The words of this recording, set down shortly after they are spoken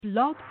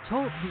Blog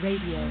Talk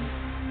Radio.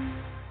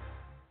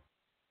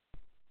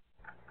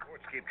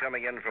 Reports keep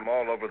coming in from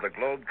all over the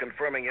globe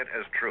confirming it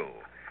as true.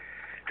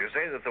 To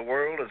say that the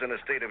world is in a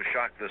state of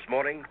shock this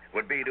morning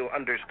would be to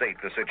understate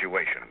the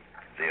situation.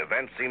 The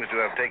event seems to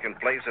have taken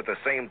place at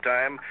the same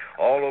time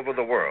all over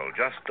the world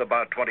just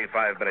about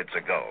 25 minutes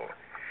ago.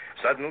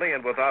 Suddenly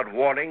and without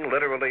warning,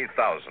 literally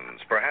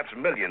thousands, perhaps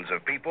millions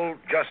of people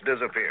just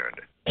disappeared.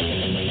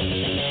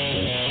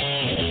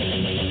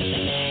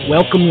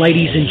 Welcome,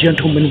 ladies and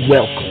gentlemen,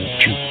 welcome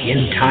to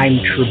End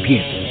Time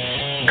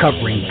Tribune,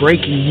 covering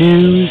breaking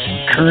news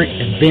and current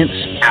events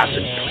as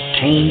it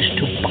pertains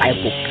to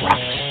Bible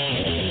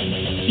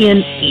prophecy.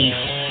 In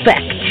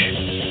effect,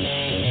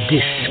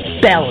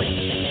 dispelling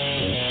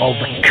all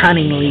the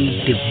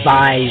cunningly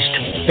devised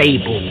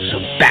fables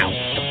about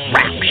the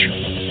rapture.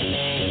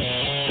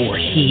 For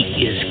he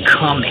is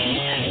coming.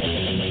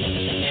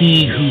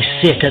 He who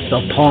sitteth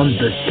upon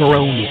the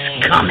throne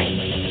is coming,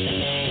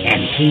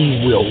 and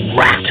he will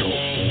rattle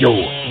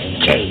your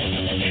cage.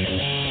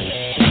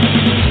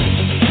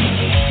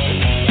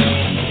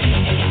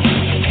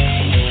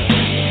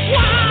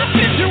 Why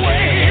did you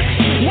wait?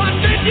 Why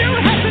did you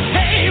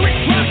hesitate? We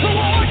tried to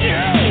warn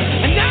you,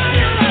 and now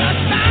you're out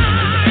of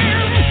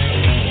time.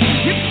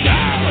 You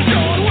started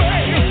your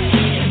way.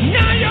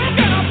 Now you're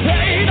gonna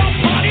pay. The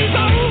party's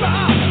over,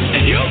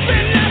 and you've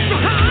been left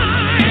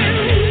behind.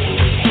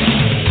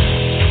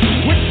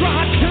 We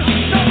tried to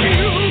show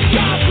you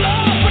God's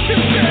love, but you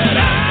said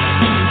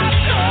I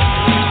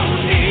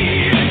don't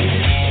need it.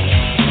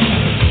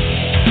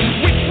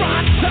 We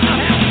tried to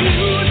help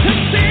you to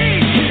see.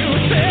 You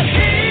said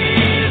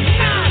he's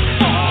not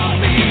for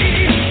me.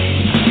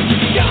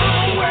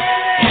 Don't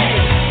wait,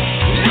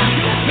 like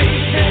a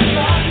thief in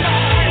the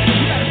night.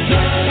 You better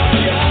turn on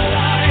your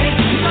light.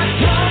 You might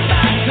come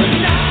back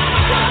tonight.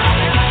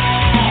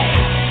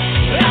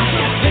 Like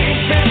a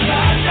thief in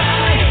the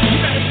night. You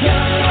better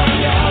turn on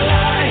your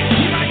light.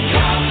 You might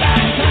come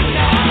back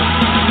tonight.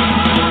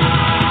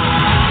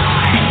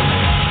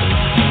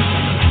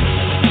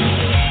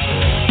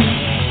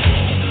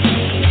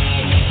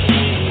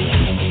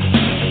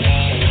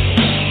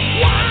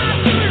 Why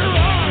do you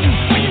run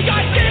when you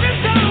got David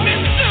down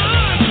and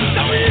son?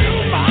 So you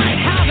might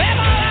have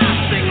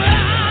everlasting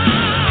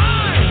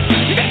life.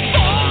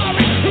 Before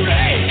it's too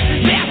late,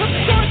 there's a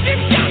choice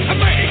you've got to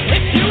make.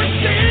 If you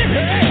receive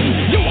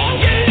him, you won't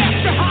get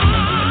left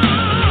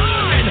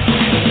behind.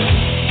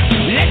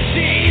 Let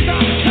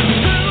Jesus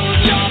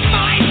consume your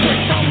mind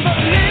with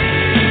unbelieving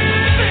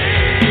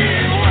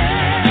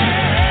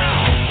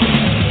well.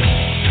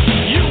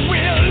 You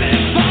will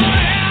live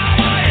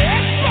forever,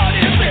 yes, but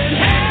it's in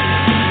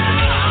hell.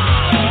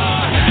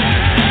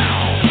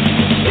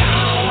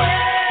 Don't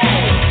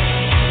wait,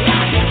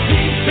 like a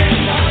thief in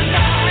the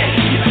night.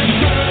 You better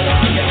turn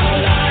on your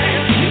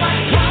light. You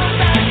might come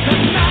back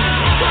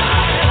tonight.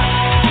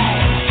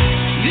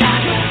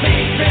 Like a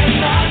thief in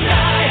the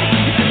night.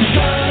 You better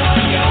turn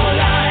on your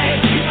light.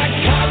 You might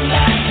come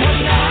back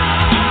tonight.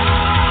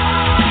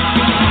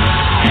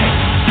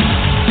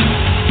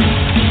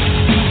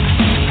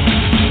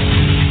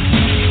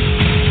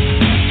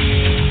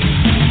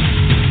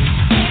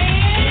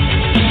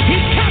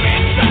 He's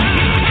coming back.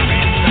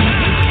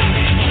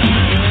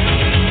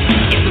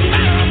 It's a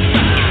matter of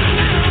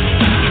time.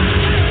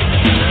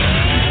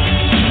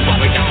 But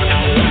we don't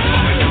know when.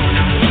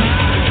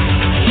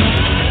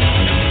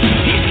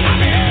 He's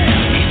coming.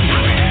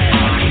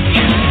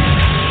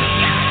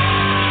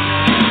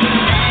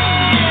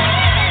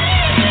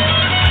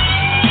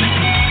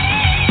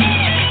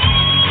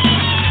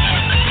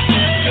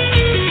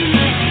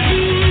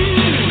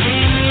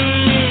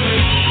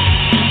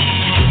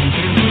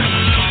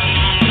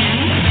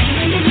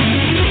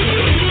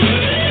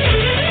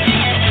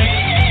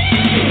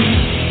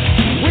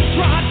 We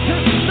tried to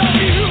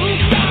show you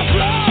God's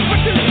love, but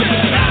you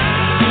said I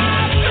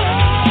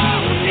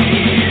don't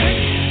need it.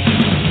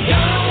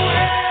 Don't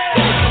wait,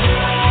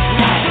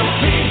 like a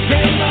thief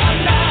in the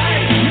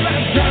night. You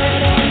better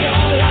turn on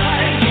your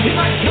light. You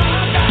might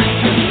come back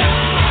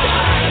tonight.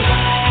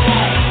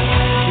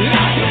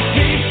 Like a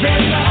thief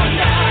in the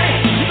night.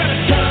 You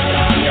better turn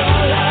on your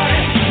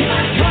light. You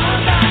might come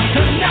back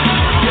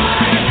tonight.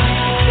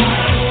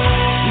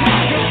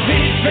 Like a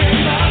thief in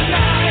the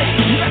night.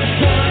 You better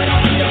turn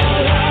on your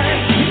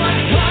light. You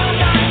might come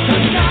back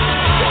tonight.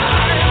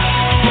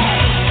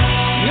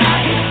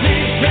 Like a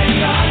thief in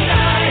the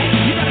night.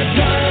 You better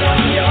turn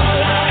on your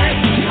light.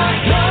 You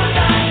might come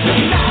back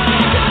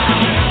tonight.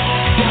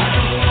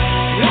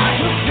 Like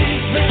a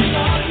thief in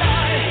the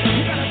night.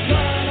 You better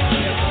turn on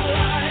your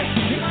light.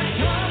 You might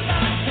come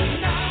back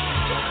tonight.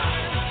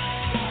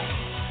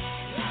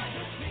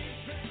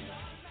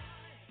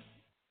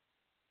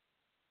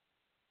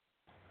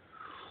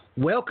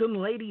 Welcome,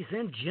 ladies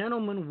and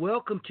gentlemen.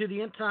 Welcome to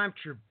the End Time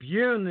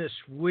Tribune this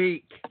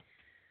week.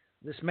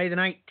 This May the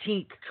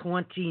 19th,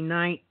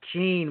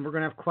 2019. We're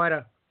going to have quite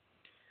a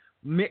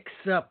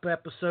mix-up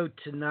episode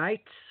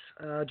tonight.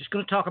 Just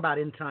going to talk about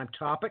end time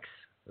topics,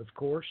 of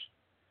course.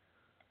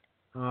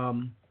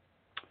 Who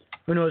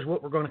knows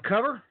what we're going to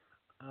cover?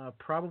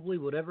 probably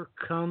whatever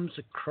comes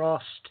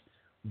across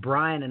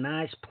Brian and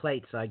I's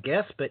plates, I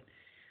guess. But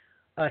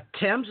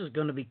Thames is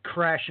going to be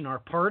crashing our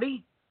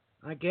party,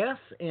 I guess.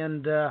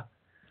 And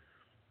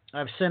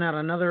I've sent out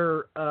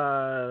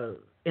another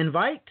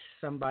invite.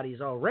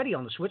 Somebody's already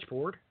on the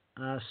switchboard,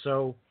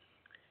 so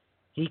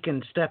he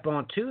can step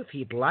on too if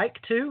he'd like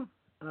to.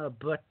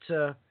 But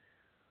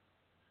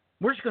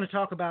we're just going to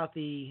talk about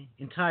the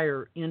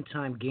entire End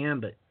Time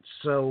Gambit.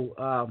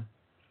 So,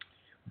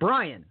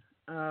 Brian,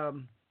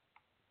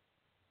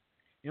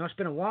 it's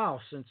been a while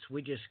since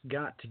we just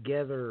got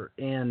together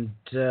and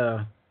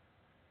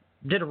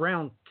did a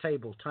round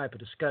table type of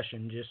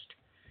discussion. Just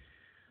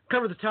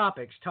cover the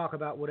topics, talk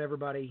about what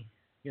everybody,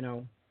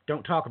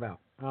 don't talk about.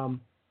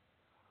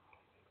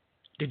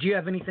 Did you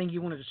have anything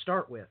you wanted to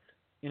start with?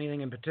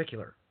 Anything in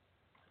particular?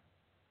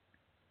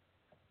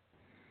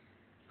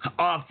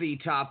 Off the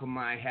top of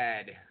my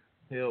head,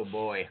 oh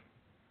boy.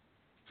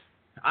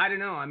 I don't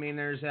know. I mean,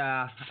 there's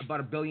about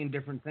a billion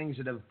different things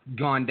that have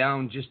gone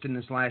down just in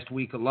this last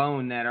week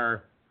alone that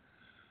are,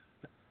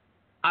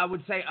 I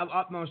would say, of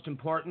utmost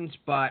importance,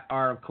 but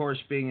are, of course,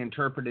 being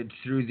interpreted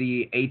through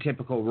the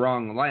atypical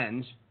wrong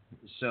lens.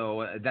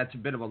 So that's a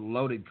bit of a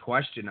loaded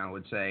question, I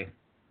would say.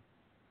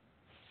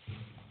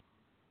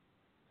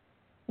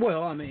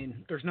 Well, I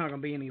mean, there's not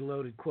going to be any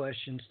loaded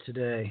questions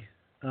today.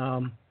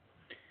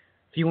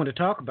 If you want to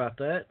talk about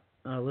that,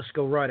 let's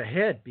go right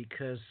ahead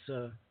because,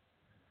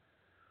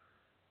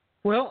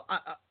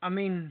 I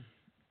mean,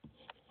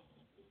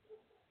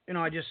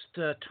 I just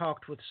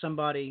talked with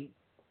somebody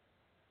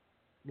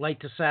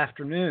late this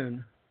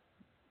afternoon.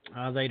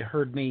 They'd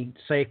heard me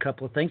say a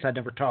couple of things. I'd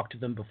never talked to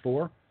them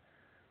before.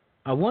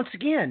 Once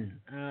again,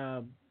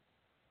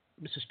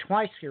 this is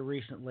twice here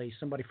recently,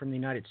 somebody from the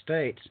United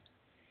States.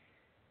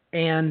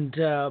 And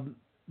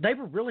they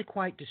were really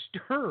quite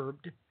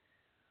disturbed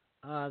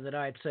that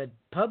I had said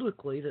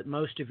publicly that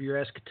most of your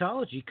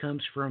eschatology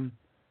comes from,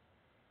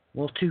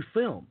 two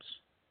films.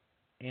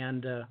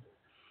 And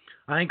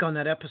I think on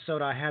that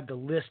episode I had the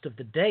list of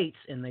the dates,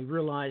 and they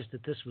realized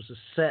that this was a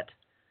set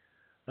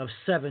of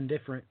 7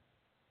 different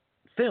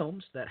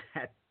films that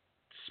had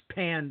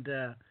spanned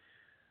the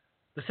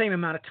same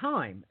amount of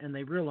time. And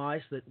they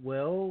realized that,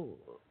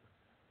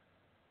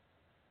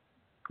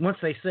 once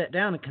they sat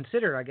down and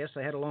considered, I guess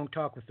they had a long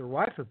talk with their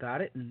wife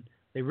about it, and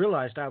they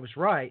realized I was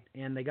right,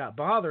 and they got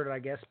bothered, I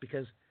guess,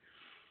 because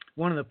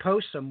one of the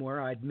posts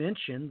somewhere I'd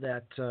mentioned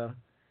that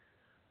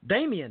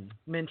Damien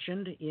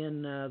mentioned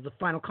in the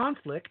Final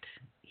Conflict,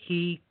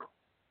 he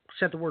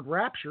said the word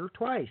rapture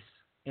twice,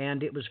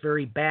 and it was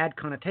very bad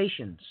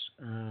connotations.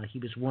 He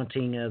was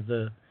wanting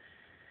the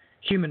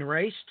human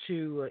race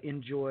to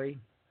enjoy,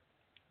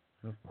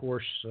 of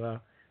course,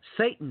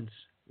 Satan's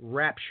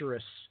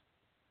rapturous,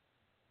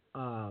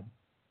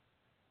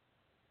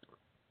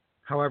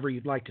 however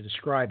you'd like to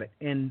describe it.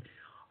 And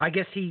I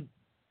guess he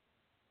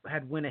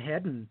had went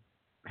ahead and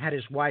had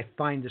his wife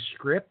find the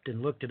script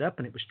and looked it up,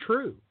 and it was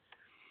true.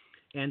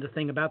 And the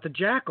thing about the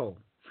jackal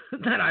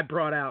that I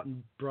brought out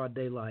in broad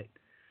daylight,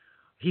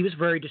 he was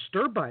very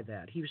disturbed by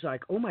that. He was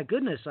like, oh my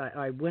goodness,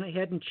 I went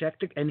ahead and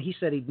checked it. And he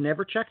said he'd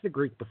never checked the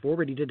Greek before,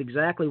 but he did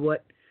exactly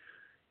what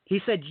he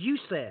said you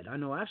said. I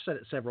know I've said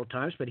it several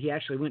times, but he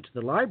actually went to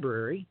the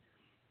library.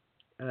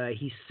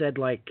 He said,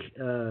 like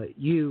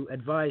you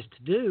advised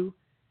to do,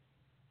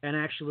 and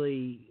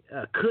actually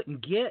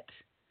couldn't get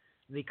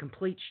the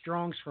complete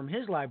Strongs from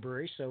his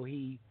library, so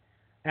he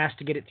asked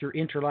to get it through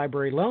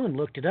interlibrary loan and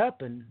looked it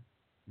up, and,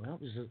 it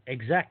was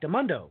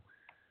exactamundo.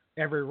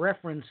 Every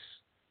reference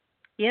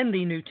in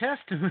the New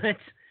Testament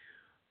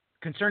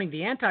concerning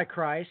the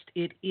Antichrist,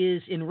 it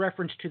is in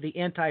reference to the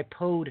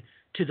antipode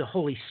to the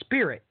Holy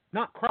Spirit,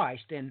 not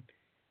Christ. And,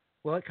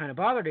 it kind of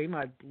bothered him.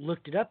 I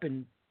looked it up,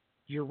 and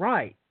you're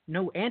right.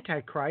 No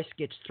Antichrist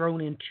gets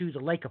thrown into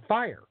the lake of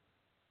fire.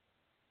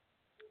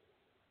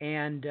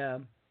 And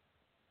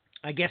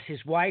I guess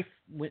his wife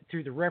went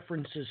through the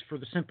references for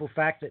the simple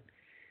fact that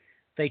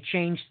they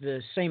changed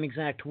the same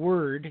exact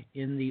word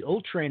in the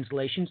old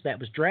translations. That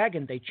was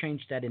dragon. They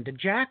changed that into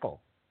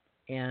jackal.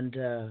 And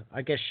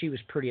I guess she was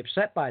pretty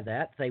upset by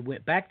that. They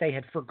went back. They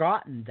had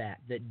forgotten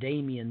that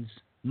Damien's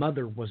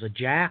mother was a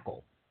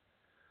jackal.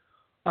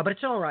 But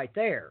it's all right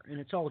there. And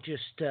it's all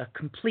just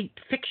complete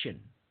fiction,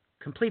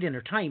 complete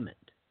entertainment.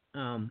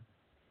 And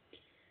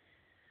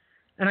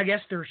I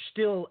guess they're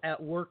still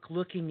at work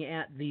looking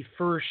at the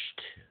first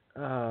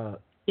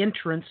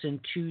entrance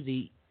into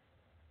the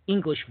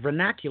English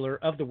vernacular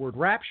of the word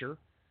rapture.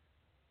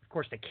 Of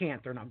course, they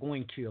can't. They're not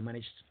going to. I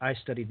mean, I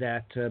studied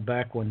that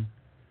back when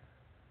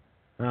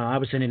I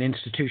was in an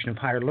institution of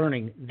higher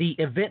learning. The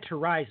event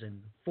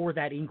horizon for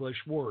that English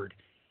word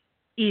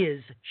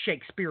is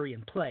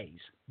Shakespearean plays.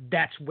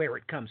 That's where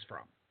it comes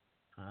from.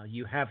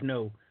 You have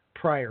no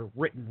prior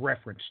written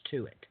reference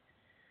to it.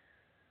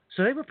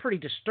 So they were pretty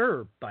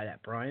disturbed by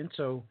that, Brian.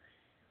 So,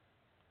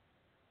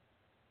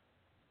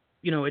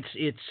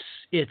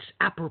 it's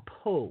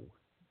apropos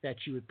that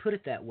you would put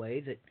it that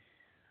way,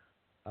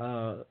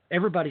 that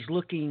everybody's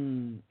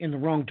looking in the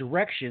wrong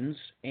directions,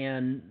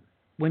 and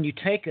when you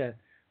take a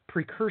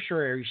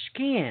precursory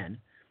scan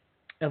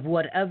of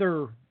what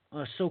other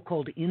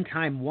so-called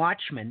end-time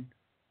watchmen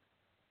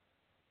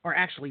are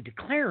actually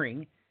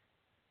declaring,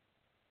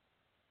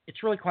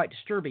 it's really quite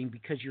disturbing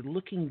because you're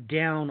looking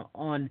down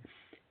on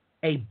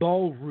a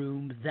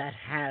ballroom that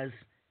has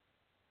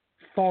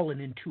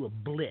fallen into a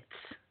blitz.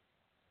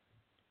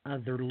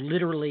 They're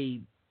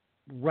literally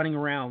running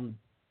around,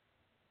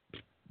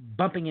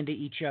 bumping into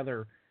each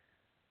other.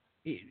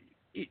 It's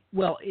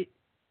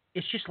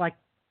just like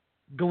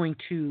going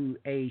to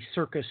a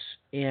circus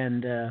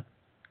and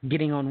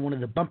getting on one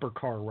of the bumper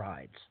car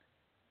rides.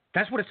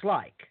 That's what it's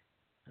like.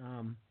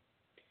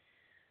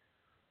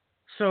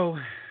 So,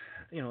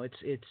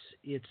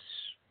 it's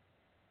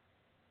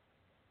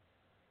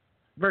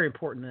very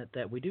important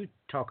that we do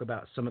talk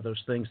about some of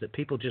those things that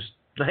people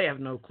they have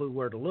no clue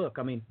where to look.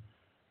 I mean,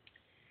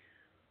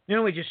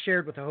 we just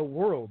shared with the whole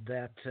world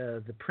that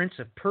the Prince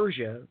of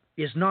Persia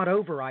is not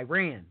over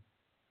Iran,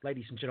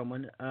 ladies and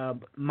gentlemen.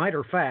 Matter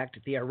of fact,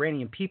 the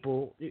Iranian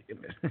people,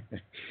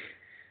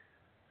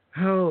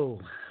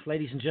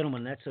 ladies and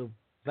gentlemen, that's a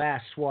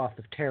vast swath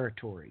of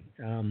territory.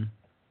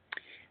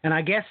 And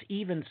I guess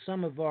even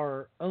some of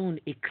our own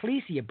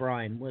Ecclesia,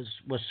 Brian, was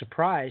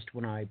surprised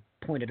when I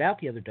pointed out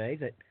the other day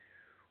that,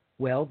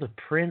 well, the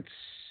Prince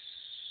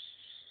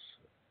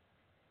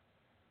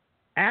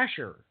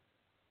Asher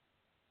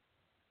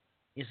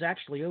is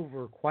actually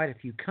over quite a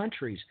few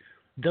countries.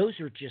 Those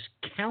are just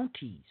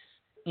counties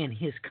in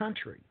his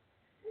country.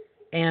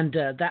 And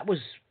that was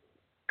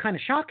kind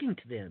of shocking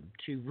to them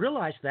to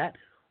realize that,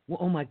 well,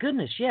 oh my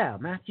goodness, yeah,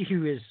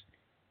 Matthew's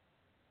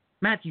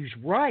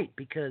right,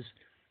 because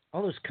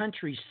all those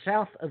countries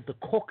south of the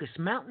Caucasus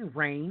Mountain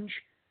Range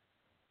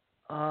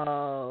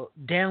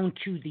down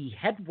to the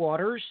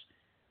headwaters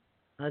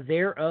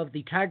there of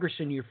the Tigris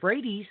and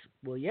Euphrates,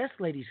 well, yes,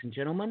 ladies and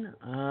gentlemen,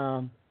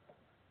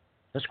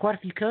 that's quite a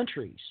few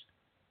countries.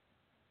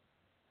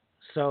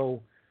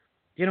 So,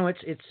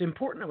 it's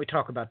important that we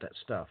talk about that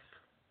stuff.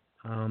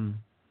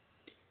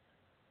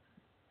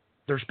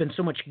 There's been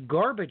so much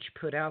garbage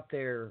put out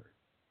there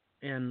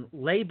and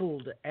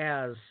labeled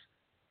as,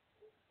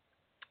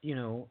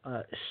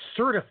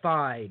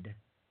 certified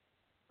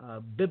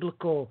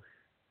biblical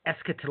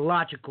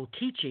eschatological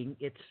teaching.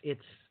 It's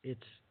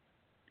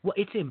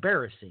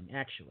embarrassing,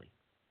 actually,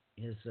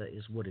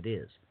 is what it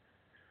is.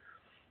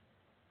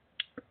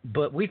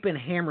 But we've been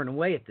hammering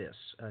away at this,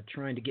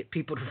 trying to get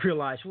people to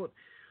realize what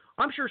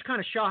I'm sure it's kind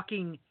of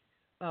shocking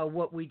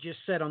what we just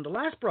said on the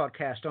last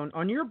broadcast,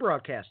 on your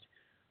broadcast.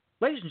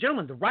 Ladies and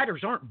gentlemen, the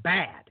writers aren't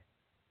bad.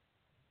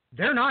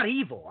 They're not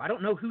evil. I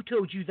don't know who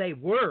told you they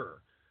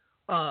were,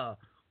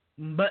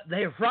 but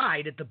they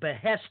write at the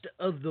behest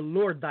of the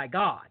Lord thy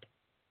God.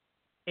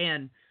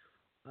 And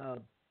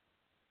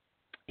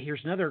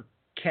here's another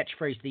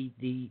catchphrase,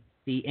 the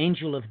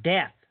angel of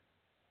death.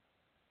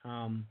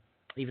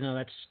 Even though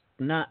that's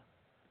not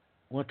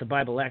what the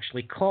Bible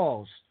actually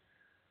calls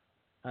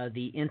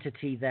the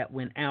entity that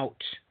went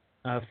out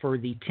for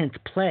the 10th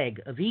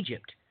plague of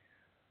Egypt.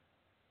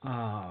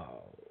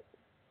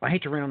 I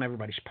hate to rain on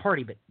everybody's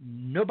party, but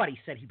nobody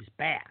said he was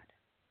bad.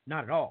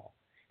 Not at all.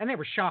 And they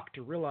were shocked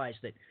to realize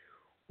that,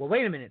 well,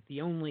 wait a minute,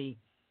 the only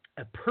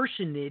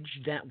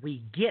personage that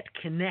we get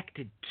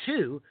connected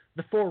to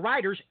the four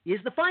riders is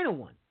the final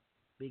one,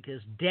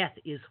 because death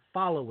is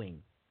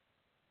following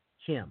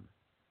him.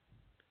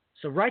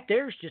 So right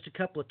there's just a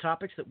couple of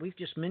topics that we've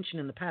just mentioned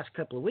in the past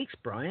couple of weeks,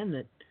 Brian,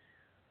 that,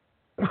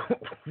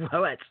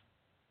 well, that's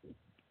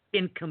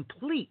in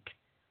complete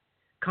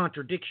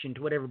contradiction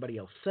to what everybody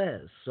else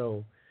says.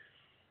 So,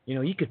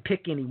 you could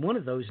pick any one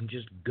of those and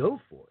just go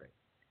for it.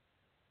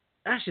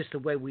 That's just the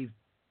way we've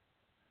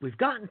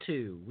gotten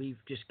to. We've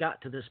just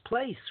got to this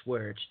place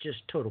where it's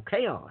just total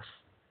chaos.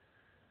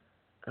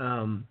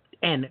 And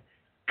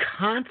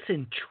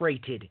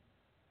concentrated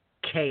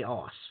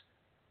chaos.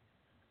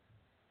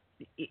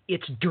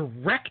 It's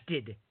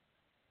directed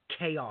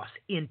chaos,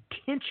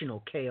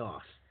 intentional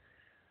chaos.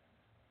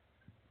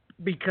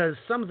 Because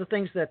some of the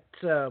things that,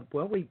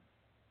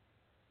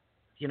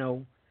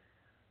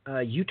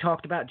 you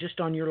talked about just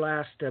on your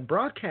last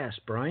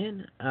broadcast,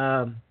 Brian,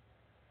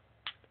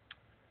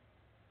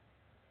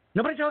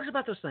 nobody talks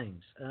about those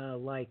things.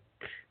 Like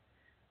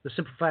the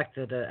simple fact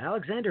that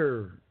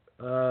Alexander,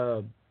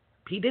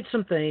 he did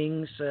some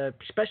things,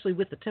 especially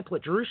with the temple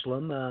at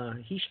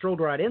Jerusalem. He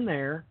strolled right in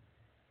there.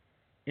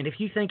 And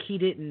if you think he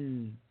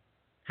didn't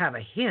have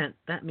a hint,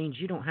 that means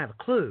you don't have a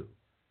clue.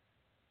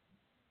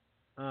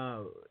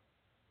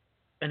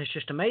 And it's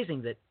just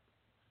amazing that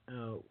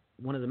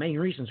one of the main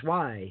reasons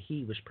why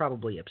he was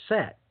probably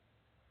upset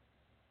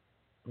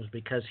was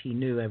because he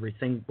knew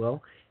everything.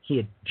 Well, he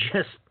had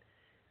just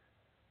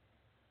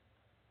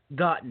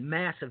gotten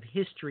massive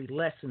history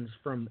lessons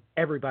from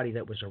everybody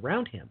that was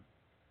around him.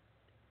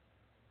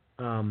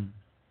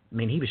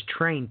 He was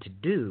trained to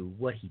do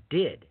what he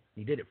did.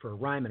 He did it for a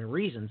rhyme and a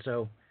reason.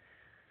 So,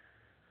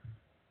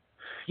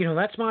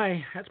 that's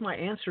my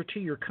answer to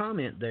your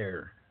comment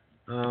there.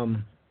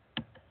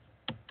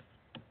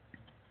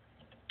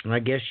 I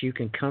guess you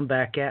can come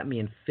back at me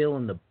and fill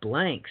in the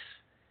blanks.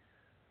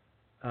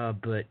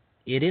 But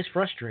It is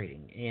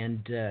frustrating,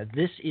 and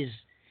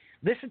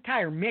this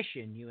entire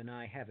mission you and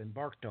I have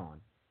embarked on.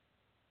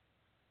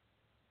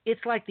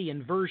 It's like the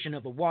inversion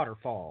of a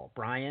waterfall,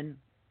 Brian.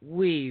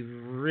 We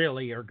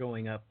really are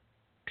going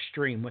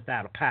upstream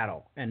without a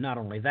paddle, and not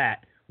only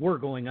that, we're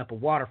going up a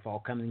waterfall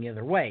coming the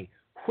other way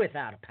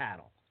without a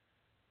paddle.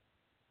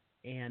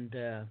 And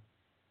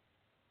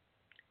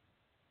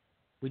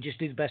we just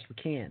do the best we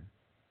can.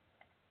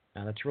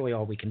 That's really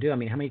all we can do. I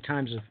mean, how many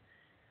times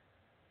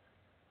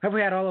have we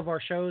had all of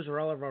our shows or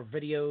all of our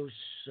videos?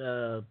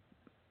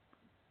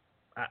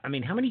 I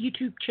mean, how many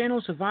YouTube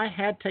channels have I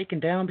had taken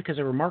down because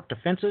they were marked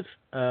offensive?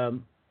 I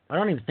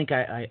don't even think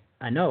I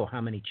know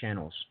how many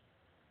channels.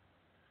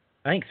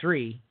 I think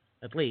 3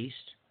 at least.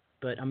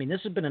 But I mean,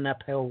 this has been an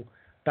uphill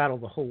battle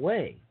the whole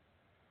way.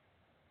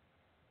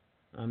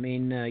 I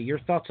mean, your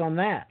thoughts on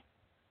that?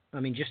 I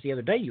mean, just the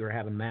other day you were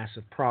having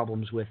massive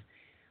problems with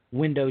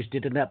Windows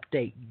did an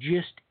update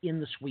just in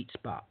the sweet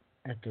spot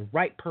at the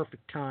right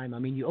perfect time. I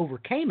mean, you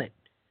overcame it,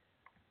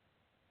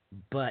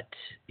 but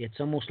it's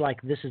almost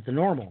like this is the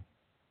normal.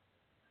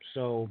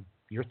 So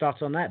your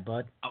thoughts on that,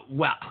 bud?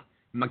 Well,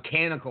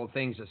 mechanical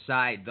things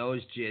aside,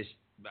 those just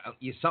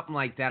something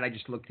like that, I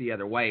just look the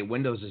other way.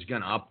 Windows is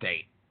going to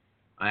update.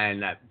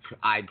 And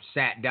I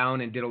sat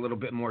down and did a little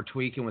bit more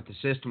tweaking with the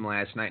system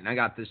last night, and I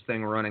got this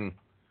thing running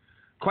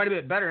quite a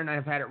bit better, and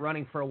I've had it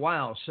running for a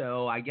while.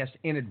 So I guess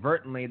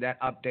inadvertently that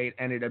update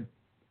ended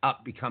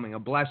up becoming a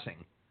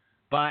blessing.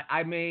 But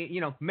I may,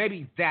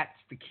 maybe that's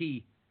the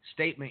key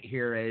statement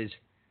here is,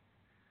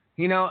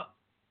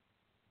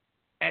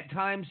 at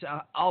times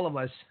all of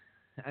us,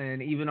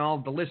 and even all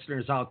the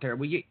listeners out there,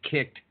 we get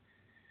kicked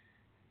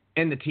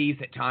in the teeth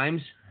at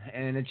times,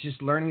 and it's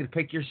just learning to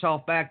pick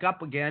yourself back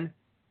up again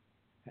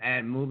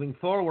and moving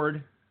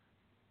forward.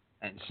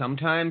 And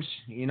sometimes,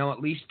 at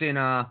least in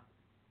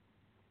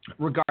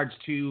regards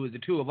to the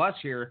two of us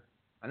here,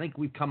 I think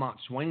we've come out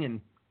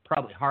swinging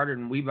probably harder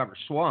than we've ever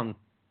swung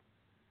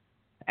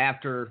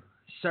after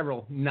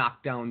several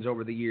knockdowns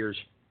over the years.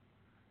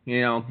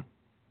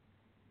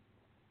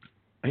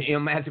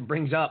 Matthew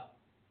brings up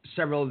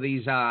several of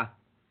these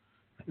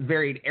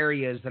varied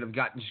areas that have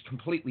gotten just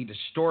completely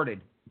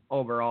distorted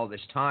over all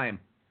this time.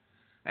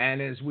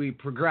 And as we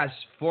progress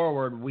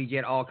forward, we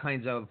get all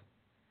kinds of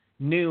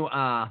new,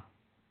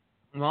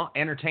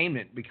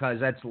 entertainment, because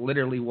that's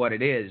literally what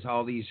it is.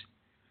 All these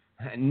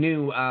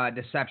new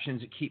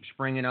deceptions that keep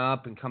springing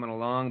up and coming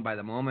along by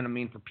the moment. I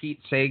mean, for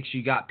Pete's sakes,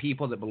 you got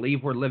people that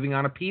believe we're living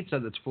on a pizza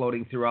that's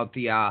floating throughout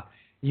the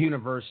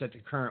universe at the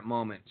current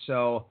moment.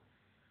 So,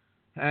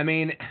 I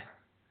mean,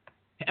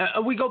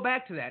 we go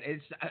back to that.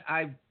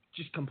 I'm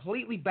just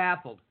completely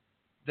baffled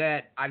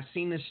that I've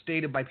seen this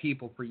stated by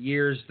people for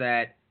years,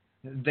 that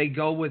they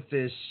go with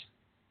this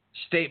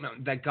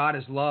statement that God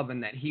is love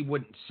and that he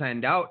wouldn't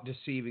send out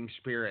deceiving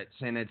spirits,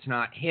 and it's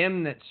not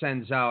him that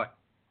sends out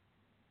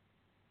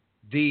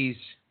these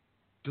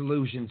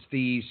delusions,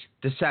 these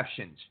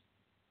deceptions.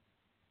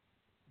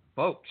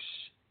 Folks,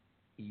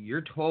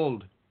 you're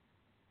told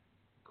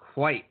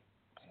quite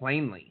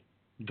plainly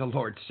the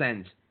Lord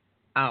sends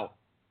out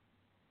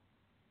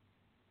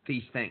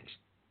these things.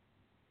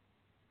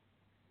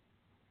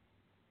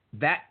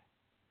 That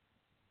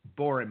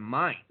bore in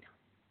mind.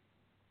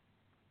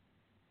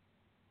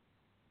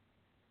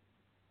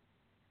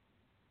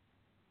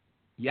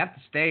 You have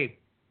to stay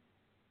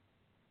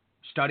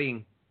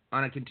studying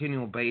on a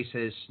continual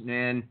basis.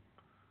 And,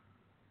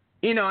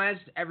 as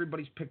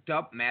everybody's picked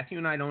up, Matthew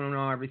and I don't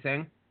know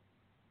everything.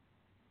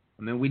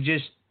 I mean, we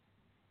just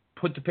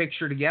put the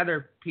picture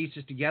together,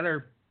 pieces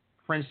together,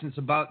 for instance,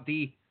 about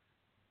the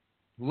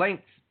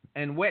length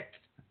and width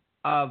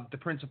of the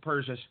Prince of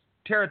Persia's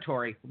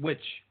territory,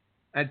 which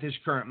at this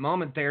current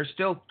moment they are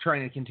still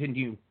trying to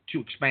continue to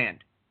expand.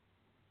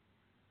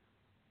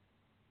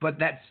 But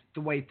that's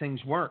the way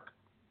things work.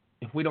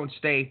 If we don't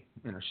stay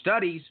in our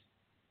studies,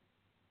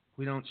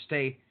 we don't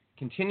stay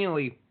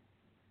continually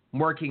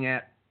working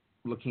at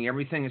looking at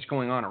everything that's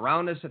going on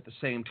around us at the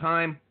same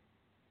time,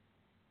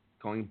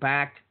 going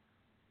back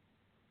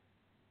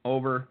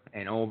over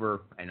and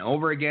over and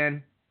over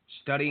again,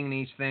 studying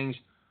these things,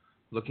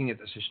 looking at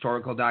this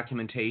historical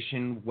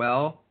documentation,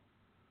 well,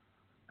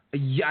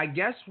 I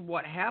guess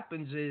what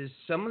happens is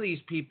some of these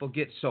people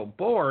get so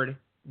bored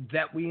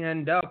that we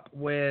end up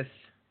with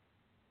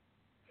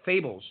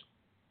fables.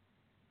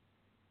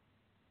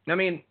 I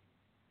mean,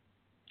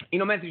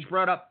 Matthew's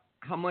brought up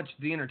how much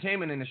the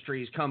entertainment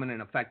industry is coming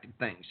and affecting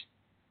things.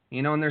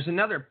 And there's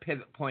another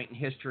pivot point in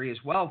history as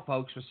well,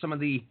 folks, with some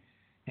of the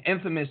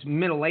infamous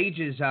Middle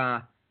Ages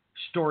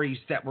stories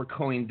that were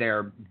coined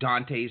there.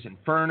 Dante's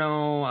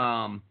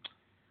Inferno,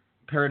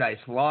 Paradise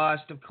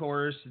Lost, of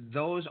course.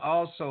 Those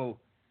also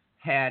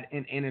had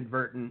an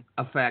inadvertent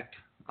effect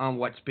on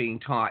what's being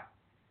taught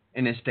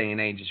in this day and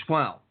age as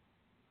well.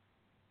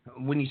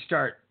 When you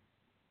start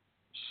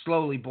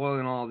slowly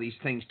boiling all these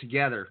things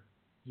together,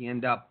 you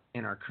end up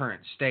in our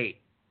current state.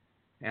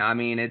 I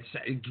mean, it's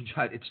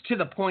to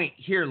the point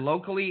here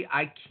locally,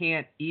 I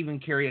can't even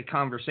carry a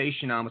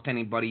conversation on with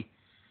anybody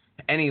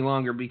any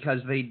longer,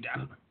 because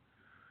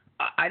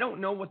I don't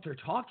know what they're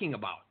talking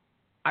about.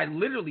 I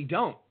literally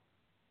don't.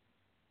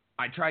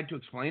 I tried to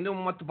explain to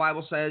them what the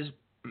Bible says,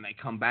 and they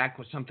come back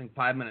with something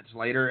 5 minutes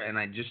later, and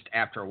I just,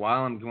 after a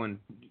while, I'm going,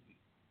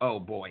 oh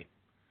boy.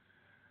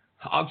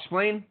 I'll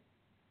explain.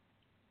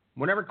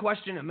 Whatever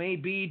question it may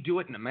be, do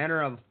it in a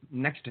matter of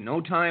next to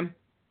no time.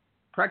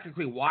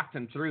 Practically walk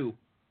them through,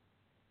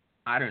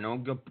 I don't know,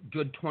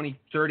 good 20,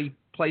 30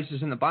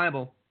 places in the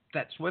Bible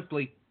that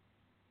swiftly.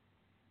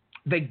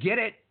 They get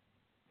it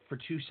for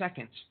 2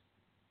 seconds.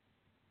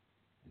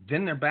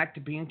 Then they're back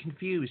to being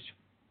confused.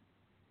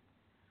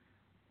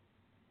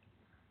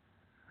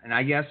 And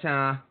I guess,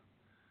 to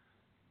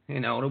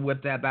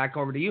whip that back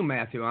over to you,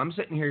 Matthew, I'm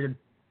sitting here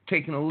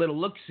taking a little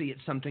look-see at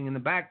something in the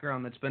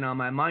background that's been on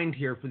my mind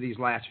here for these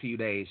last few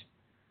days.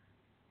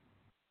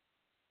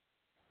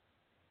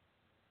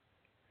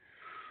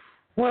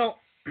 Well,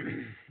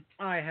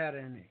 I had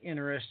an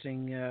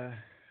interesting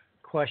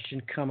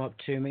question come up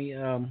to me.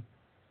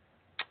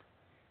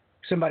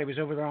 Somebody was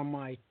over there on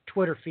my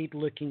Twitter feed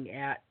looking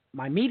at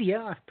my media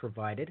I've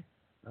provided,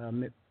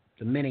 the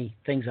many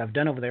things I've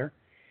done over there.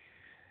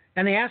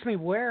 And they asked me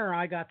where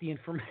I got the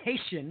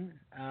information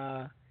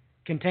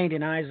contained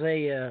in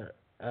Isaiah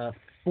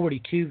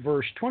 42,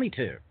 verse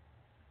 22.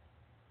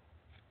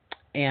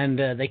 And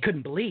they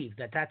couldn't believe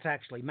that that's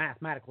actually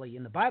mathematically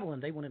in the Bible,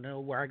 and they wanted to know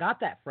where I got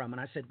that from.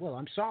 And I said, well,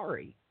 I'm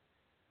sorry,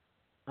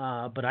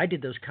 but I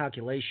did those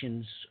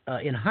calculations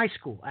in high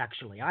school,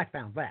 actually. I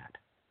found that.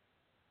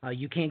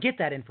 You can't get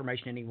that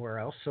information anywhere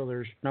else, so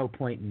there's no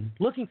point in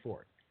looking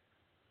for it.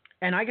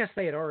 And I guess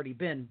they had already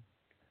been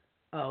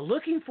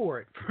looking for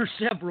it for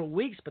several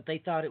weeks, but they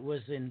thought it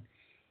was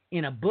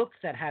in a book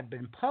that had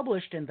been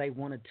published, and they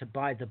wanted to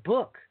buy the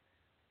book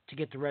to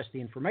get the rest of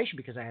the information,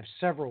 because I have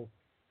several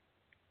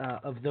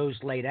of those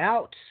laid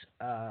out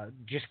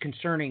just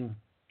concerning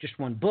just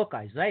one book,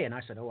 Isaiah. And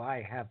I said,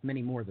 I have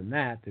many more than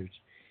that. There's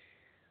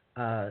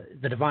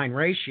the divine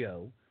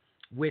ratio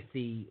with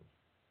the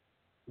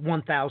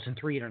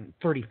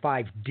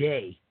 1,335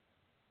 day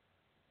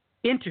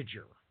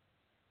integer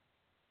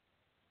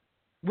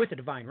with the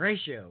divine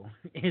ratio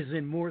is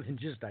in more than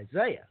just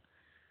Isaiah.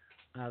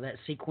 That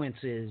sequence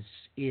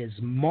is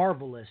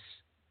marvelous.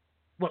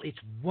 Well, it's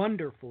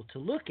wonderful to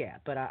look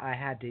at, but I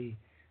had to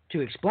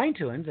explain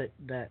to him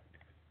that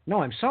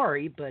no, I'm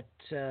sorry, but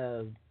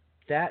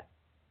that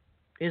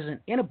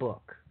isn't in a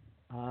book.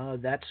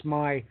 That's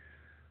my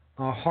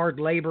hard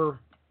labor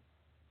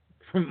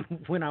from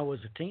when I was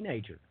a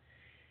teenager.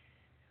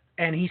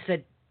 And he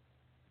said,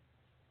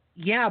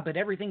 yeah, but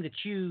everything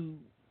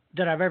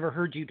that I've ever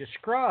heard you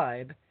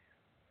describe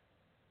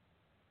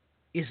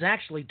is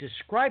actually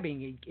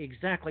describing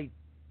exactly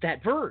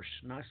that verse.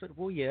 And I said,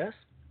 well, yes.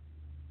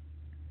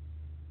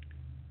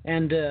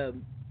 And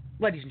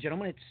ladies and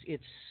gentlemen,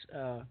 it's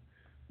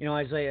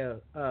Isaiah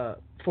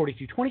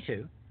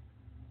 42:22.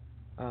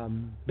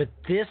 But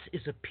this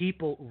is a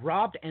people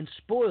robbed and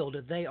spoiled.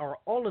 They are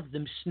all of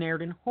them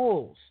snared in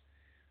holes,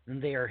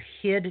 and they are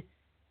hid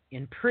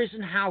in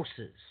prison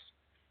houses.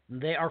 And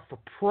they are for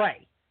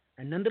prey,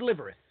 and none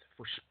delivereth,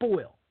 for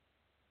spoil,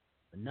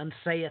 and none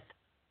saith,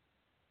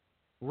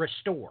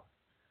 restore.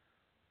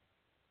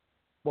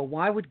 Well,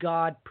 why would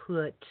God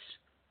put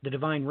the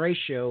divine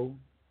ratio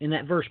in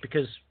that verse?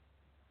 Because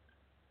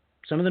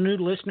some of the new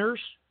listeners,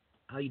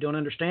 you don't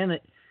understand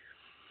that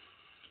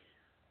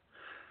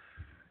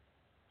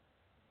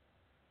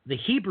the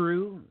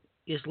Hebrew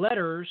is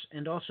letters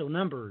and also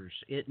numbers.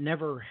 It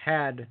never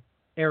had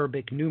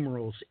Arabic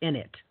numerals in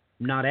it,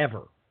 not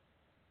ever.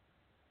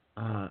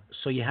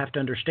 So you have to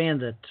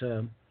understand that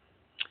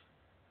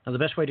the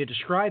best way to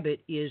describe it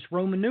is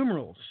Roman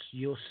numerals.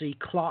 You'll see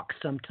clocks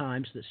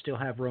sometimes that still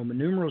have Roman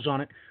numerals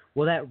on it.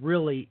 Well, that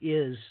really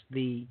is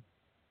the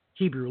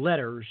Hebrew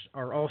letters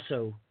are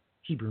also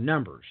Hebrew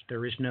numbers.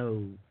 There is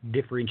no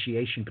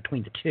differentiation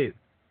between the two.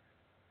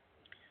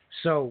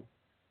 So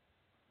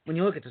when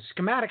you look at the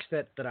schematics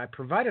that I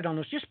provided on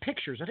those, just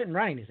pictures. I didn't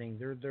write anything.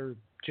 They're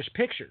just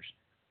pictures.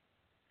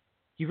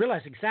 You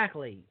realize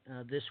exactly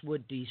this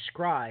would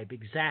describe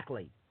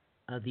exactly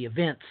the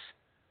events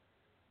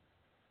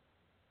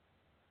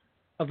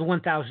of the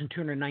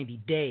 1,290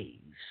 days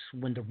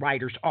when the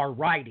writers are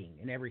writing,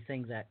 and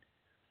everything that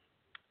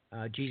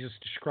Jesus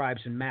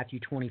describes in Matthew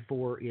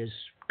 24 is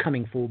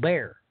coming full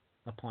bear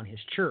upon his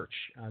church.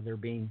 They're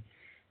being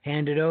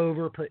handed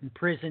over, put in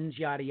prisons,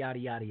 yada, yada,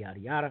 yada, yada,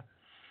 yada.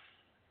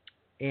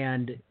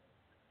 And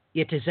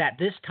it is at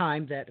this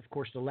time that, of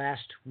course, the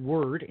last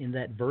word in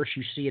that verse,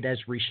 you see it as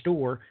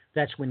restore.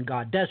 That's when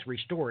God does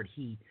restore it.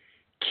 He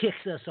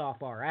kicks us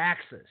off our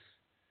axis.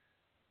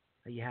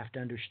 You have to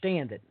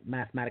understand that,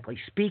 mathematically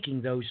speaking,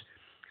 those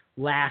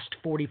last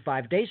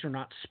 45 days are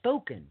not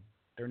spoken.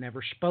 They're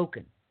never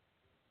spoken.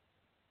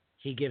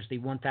 He gives the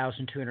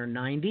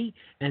 1,290,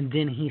 and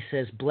then he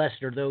says,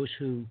 blessed are those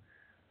who,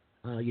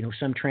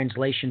 some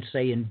translations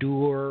say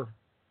endure.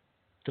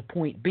 The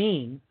point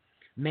being,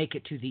 make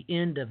it to the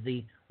end of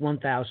the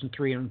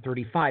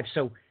 1,335.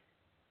 So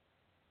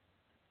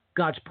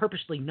God's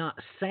purposely not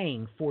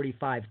saying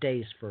 45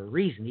 days for a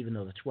reason, even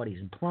though that's what he's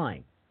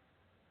implying.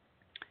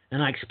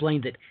 And I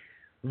explained that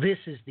this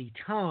is the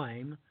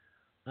time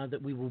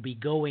that we will be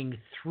going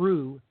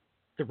through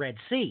the Red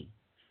Sea.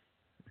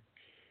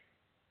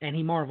 And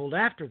he marveled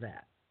after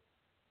that.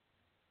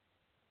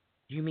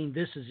 You mean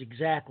this is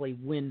exactly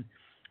when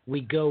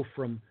we go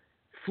from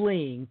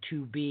fleeing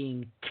to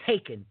being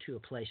taken to a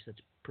place that's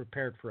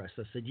prepared for us?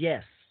 I said,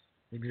 yes,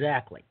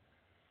 exactly.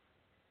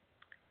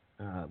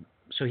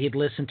 So he had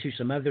listened to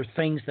some other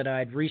things that I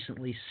had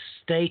recently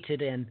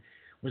stated and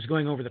was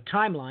going over the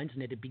timelines,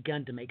 and it had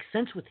begun to make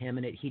sense with him,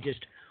 and he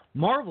just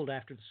marveled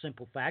after the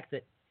simple fact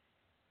that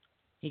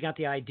he got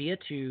the idea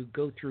to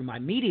go through my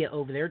media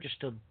over there just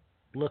to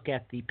look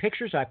at the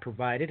pictures I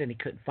provided, and he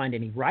couldn't find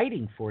any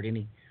writing for it,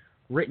 any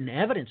written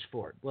evidence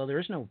for it. Well, there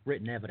is no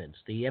written evidence.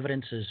 The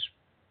evidence is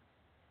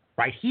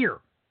right here.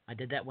 I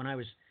did that when I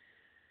was,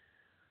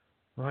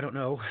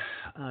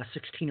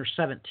 16 or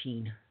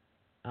 17.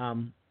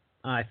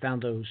 I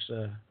found those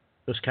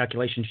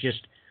calculations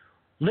just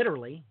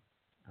literally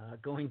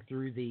going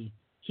through the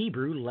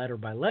Hebrew letter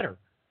by letter.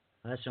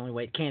 That's the only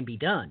way it can be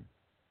done.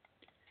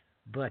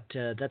 But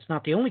that's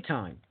not the only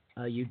time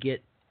you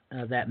get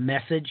that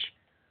message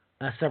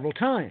several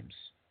times.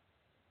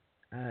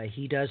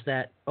 He does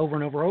that over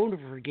and over and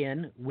over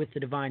again with the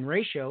divine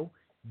ratio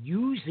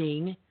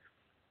using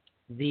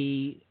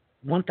the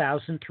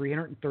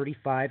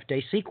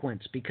 1,335-day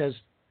sequence, because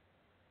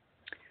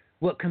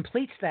what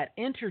completes that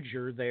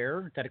integer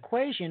there, that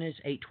equation, is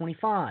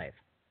 825.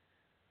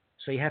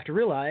 So you have to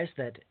realize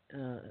that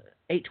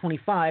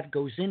 825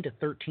 goes into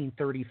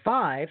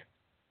 1335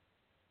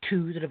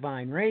 to the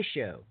divine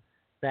ratio.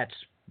 That's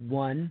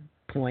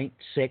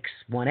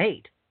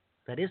 1.618.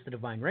 That is the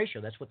divine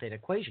ratio. That's what that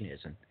equation is.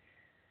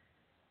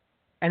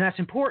 And that's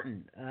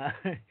important.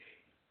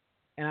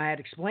 And I had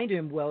explained to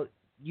him, well,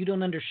 you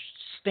don't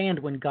understand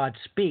when God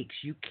speaks.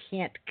 You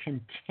can't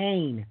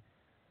contain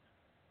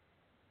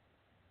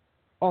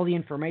all the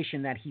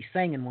information that he's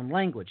saying in one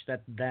language.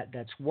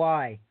 That's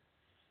why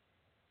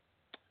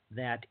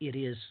that it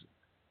is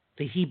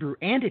the Hebrew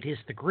and it is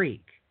the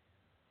Greek.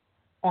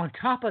 On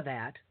top of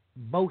that,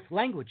 both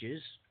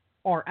languages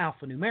are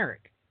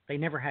alphanumeric. They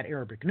never had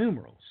Arabic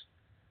numerals.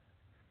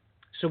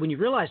 So when you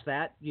realize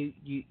that,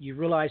 you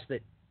realize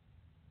that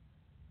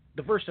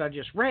the verse that I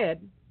just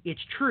read,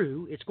 it's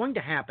true, it's going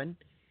to happen,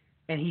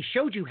 and he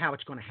showed you how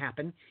it's going to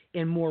happen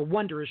in more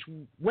wondrous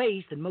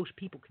ways than most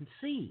people can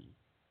see.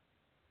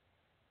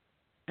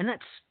 And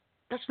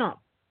that's not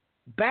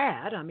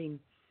bad. I mean,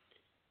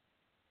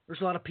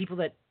 there's a lot of people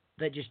that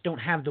just don't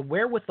have the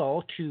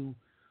wherewithal to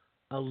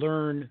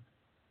learn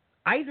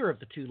either of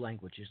the two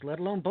languages, let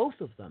alone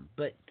both of them.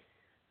 But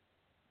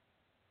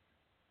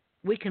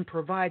we can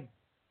provide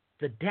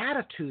the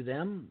data to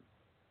them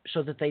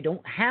so that they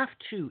don't have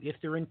to, if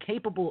they're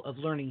incapable of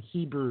learning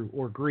Hebrew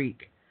or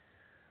Greek.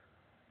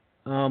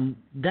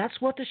 That's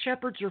what the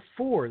shepherds are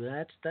for.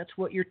 That's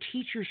what your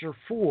teachers are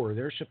for.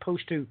 They're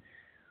supposed to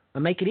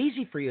make it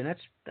easy for you, and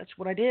that's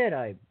what I did.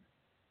 I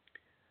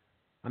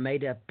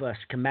made up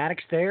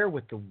schematics there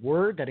with the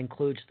word that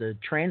includes the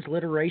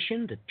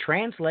transliteration, the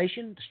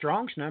translation, the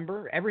Strong's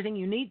number, everything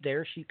you need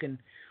there, so you can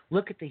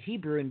look at the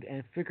Hebrew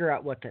and figure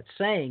out what that's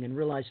saying and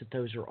realize that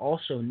those are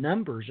also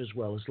numbers as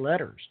well as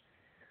letters.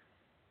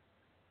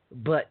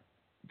 But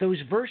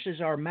those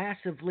verses are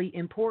massively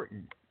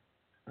important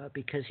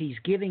because he's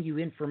giving you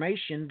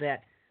information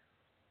that,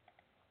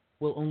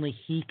 well, only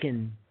he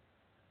can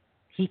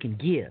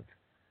give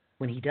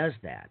when he does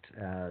that.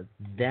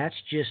 That's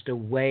just a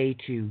way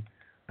to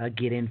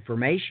get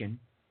information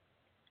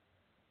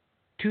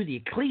to the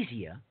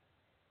ecclesia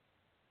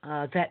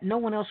that no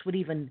one else would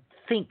even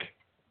think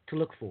to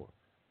look for.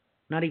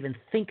 Not even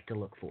think to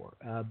look for.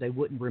 They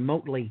wouldn't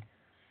remotely.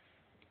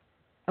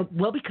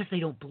 Well, because they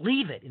don't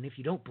believe it. And if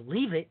you don't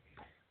believe it,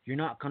 you're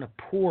not going to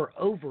pore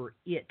over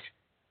it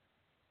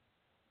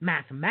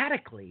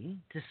mathematically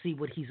to see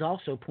what he's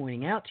also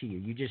pointing out to you.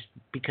 You just,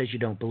 because you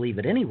don't believe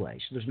it anyway.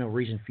 So there's no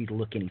reason for you to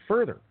look any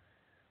further.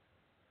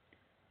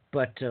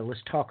 But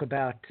let's talk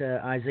about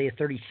Isaiah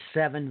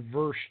 37,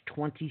 verse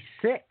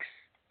 26.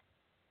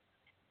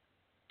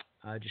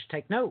 Just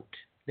take note.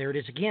 There it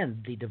is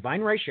again, the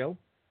divine ratio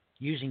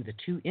using the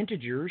two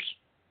integers,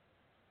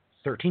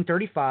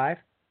 1335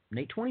 and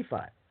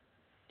 825.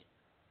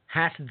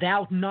 Hast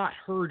thou not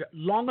heard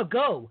long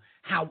ago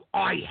how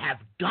I have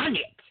done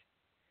it,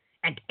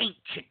 and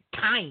ancient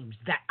times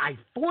that I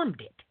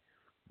formed it?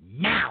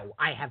 Now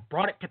I have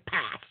brought it to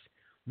pass,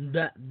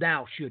 that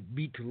thou should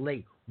be to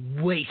lay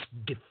waste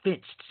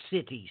defenced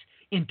cities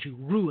into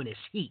ruinous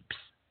heaps.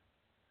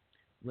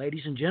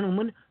 Ladies and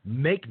gentlemen,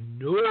 make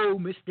no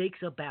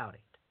mistakes about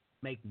it.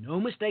 Make no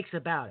mistakes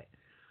about it.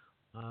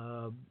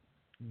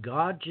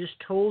 God just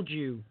told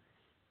you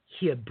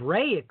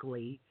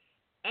Hebraically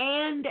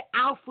and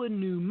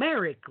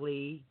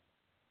alphanumerically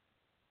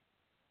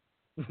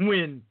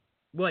when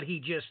what he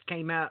just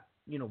came out,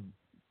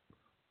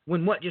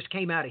 when what just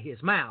came out of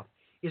his mouth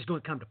is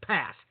going to come to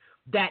pass.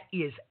 That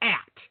is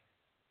at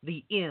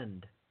the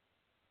end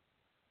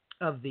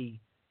of the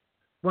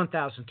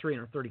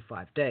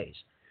 1,335 days.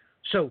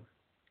 So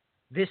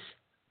this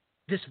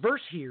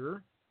verse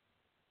here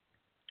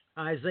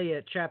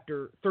Isaiah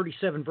chapter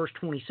 37, verse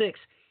 26,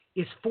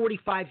 is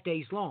 45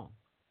 days long.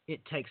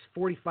 It takes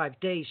 45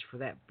 days for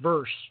that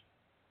verse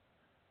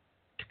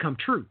to come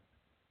true.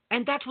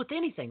 And that's with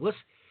anything. Let's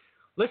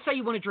say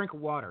you want to drink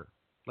water,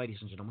 ladies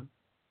and gentlemen.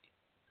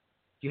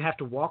 You have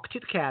to walk to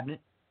the cabinet,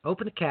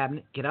 open the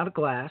cabinet, get out a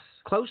glass,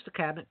 close the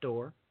cabinet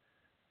door,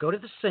 go to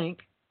the sink,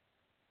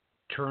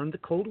 turn the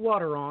cold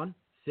water on,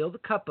 fill the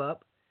cup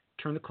up,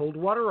 turn the cold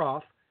water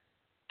off,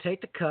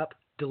 take the cup,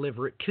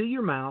 deliver it to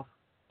your mouth,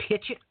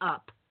 pitch it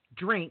up,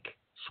 drink,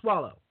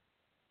 swallow.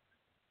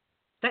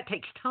 That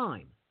takes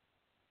time.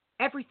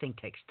 Everything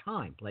takes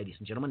time, ladies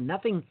and gentlemen.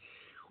 Nothing,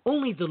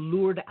 only the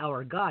Lord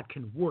our God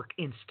can work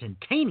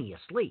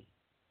instantaneously.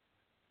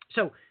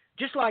 So,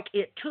 just like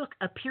it took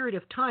a period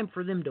of time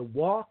for them to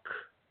walk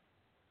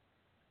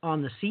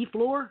on the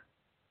seafloor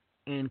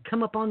and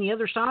come up on the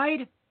other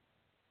side,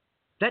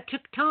 that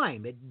took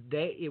time.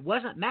 It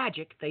wasn't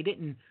magic. They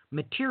didn't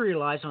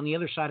materialize on the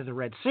other side of the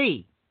Red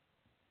Sea.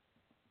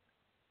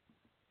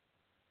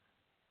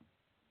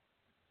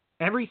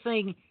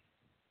 Everything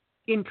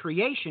in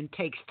creation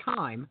takes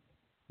time.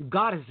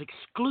 God is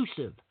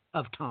exclusive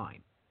of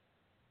time.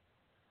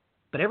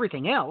 But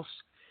everything else,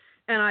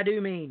 and I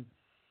do mean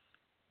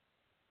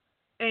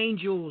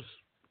angels,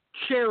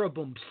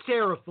 cherubim,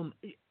 seraphim,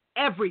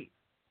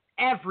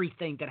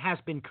 everything that has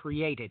been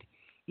created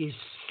is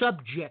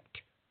subject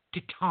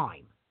to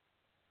time.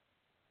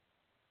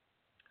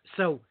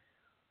 So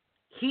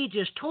he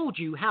just told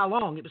you how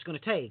long it was going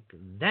to take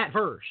that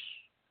verse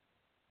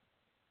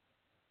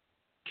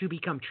to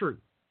become true.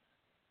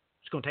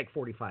 It's going to take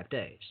 45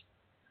 days.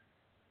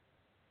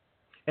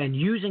 And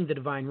using the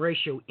divine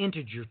ratio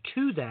integer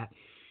to that,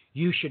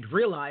 you should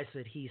realize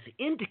that he's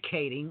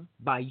indicating,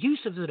 by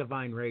use of the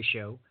divine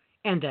ratio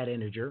and that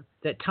integer,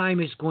 that time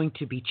is going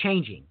to be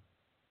changing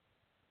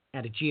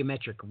at a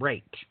geometric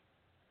rate.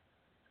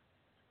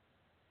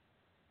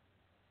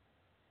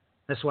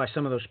 That's why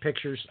some of those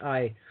pictures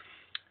I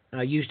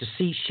used a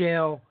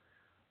seashell.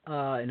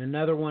 In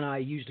another one, I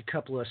used a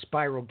couple of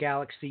spiral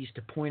galaxies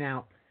to point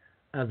out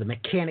the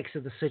mechanics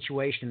of the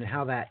situation and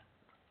how that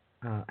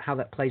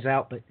plays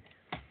out. But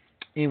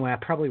anyway, I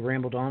probably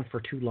rambled on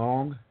for too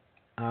long.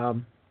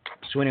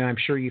 So anyway, I'm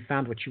sure you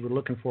found what you were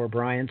looking for,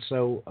 Brian.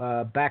 So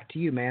back to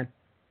you, man.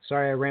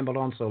 Sorry I rambled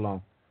on so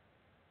long.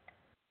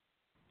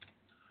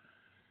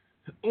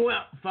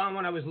 Well, found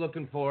what I was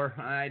looking for.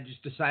 I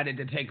just decided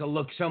to take a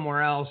look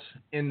somewhere else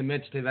in the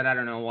midst of it. I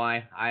don't know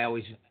why. I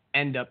always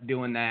end up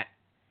doing that.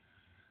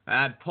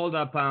 I pulled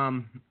up,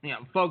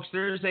 folks,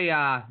 there's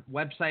a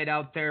website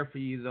out there for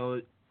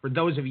you, for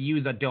those of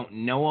you that don't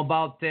know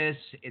about this.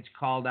 It's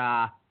called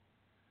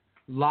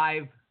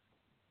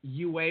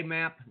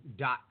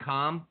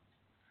liveuamap.com.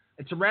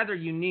 It's a rather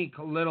unique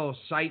little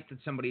site that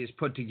somebody has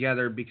put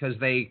together because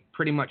they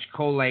pretty much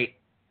collate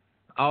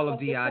all of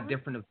the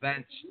different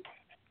events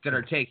that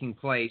are taking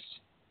place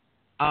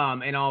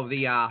in all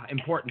the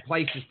important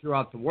places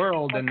throughout the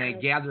world, and they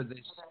gather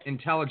this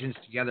intelligence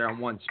together on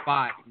one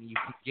spot. And you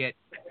can get,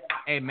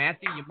 hey,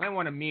 Matthew, you might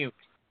want to mute.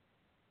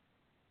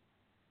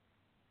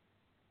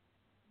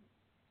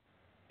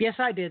 Yes,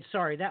 I did.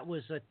 Sorry, that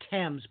was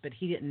Thames, but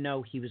he didn't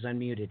know he was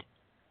unmuted.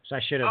 So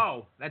I should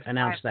have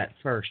announced that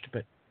first.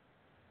 But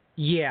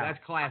yeah,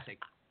 that's classic.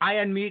 I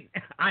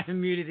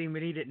unmuted him,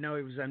 but he didn't know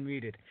he was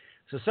unmuted.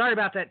 So sorry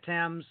about that,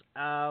 Thames.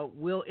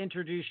 We'll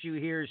introduce you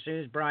here as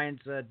soon as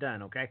Brian's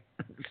done, okay?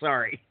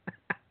 Sorry.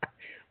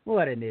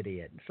 What an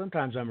idiot.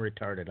 Sometimes I'm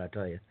retarded, I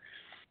tell you.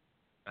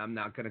 I'm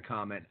not going to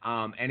comment.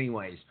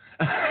 Anyways.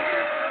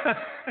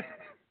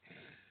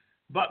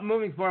 But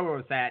moving forward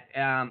with that,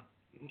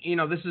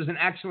 this is an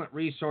excellent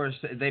resource.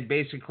 They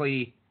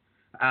basically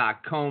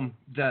comb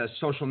the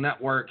social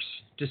networks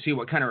to see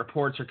what kind of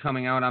reports are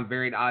coming out on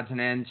varied odds and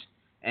ends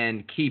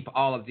and keep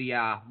all of the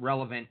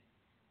relevant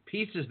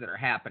pieces that are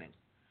happening.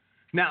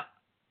 Now,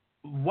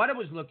 what I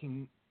was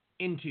looking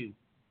into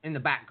in the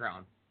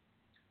background,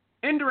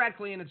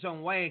 indirectly in its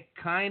own way,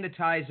 kind of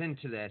ties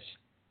into this.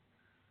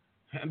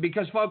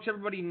 Because, folks,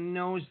 everybody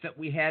knows that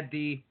we had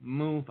the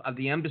move of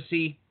the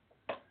embassy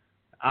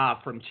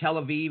from Tel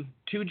Aviv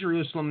to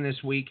Jerusalem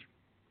this week.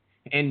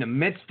 In the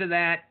midst of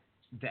that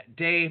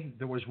day,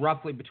 there was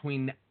roughly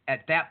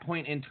at that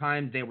point in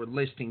time, they were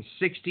listing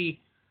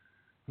 60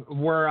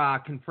 were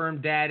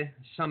confirmed dead.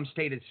 Some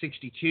stated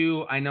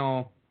 62. I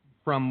know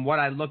from what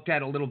I looked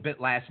at a little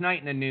bit last night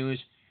in the news,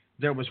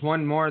 there was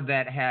one more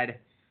that had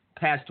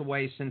passed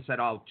away since that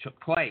all took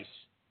place.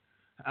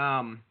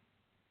 And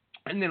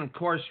then, of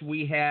course,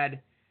 we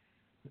had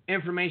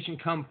information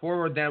come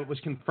forward that it was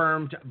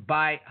confirmed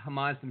by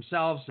Hamas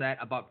themselves that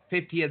about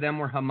 50 of them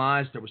were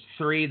Hamas. There was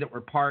 3 that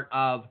were part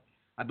of,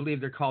 I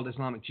believe they're called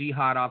Islamic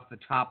Jihad off the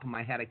top of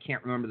my head. I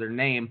can't remember their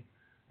name.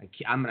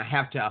 I'm going to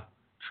have to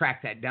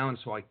track that down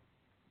so I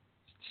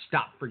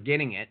stop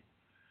forgetting it.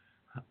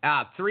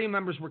 3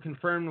 members were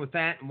confirmed with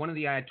that. And one of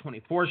the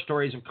I-24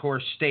 stories, of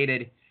course,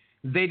 stated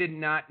they did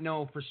not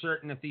know for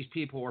certain if these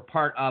people were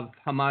part of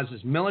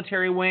Hamas's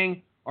military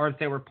wing or if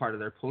they were part of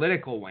their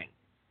political wing.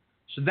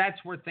 So that's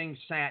where things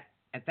sat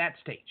at that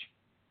stage.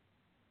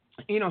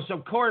 So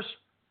of course,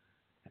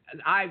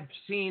 I've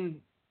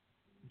seen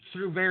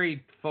through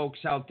varied folks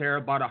out there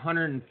about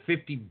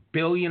 150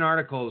 billion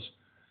articles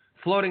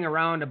floating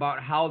around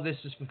about how this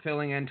is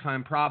fulfilling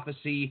end-time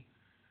prophecy,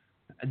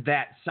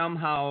 that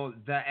somehow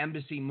the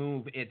embassy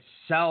move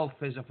itself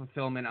is a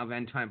fulfillment of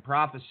end-time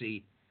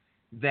prophecy,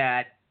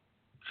 that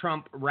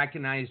Trump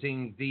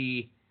recognizing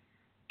the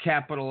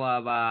capital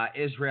of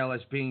Israel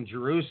as being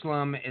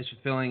Jerusalem is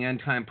fulfilling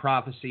end-time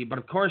prophecy. But,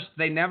 of course,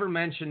 they never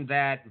mentioned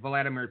that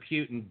Vladimir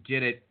Putin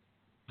did it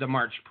the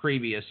March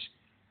previous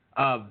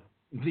of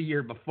the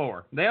year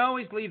before. They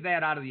always leave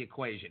that out of the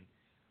equation.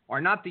 Or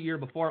not the year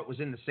before, it was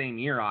in the same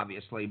year,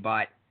 obviously,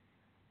 but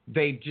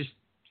they just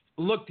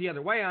looked the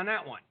other way on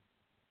that one.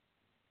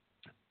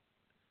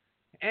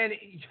 And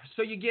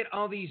so you get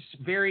all these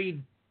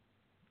varied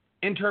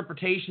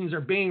interpretations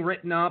are being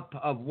written up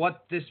of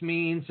what this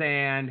means,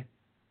 and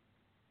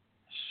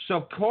so,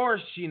 of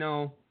course, you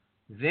know,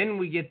 then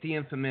we get the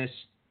infamous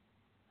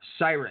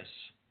Cyrus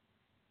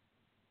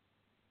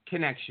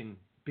connection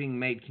being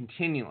made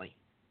continually.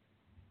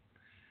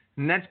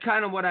 And that's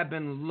kind of what I've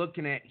been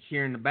looking at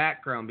here in the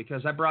background,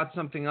 because I brought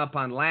something up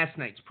on last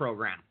night's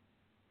program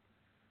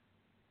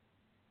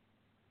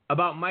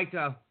about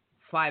Micah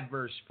 5,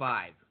 verse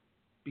 5.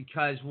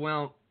 Because,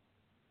 well,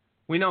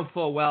 we know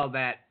full well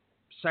that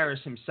Cyrus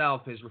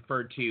himself is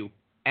referred to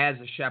as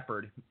a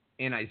shepherd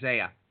in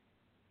Isaiah.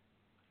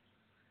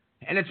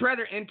 And it's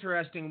rather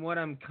interesting what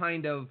I'm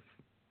kind of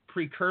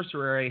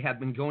precursorily have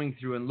been going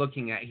through and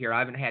looking at here. I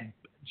haven't had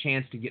a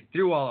chance to get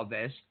through all of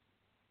this,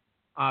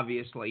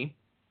 obviously.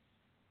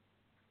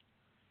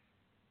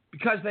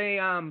 Because they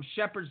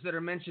shepherds that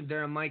are mentioned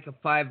there in Micah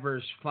 5,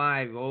 verse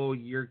 5, oh,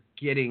 you're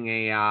getting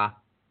a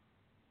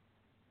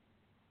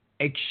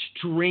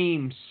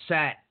extreme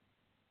set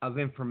of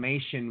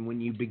information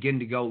when you begin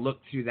to go look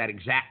through that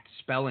exact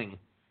spelling,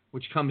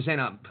 which comes in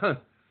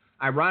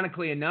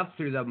ironically enough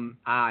through the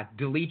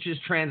Delitzsch's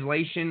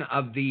translation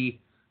of the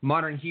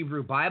Modern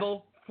Hebrew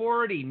Bible,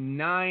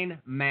 49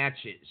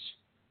 matches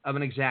of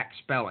an exact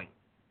spelling.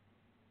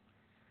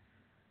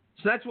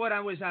 So that's what I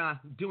was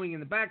doing in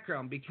the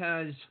background,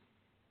 because,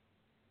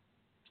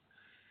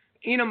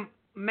 you know,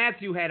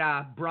 Matthew had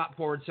brought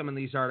forward some of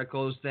these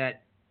articles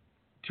that,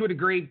 to a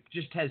degree,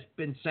 just has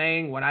been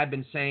saying what I've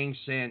been saying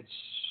since,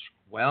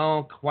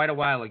 well, quite a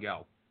while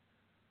ago,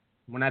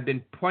 when I've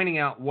been pointing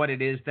out what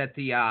it is that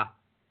the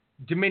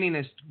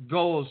Dominionist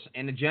goals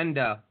and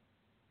agenda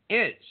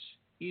is.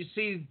 You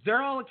see,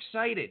 they're all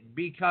excited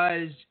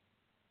because,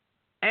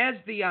 as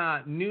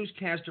the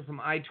newscaster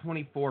from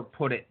I-24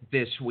 put it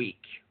this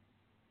week,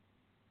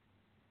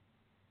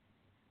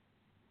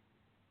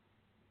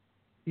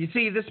 you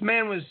see, this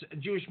man was a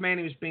Jewish man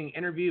who was being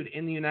interviewed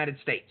in the United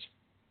States.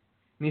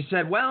 And he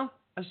said, well,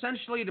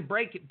 essentially, to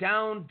break it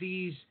down,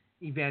 these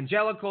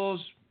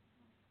evangelicals,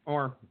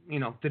 or, you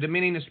know, the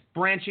Dominionist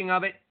branching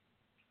of it,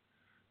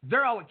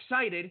 they're all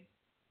excited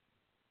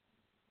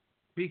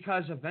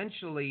because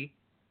eventually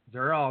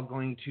they're all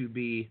going to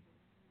be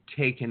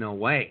taken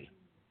away.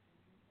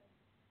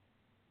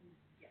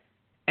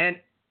 And,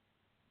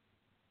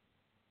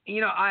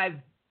 you know, I've,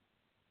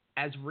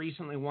 as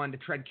recently, wanted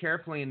to tread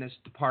carefully in this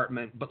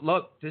department, but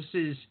look, this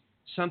is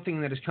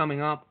something that is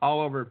coming up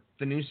all over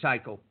the news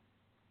cycle.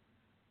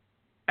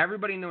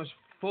 Everybody knows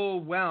full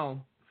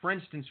well, for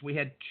instance, we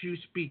had two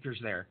speakers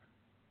there.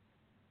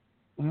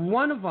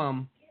 One of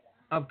them,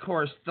 of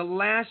course, the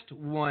last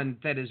one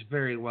that is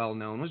very well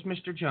known was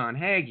Mr. John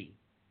Hagee.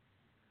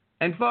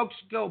 And folks,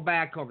 go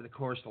back over the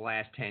course of the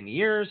last 10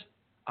 years.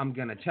 I'm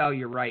going to tell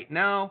you right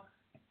now,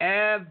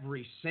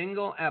 every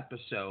single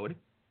episode,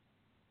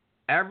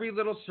 every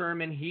little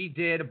sermon he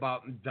did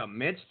about the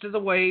midst of the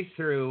way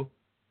through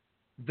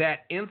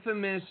that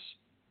infamous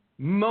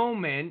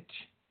moment,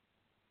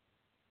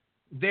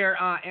 their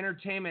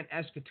entertainment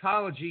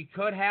eschatology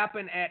could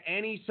happen at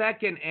any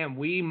second, and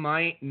we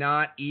might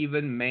not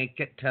even make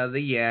it to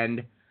the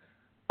end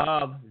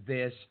of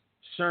this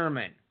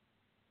sermon.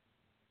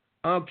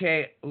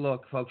 Okay,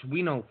 look, folks,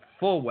 we know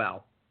full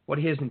well what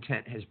his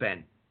intent has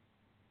been.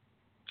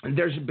 And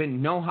there's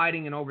been no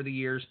hiding it over the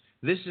years.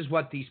 This is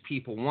what these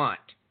people want.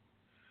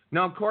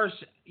 Now, of course,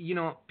 you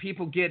know,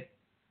 people get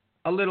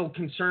a little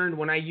concerned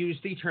when I use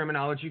the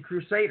terminology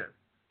crusader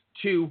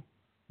to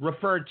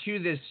refer to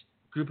this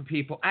group of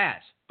people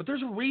as. But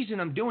there's a reason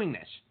I'm doing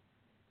this.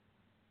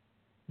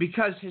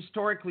 Because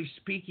historically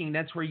speaking,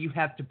 that's where you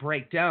have to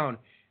break down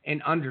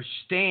and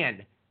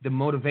understand the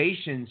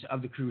motivations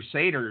of the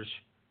Crusaders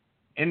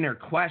in their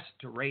quest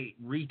to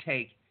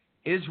retake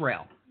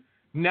Israel.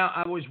 Now,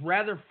 I was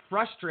rather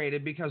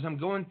frustrated because I'm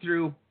going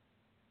through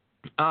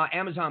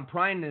Amazon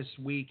Prime this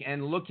week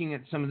and looking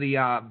at some of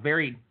the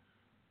varied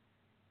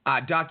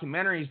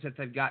documentaries that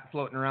they've got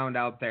floating around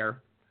out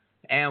there.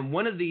 And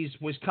one of these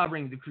was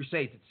covering the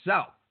Crusades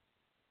itself.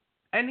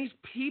 And these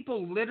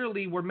people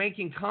literally were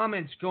making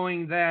comments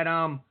going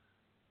that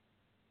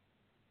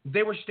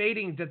they were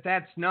stating that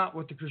that's not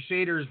what the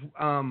Crusaders'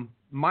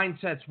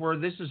 mindsets were.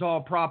 This is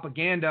all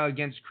propaganda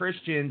against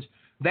Christians.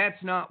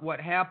 That's not what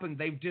happened.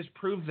 They've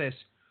disproved this.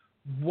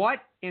 What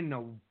in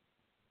the...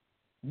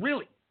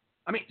 Really?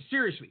 I mean,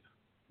 seriously,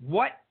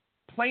 what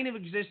plane of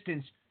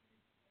existence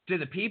do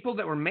the people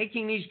that were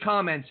making these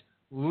comments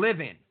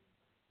live in?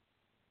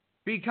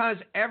 Because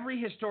every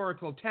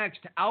historical text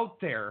out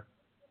there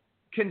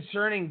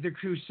concerning the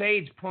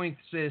Crusades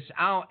points this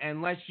out,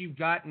 unless you've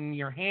gotten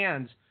your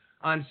hands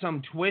on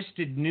some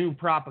twisted new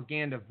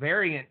propaganda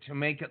variant to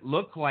make it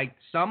look like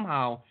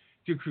somehow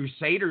the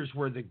Crusaders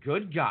were the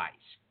good guys.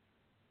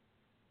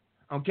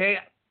 Okay?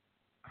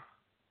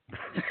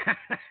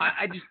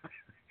 I just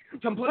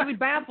completely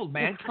baffled,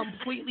 man.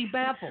 Completely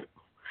baffled.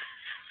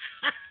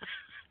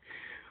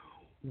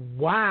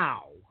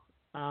 Wow.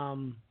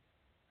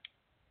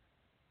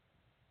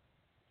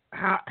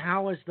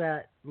 How is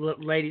that,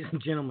 ladies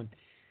and gentlemen?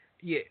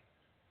 Yeah.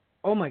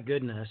 Oh my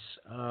goodness.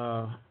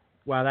 Wow,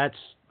 that's.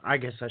 I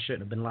guess I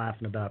shouldn't have been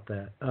laughing about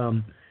that.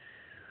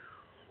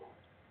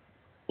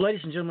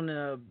 Ladies and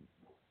gentlemen,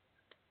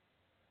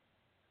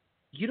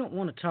 you don't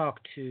want to talk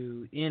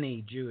to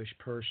any Jewish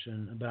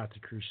person about the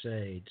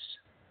Crusades.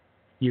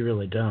 You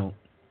really don't.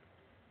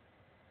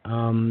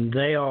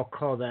 They all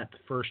call that the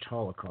first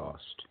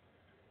Holocaust.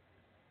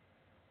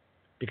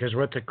 Because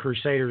what the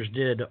Crusaders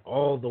did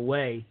all the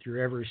way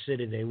through every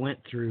city they went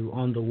through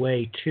on the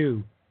way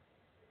to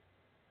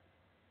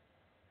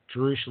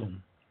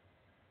Jerusalem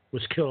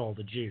was kill all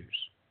the Jews.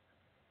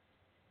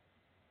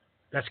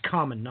 That's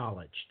common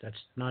knowledge. That's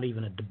not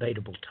even a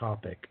debatable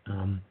topic.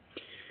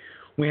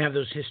 We have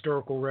those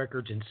historical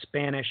records in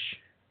Spanish.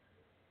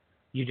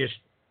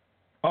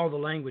 All the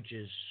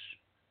languages,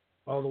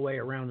 all the way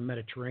around the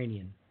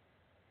Mediterranean.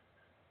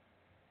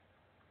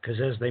 Because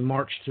as they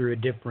marched through a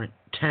different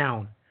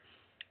town,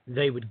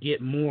 they would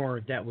get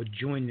more that would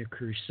join the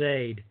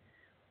crusade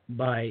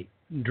by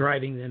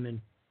driving them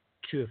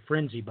into a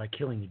frenzy by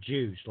killing the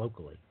Jews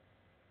locally.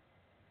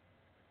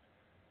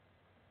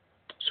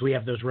 So we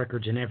have those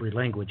records in every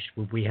language.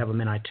 We have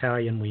them in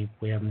Italian, we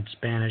have them in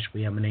Spanish,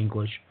 we have them in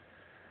English.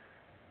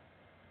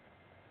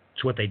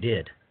 It's what they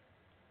did.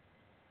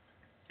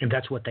 And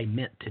that's what they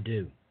meant to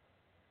do.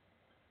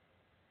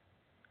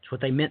 It's what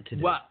they meant to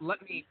do. Well,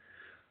 let me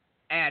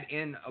add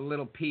in a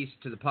little piece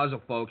to the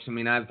puzzle, folks. I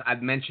mean,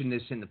 I've mentioned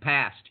this in the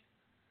past.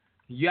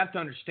 You have to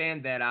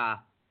understand that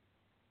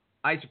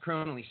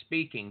isochronally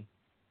speaking,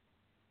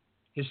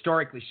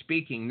 historically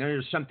speaking,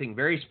 there's something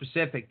very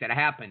specific that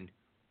happened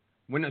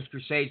when those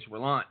crusades were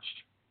launched.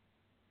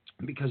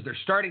 Because their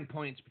starting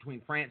points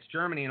between France,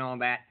 Germany, and all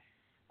that,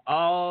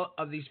 all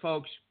of these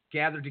folks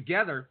gathered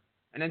together,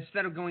 and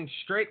instead of going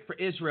straight for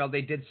Israel,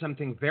 they did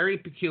something very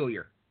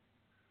peculiar.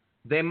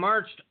 They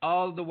marched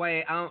all the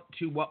way out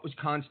to what was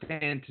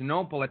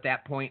Constantinople at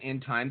that point in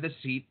time, the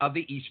seat of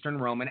the Eastern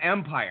Roman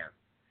Empire.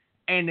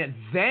 And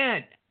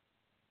then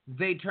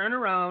they turn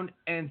around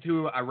and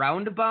through a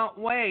roundabout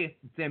way,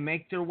 they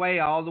make their way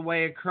all the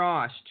way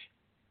across,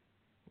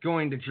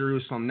 going to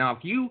Jerusalem. Now,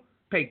 if you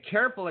pay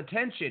careful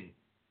attention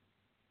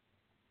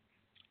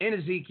in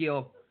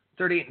Ezekiel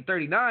 38 and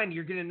 39,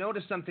 you're going to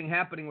notice something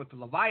happening with the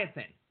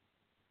Leviathan.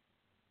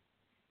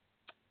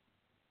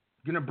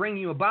 Going to bring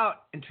you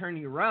about and turn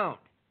you around.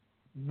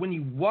 When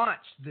you watch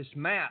this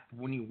map,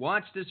 when you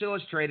watch this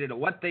illustrated of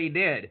what they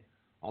did,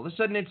 all of a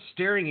sudden it's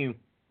staring you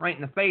right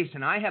in the face.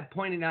 And I have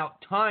pointed out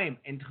time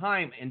and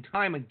time and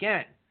time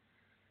again,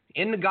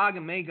 in the Gog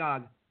and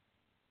Magog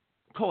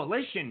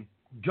coalition,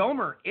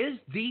 Gomer is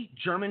the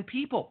German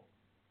people,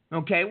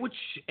 okay, which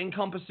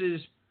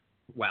encompasses,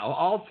 well,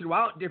 all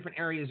throughout different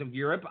areas of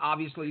Europe,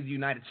 obviously the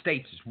United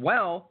States as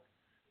well,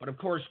 but of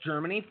course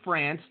Germany,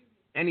 France,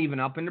 and even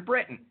up into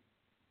Britain.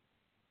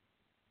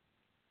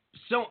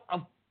 So,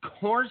 of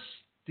course,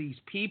 these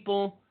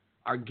people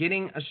are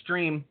getting a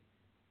stream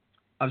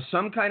of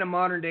some kind of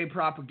modern-day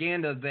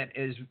propaganda that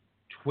is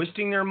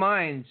twisting their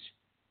minds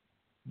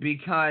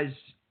because,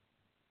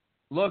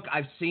 look,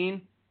 I've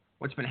seen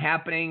what's been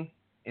happening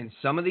in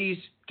some of these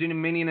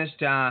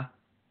dominionist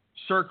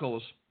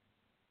circles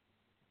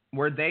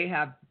where they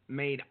have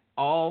made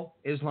all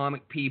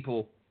Islamic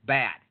people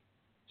bad.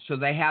 So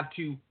they have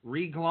to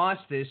regloss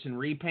this and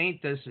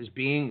repaint this as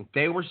being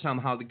they were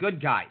somehow the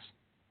good guys.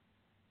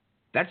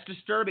 That's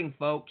disturbing,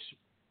 folks.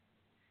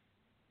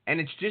 And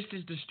it's just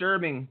as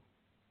disturbing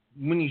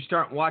when you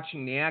start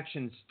watching the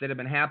actions that have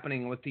been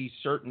happening with these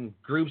certain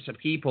groups of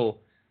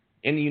people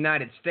in the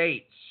United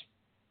States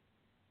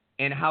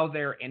and how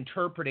they're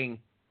interpreting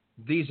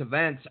these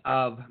events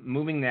of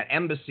moving that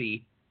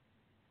embassy.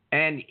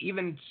 And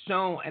even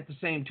so, at the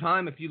same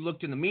time, if you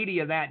looked in the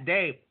media that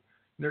day,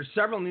 there's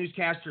several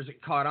newscasters that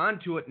caught on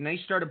to it, and they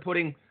started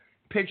putting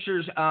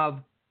pictures of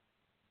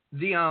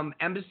the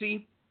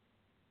embassy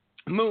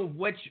move,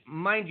 which,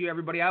 mind you,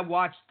 everybody, I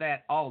watched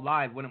that all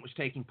live when it was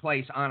taking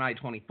place on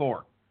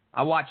I-24.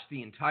 I watched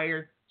the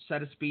entire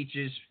set of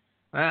speeches.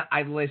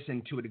 I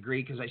listened to a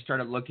degree because I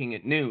started looking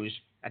at news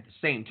at the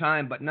same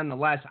time, but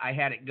nonetheless, I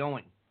had it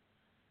going.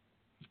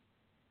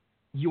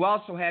 You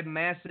also had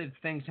massive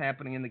things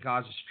happening in the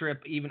Gaza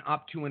Strip, even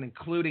up to and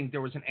including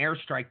there was an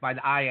airstrike by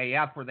the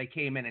IAF where they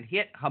came in and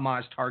hit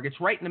Hamas targets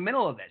right in the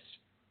middle of this.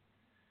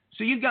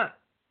 So you've got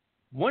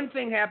one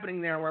thing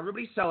happening there where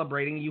everybody's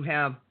celebrating. You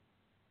have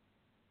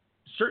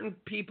certain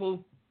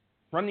people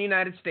from the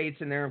United States,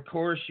 and there, of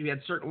course, you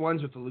had certain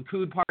ones with the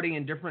Likud party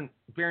and different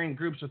varying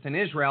groups within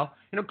Israel.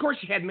 And, of course,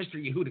 you had Mr.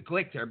 Yehuda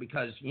Glick there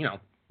because, you know,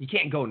 you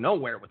can't go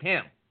nowhere with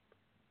him.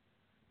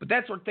 But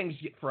that's where things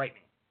get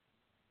frightening.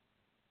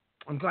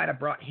 I'm glad I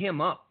brought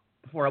him up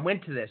before I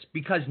went to this,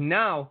 because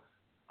now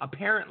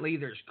apparently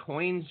there's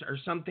coins or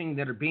something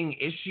that are being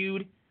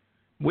issued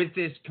with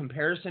this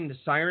comparison to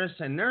Cyrus,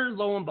 and they're,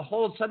 lo and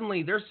behold,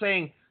 suddenly they're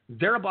saying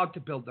they're about to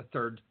build the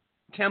third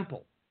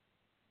temple.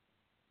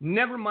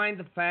 Never mind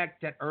the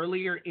fact that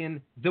earlier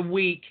in the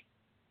week,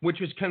 which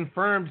was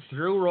confirmed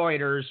through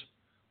Reuters,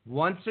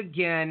 once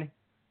again,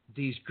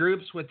 these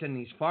groups within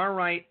these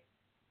far-right,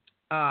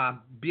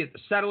 be it the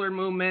settler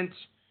movements,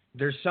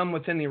 there's some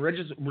within the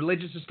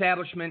religious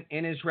establishment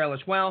in Israel as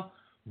well,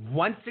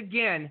 once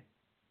again,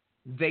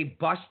 they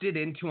busted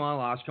into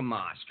Al-Aqsa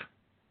Mosque.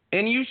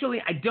 And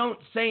usually I don't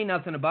say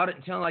nothing about it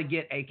until I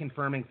get a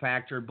confirming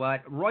factor,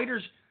 but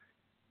Reuters,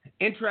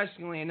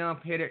 interestingly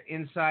enough, hit it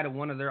inside of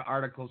one of their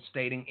articles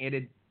stating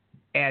it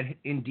had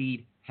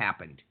indeed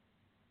happened.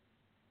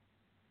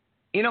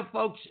 You know,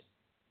 folks,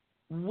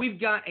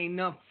 we've got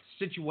enough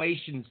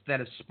situations that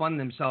have spun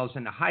themselves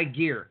into high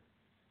gear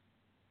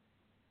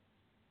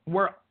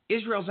where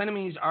Israel's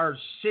enemies are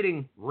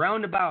sitting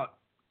roundabout,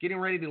 getting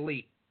ready to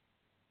leap.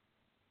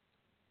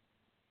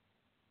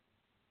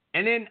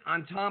 And then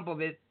on top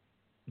of it,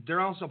 they're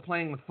also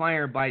playing with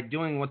fire by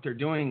doing what they're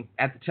doing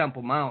at the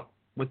Temple Mount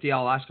with the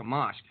Al-Aqsa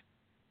Mosque.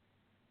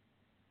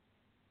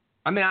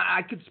 I mean,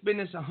 I could spin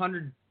this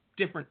 100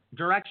 different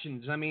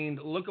directions. I mean,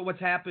 look at what's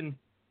happened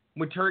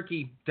with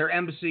Turkey, their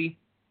embassy.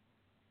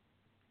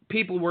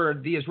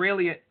 The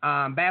Israeli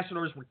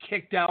ambassadors were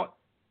kicked out.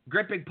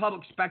 Great big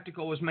public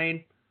spectacle was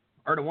made.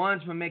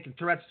 Erdogan's been making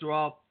threats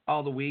throughout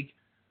all the week.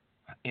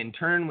 In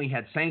turn, we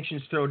had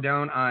sanctions thrown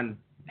down on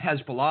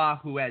Hezbollah,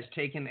 who has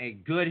taken a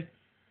good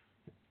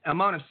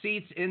amount of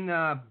seats in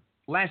the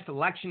last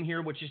election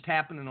here, which just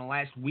happened in the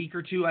last week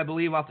or two, I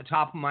believe, off the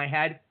top of my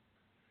head.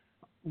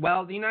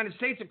 Well, the United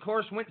States, of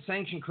course, went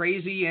sanction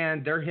crazy,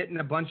 and they're hitting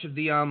a bunch of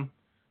the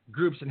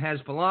groups in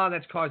Hezbollah.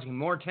 That's causing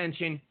more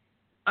tension.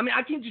 I mean,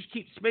 I can just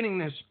keep spinning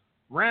this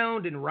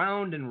round and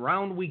round and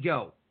round we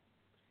go.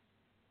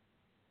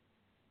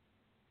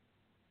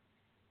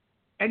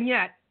 And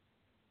yet,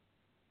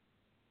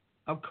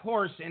 of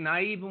course, and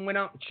I even went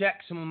out and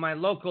checked some of my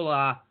local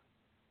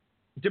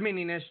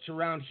Dominionists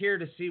around here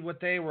to see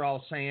what they were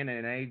all saying,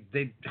 and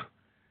they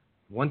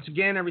once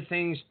again,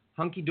 everything's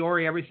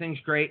hunky-dory, everything's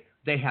great.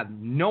 They have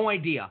no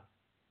idea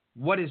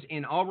what is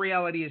in all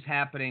reality is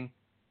happening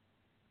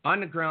on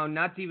the ground,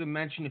 not to even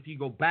mention if you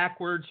go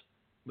backwards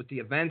with the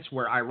events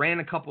where Iran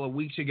a couple of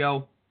weeks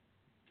ago,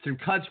 through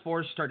Quds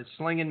Force, started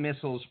slinging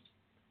missiles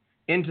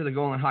into the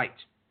Golan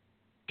Heights.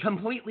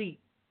 Completely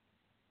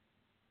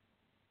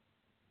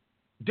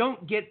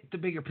don't get the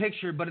bigger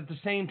picture, but at the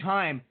same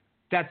time,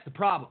 that's the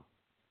problem.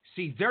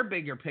 See, their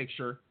bigger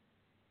picture,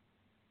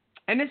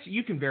 and this,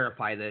 you can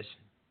verify this.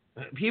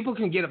 People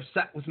can get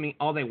upset with me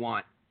all they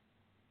want.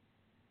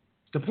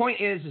 The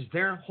point is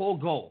their whole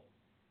goal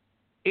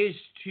is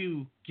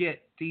to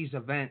get these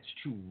events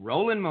to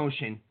roll in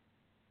motion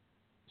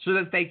so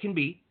that they can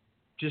be,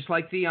 just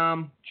like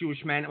the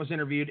Jewish man that was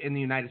interviewed in the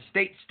United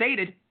States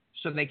stated,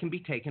 so they can be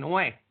taken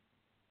away.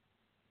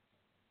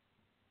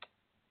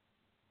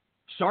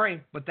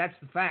 Sorry, but that's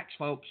the facts,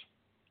 folks.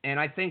 And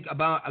I think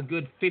about a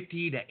good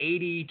 50 to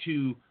 80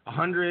 to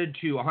 100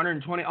 to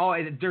 120. Oh,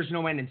 there's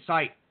no end in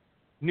sight.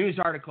 News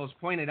articles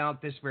pointed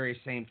out this very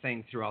same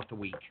thing throughout the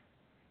week.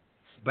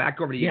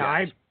 Back over to you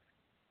guys.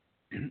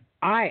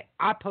 I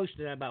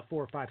posted that about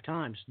 4 or 5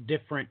 times.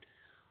 Different.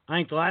 I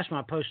think the last one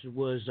I posted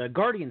was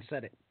Guardian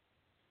said it.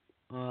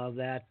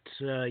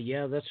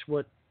 That's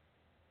what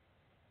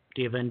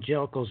the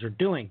evangelicals are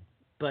doing.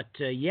 But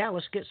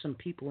let's get some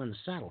people in the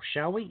saddle,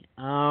 shall we?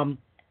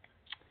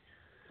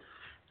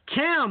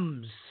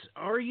 Thames,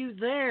 are you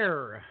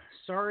there?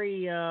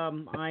 Sorry, I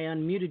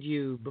unmuted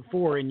you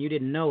before and you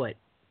didn't know it.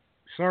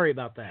 Sorry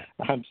about that.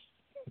 I'm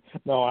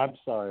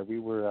sorry. We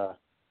were,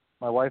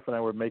 my wife and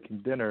I were making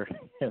dinner,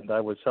 and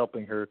I was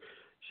helping her.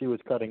 She was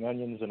cutting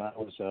onions, and I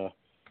was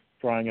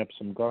frying up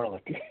some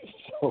garlic.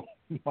 So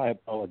my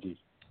apologies.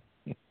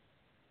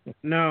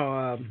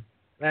 No,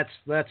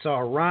 that's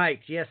all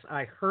right. Yes,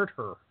 I heard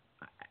her.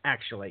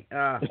 Actually,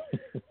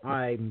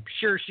 I'm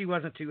sure she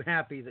wasn't too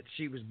happy that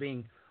she was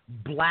being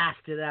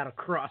blasted out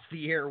across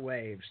the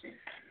airwaves.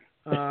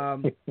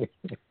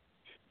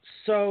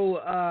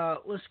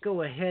 So let's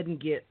go ahead and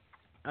get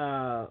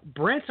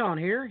Brent on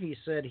here. He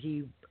said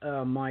he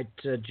might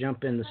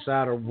jump in the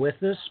saddle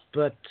with us,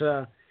 but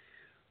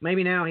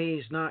maybe now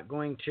he's not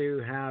going to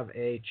have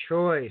a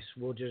choice.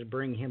 We'll just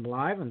bring him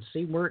live and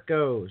see where it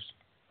goes.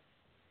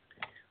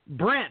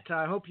 Brent,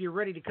 I hope you're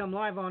ready to come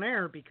live on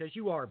air because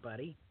you are,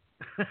 buddy.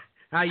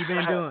 How you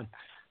been doing?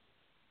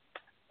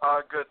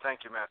 Good,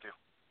 thank you, Matthew.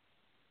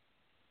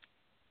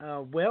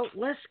 Well,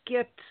 let's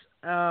get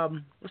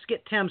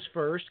Thames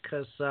first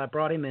because I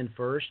brought him in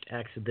first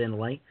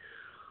accidentally.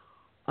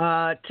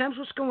 Thames,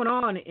 what's going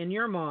on in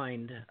your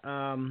mind?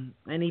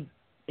 Any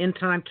end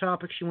time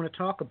topics you want to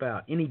talk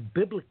about, any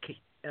biblical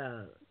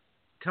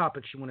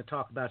topics you want to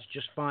talk about, is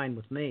just fine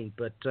with me.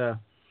 But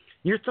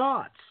your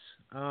thoughts,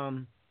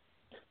 more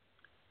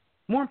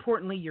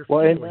importantly, your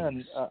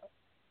feelings. Amen.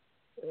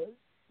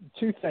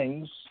 Two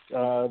things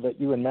that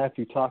you and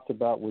Matthew talked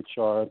about, which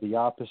are the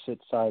opposite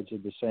sides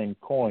of the same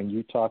coin.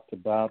 You talked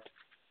about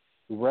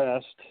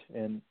rest,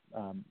 and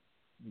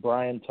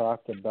Brian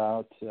talked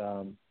about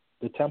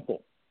the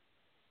temple.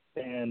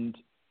 And,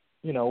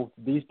 you know,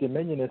 these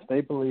dominionists,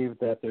 they believe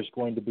that there's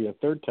going to be a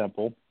third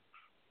temple.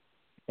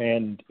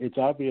 And it's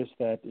obvious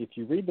that if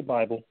you read the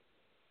Bible,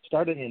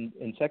 starting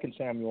in 2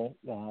 Samuel,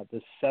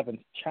 the 7th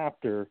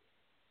chapter,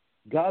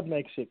 God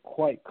makes it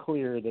quite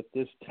clear that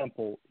this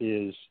temple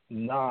is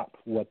not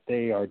what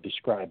they are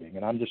describing.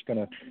 And I'm just going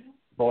to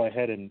go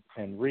ahead and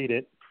read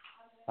it.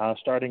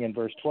 Starting in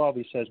verse 12,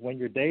 he says, "When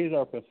your days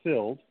are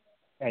fulfilled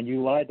and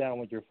you lie down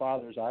with your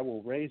fathers, I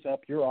will raise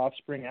up your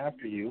offspring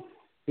after you,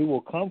 who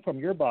will come from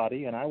your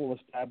body, and I will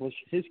establish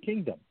his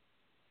kingdom.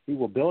 He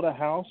will build a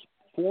house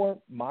for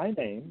my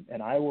name,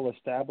 and I will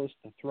establish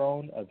the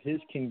throne of his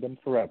kingdom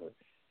forever.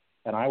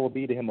 And I will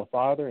be to him a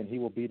father, and he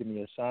will be to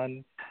me a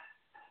son.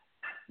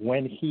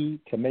 When he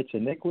commits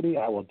iniquity,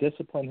 I will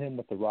discipline him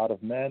with the rod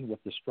of men,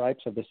 with the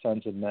stripes of the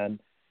sons of men.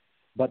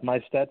 But my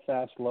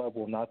steadfast love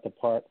will not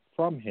depart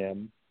from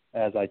him,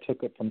 as I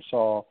took it from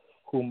Saul,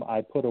 whom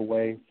I put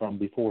away from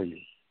before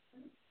you."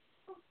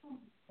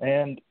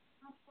 And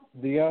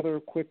the other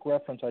quick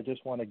reference I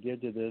just want to give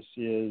to this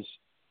is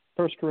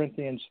 1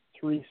 Corinthians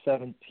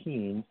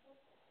 3:17.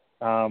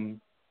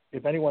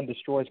 If anyone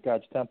destroys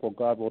God's temple,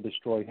 God will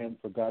destroy him,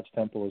 for God's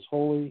temple is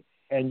holy,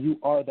 and you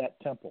are that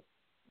temple.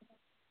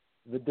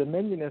 The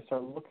dominionists are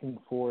looking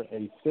for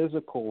a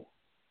physical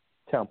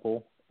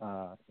temple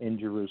in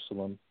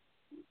Jerusalem,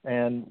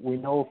 and we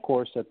know, of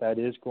course, that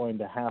is going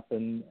to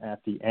happen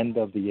at the end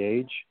of the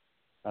age.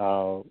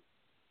 The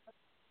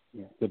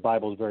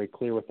Bible is very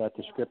clear with that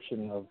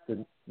description of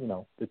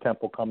the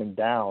temple coming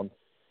down,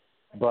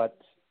 but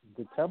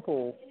the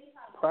temple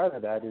prior to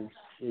that is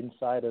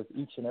inside of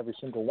each and every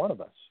single one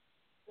of us,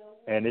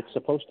 and it's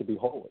supposed to be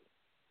holy.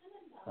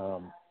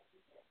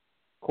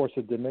 Of course,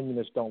 the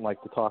dominionists don't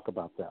like to talk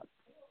about that.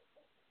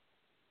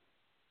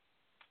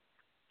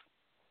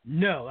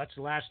 No, that's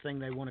the last thing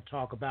they want to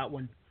talk about.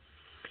 When,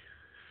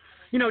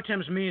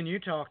 Tim, me and you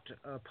talked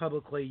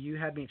publicly, you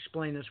had me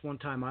explain this one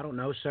time, I don't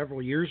know, several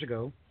years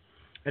ago,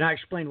 and I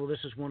explained, well,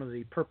 this is one of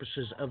the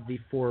purposes of the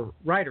four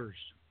writers.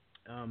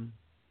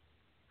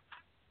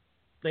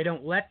 They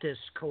don't let this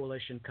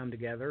coalition come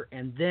together,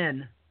 and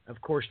then,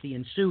 of course, the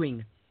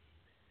ensuing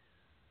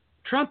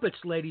trumpets,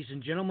 ladies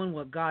and gentlemen,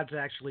 what God's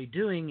actually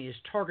doing is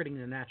targeting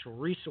the natural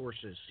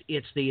resources.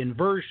 It's the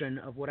inversion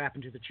of what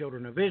happened to the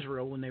children of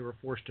Israel when they were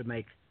forced to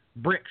make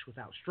bricks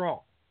without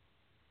straw.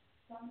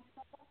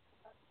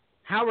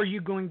 How are you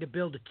going to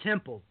build a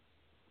temple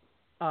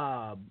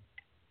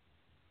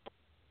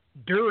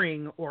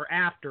during or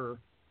after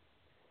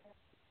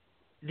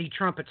the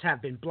trumpets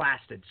have been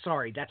blasted?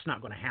 Sorry, that's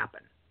not going to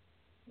happen.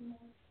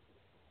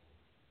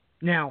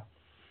 Now,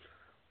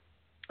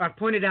 I've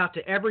pointed out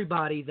to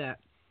everybody that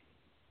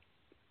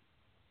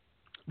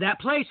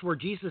place where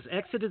Jesus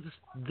exited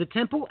the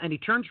temple and he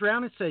turns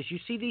around and says, "You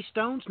see these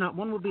stones? Not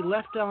one will be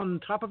left on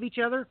top of each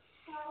other."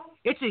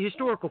 It's a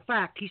historical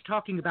fact. He's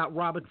talking about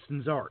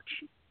Robinson's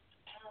Arch.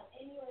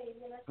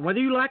 And whether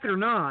you like it or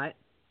not,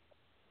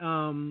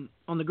 on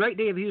the great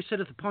day of he who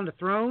sitteth upon the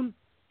throne,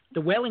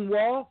 the Wailing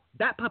Wall,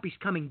 that puppy's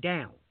coming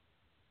down.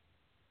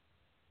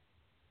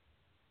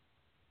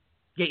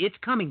 Yeah, it's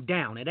coming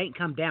down. It ain't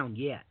come down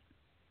yet.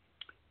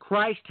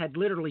 Christ had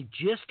literally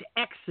just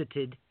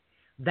exited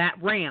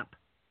that ramp.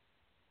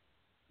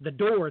 The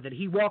door that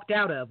he walked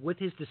out of with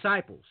his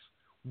disciples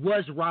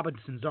was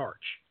Robinson's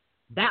Arch.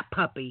 That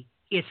puppy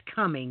is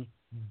coming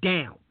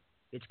down.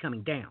 It's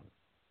coming down.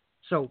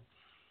 So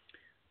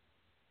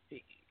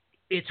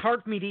it's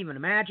hard for me to even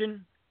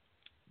imagine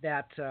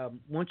that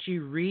once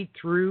you read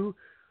through,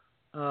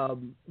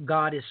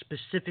 God is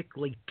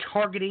specifically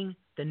targeting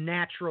the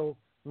natural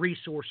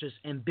resources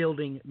and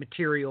building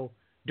material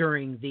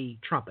during the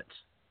trumpets.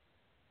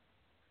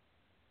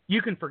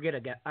 You can forget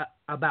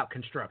about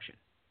construction.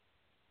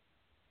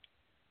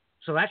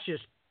 So that's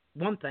just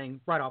one thing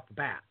right off the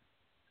bat.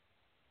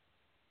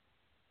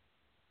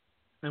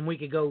 And we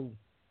could go,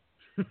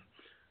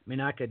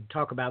 I could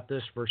talk about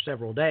this for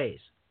several days.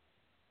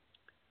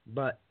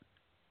 But,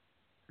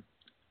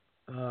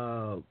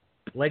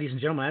 ladies and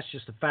gentlemen, that's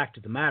just the fact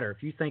of the matter.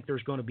 If you think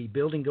there's going to be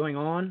building going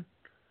on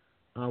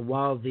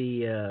while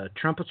the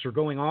trumpets are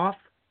going off,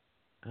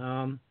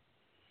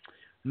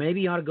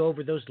 maybe you ought to go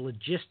over those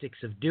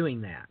logistics of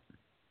doing that.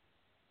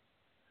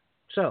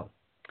 So,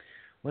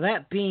 with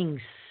that being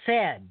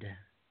said,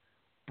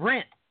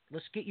 Brent,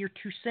 let's get your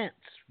 2 cents.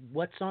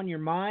 What's on your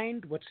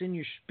mind? What's in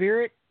your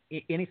spirit?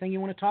 Anything you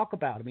want to talk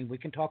about? We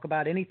can talk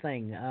about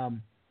anything.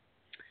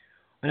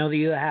 I know that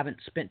you haven't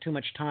spent too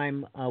much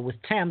time with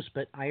Thames,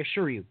 but I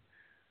assure you,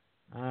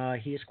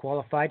 he is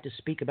qualified to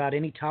speak about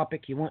any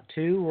topic you want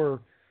to, or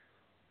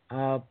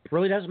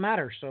really doesn't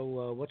matter.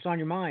 So what's on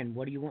your mind?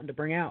 What are you wanting to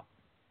bring out?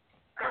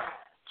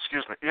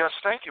 Excuse me. Yes,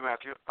 thank you,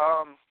 Matthew.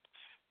 I'm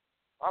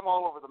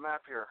all over the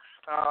map here.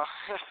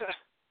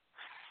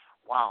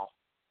 Wow.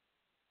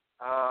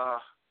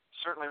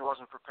 Certainly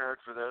wasn't prepared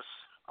for this,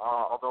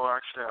 although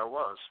actually I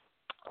was.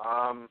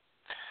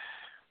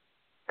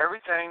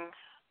 Everything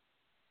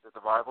that the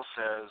Bible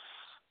says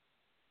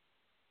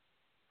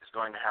is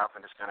going to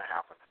happen is going to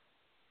happen.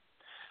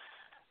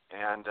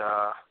 And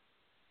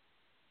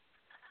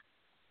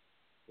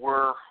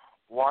we're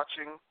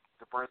watching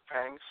the birth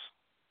pangs.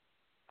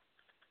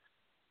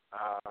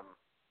 I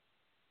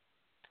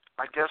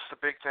guess the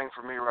big thing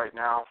for me right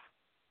now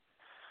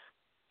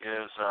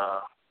is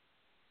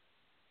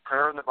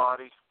prayer in the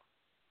body,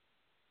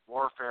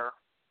 warfare,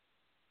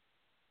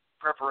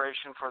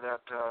 preparation for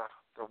that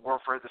the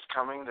warfare that's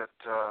coming that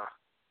the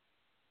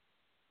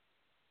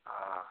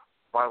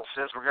Bible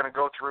says we're going to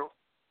go through.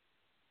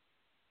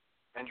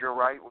 And you're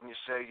right when you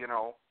say,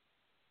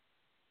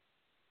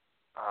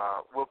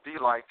 we'll be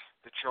like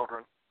the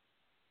children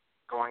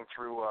going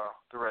through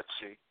the Red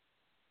Sea.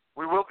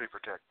 We will be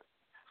protected.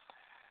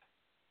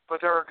 But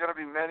there are going to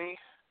be many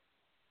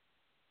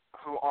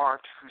who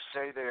aren't, who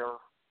say they're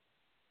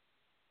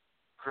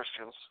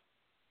Christians.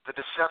 The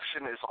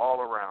deception is all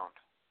around.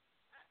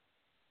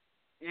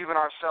 Even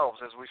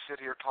ourselves, as we sit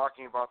here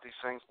talking about these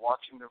things,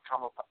 watching them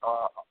come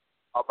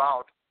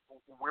about,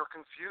 we're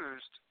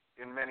confused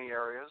in many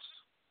areas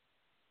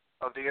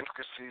of the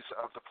intricacies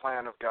of the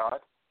plan of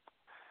God.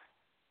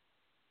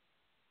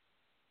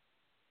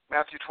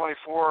 Matthew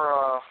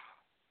 24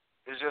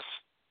 is just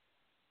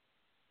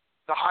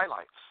the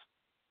highlights.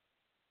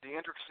 The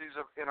intricacies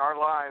in our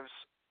lives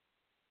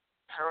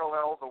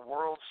parallel the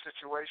world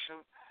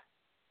situation,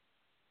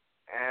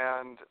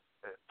 and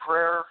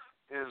prayer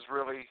is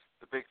really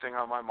the big thing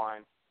on my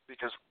mind,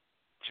 because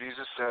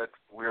Jesus said,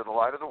 we are the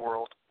light of the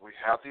world, we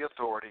have the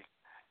authority,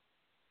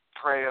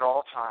 pray at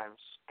all times.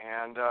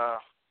 And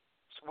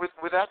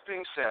with that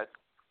being said,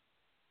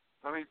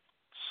 let me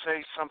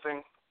say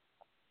something.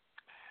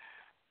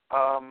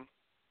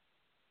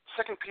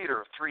 2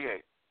 Peter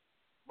 3:8.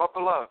 But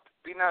beloved,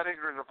 be not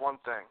ignorant of one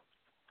thing,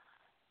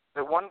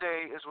 that one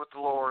day is with the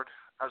Lord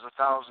as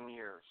 1,000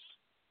 years,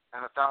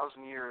 and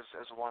 1,000 years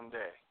as one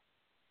day.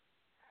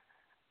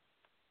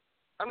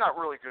 I'm not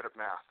really good at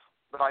math,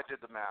 but I did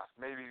the math.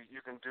 Maybe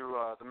you can do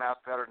the math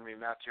better than me,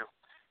 Matthew.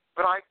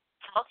 But I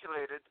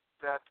calculated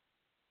that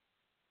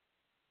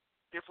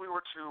if we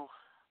were to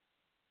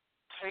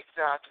take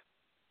that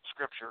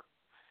scripture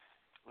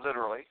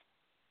literally,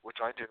 which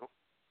I do,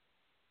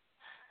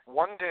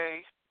 one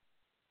day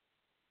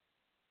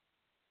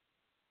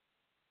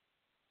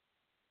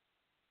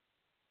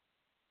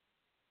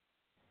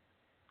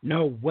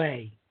No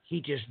way.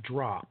 He just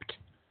dropped.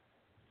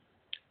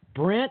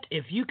 Brent,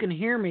 if you can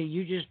hear me,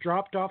 you just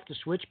dropped off the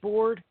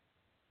switchboard.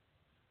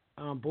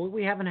 Boy,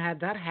 we haven't had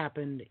that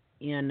happen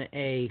in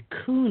a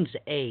coon's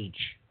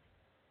age,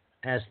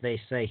 as they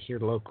say here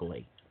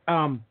locally.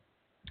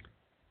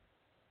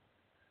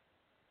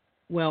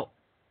 Well,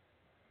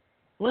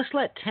 let's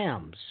let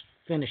Thames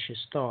finish his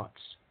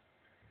thoughts.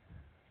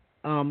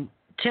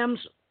 Thames,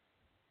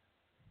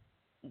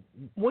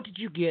 what did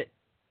you get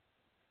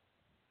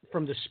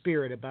from the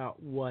Spirit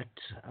about what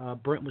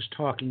Brent was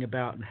talking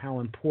about and how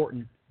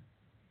important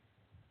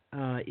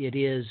it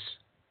is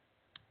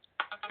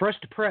for us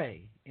to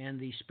pray and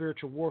the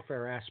spiritual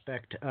warfare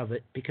aspect of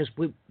it, because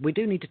we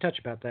do need to touch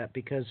about that,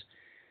 because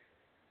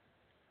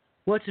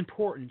what's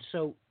important.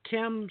 So,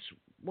 Thames,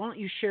 why don't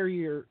you share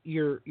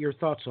your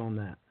thoughts on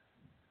that?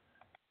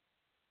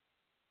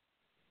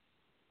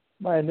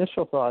 My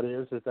initial thought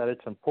is that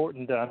it's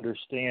important to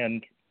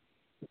understand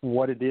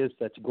what it is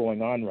that's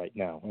going on right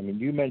now. I mean,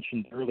 you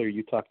mentioned earlier,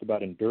 you talked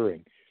about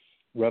enduring.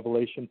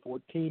 Revelation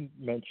 14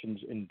 mentions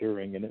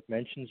enduring, and it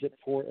mentions it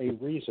for a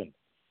reason.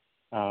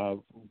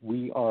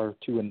 We are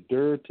to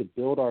endure to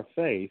build our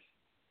faith,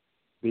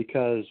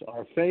 because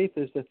our faith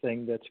is the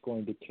thing that's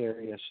going to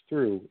carry us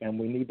through, and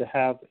we need to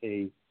have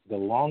the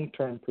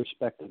long-term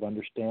perspective,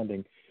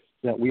 understanding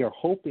that we are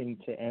hoping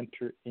to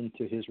enter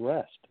into his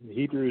rest.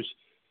 Hebrews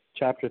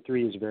chapter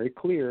 3 is very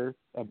clear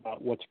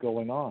about what's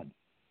going on.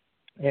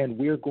 And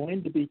we're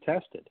going to be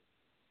tested.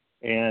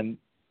 And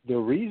the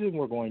reason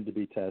we're going to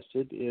be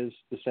tested is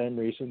the same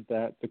reason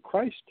that the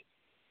Christ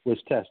was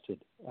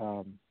tested.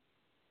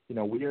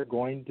 We are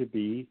going to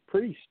be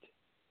priest.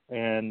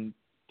 And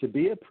to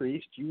be a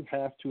priest, you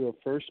have to have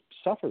first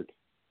suffered.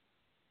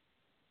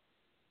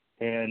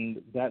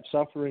 And that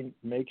suffering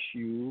makes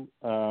you,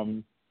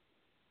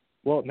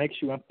 it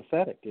makes you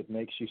empathetic. It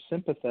makes you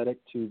sympathetic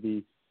to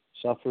the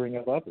suffering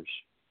of others.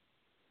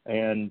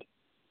 And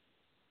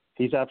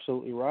he's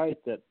absolutely right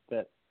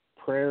that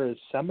prayer is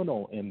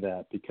seminal in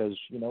that, because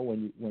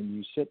when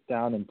you sit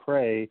down and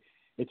pray,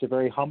 it's a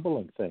very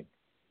humbling thing.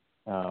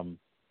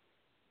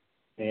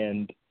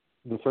 And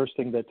the first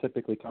thing that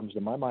typically comes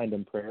to my mind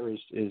in prayer is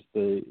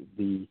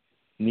the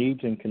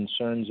needs and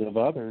concerns of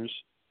others,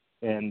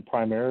 and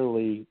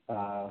primarily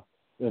the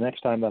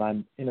next time that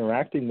I'm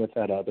interacting with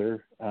that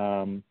other,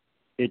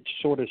 it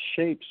sort of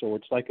shapes, or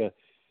it's like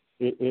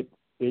it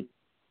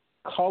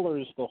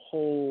colors the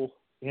whole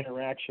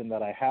interaction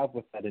that I have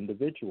with that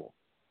individual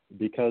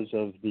because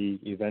of the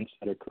events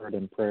that occurred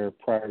in prayer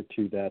prior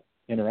to that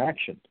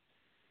interaction.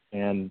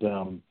 And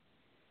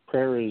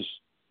prayer is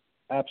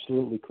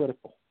absolutely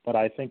critical. But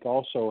I think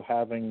also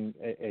having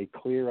a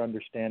clear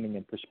understanding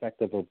and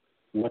perspective of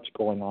what's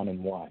going on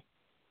and why.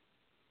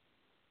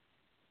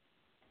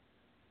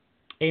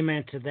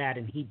 Amen to that.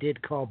 And he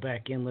did call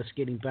back in. Let's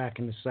get him back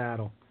in the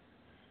saddle.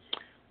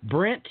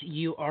 Brent,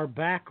 you are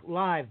back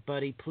live,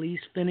 buddy. Please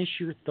finish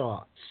your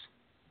thoughts.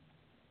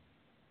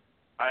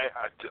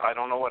 I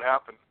don't know what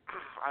happened.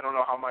 I don't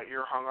know how my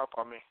ear hung up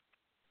on me.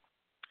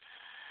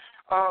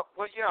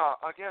 Well, yeah,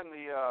 again,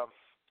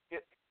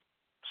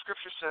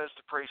 Scripture says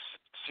to pray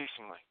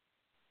ceasingly.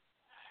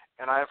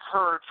 And I have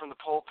heard from the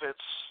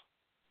pulpits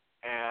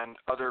and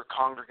other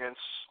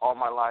congregants all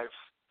my life,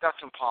 that's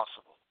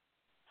impossible.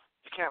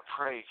 You can't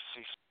pray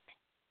ceasingly.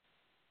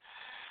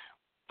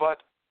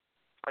 But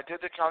I did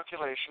the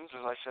calculations,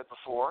 as I said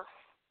before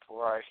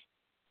I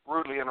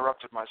rudely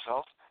interrupted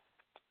myself,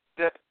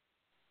 that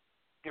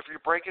if you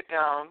break it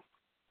down,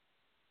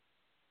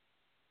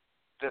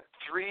 that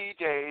 3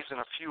 days and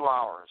a few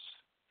hours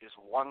is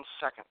 1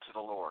 second to the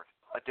Lord.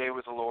 A day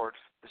with the Lord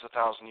is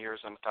 1,000 years,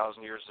 and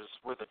 1,000 years is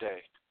with a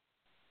day.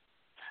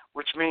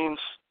 Which means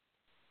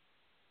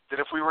that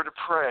if we were to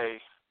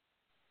pray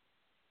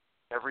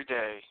every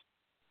day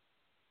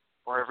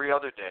or every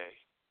other day,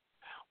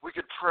 we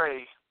could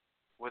pray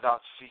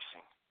without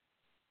ceasing.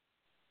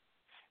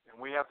 And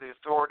we have the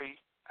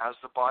authority as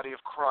the body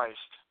of Christ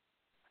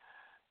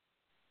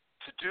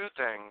to do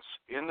things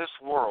in this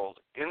world,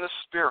 in the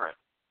spirit,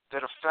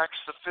 that affects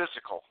the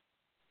physical,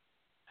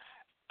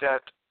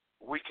 that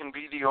we can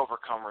be the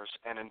overcomers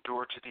and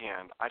endure to the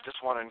end. I just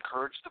want to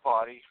encourage the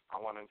body. I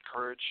want to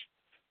encourage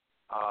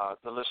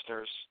the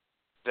listeners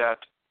that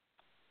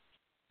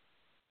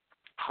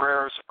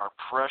prayers are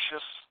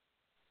precious.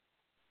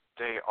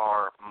 They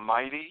are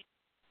mighty.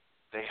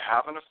 They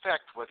have an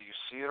effect whether you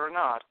see it or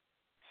not.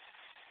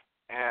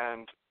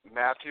 And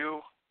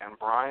Matthew and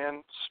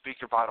Brian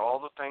speak about all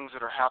the things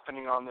that are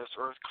happening on this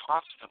earth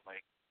constantly,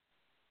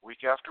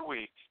 week after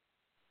week.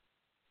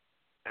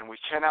 And we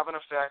can have an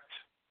effect,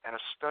 and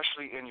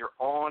especially in your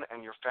own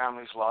and your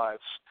family's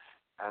lives.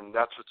 And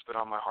that's what's been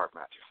on my heart,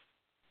 Matthew.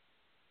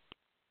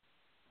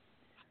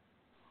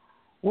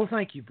 Well,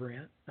 thank you,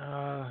 Brent.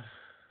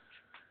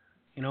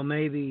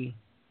 Maybe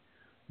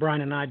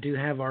Brian and I do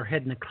have our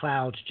head in the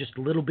clouds just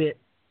a little bit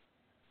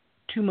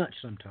too much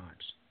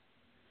sometimes.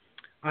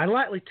 I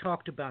lightly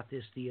talked about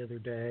this the other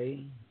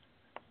day,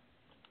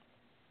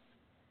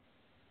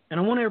 and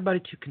I want everybody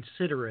to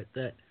consider it,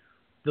 that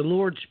the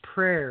Lord's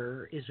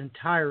Prayer is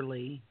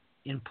entirely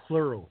in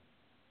plural.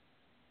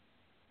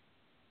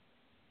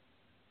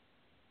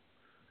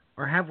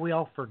 Or have we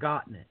all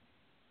forgotten it?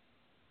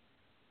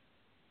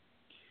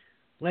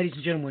 Ladies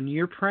and gentlemen, when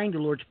you're praying the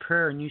Lord's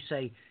Prayer and you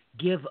say,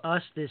 "Give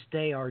us this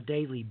day our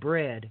daily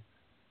bread,"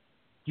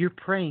 you're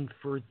praying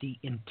for the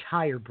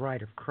entire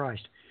bride of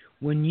Christ.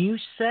 When you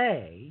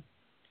say,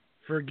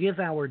 "Forgive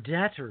our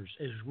debtors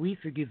as we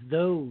forgive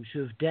those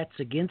who have debts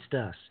against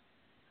us,"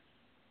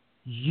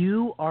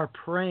 you are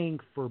praying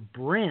for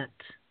Brent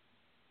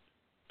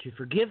to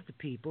forgive the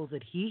people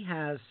that he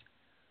has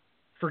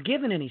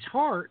forgiven in his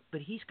heart,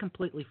 but he's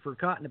completely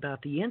forgotten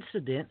about the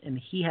incident, and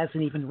he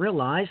hasn't even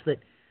realized that,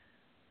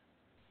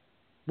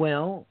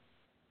 well,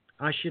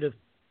 I should have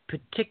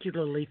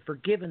particularly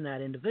forgiven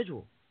that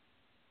individual.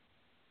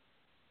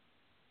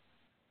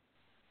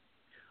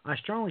 I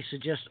strongly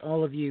suggest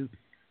all of you,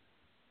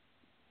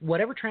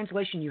 whatever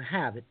translation you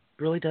have, it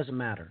really doesn't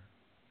matter.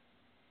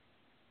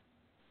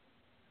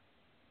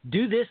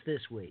 Do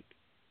this week.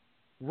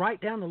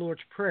 Write down the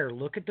Lord's Prayer.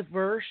 Look at the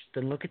verse,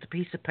 then look at the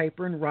piece of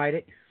paper and write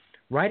it.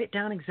 Write it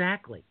down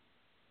exactly.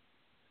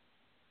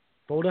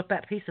 Fold up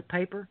that piece of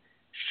paper,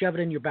 shove it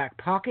in your back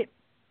pocket,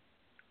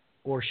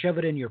 or shove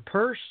it in your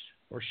purse,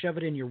 or shove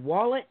it in your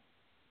wallet.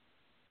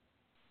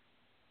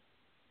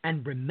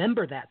 And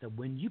remember that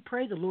when you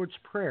pray the Lord's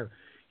Prayer,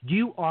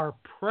 you are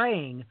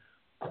praying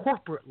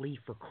corporately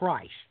for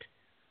Christ.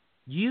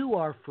 You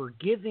are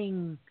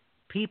forgiving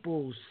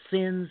people's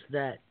sins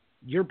that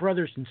your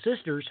brothers and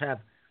sisters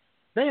have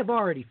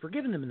already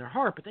forgiven them in their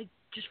heart, but they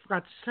just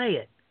forgot to say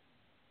it.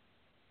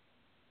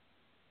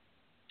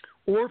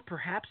 Or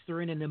perhaps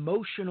they're in an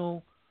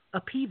emotional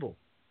upheaval.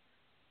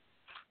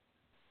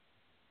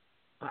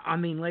 I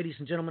mean, ladies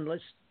and gentlemen,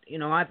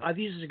 I've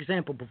used this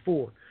example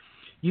before.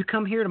 You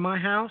come here to my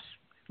house,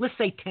 let's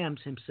say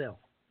Tams himself.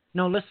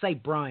 No, let's say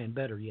Brian,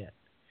 better yet.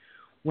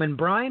 When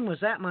Brian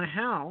was at my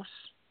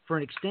house for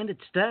an extended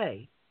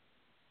stay,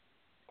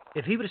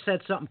 if he would have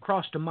said something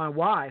cross to my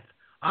wife,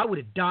 I would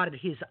have dotted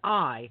his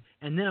I,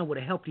 and then I would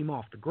have helped him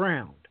off the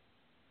ground.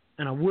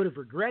 And I would have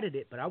regretted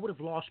it, but I would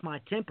have lost my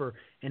temper,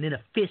 and in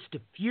a fist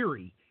of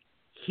fury,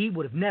 he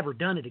would have never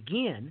done it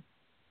again.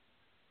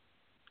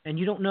 And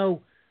you don't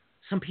know,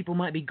 some people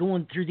might be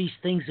going through these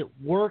things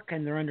at work,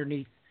 and they're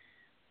underneath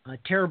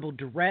terrible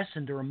duress,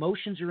 and their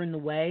emotions are in the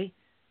way.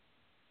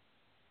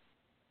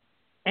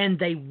 And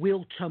they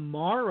will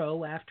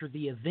tomorrow, after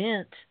the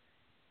event,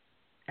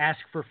 ask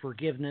for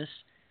forgiveness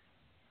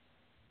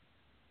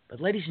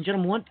But ladies and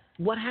gentlemen,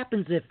 what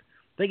happens if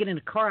they get in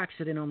a car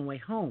accident on the way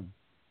home?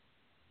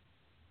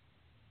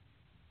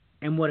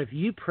 And what if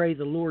you pray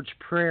the Lord's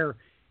Prayer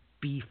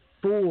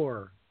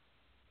before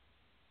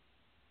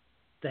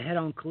the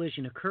head-on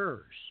collision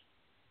occurs?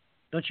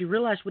 Don't you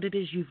realize what it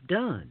is you've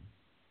done?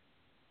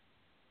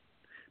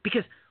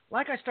 Because,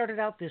 like I started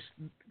out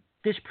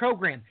this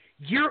program,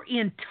 you're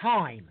in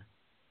time.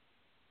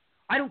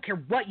 I don't care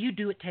what you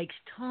do, it takes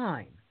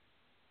time.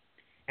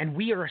 And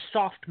we are a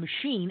soft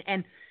machine,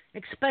 and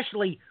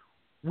especially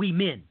we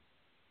men.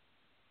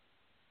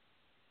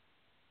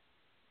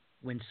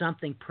 When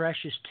something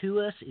precious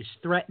to us is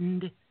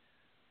threatened,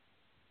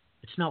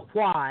 it's not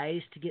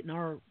wise to get in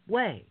our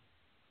way.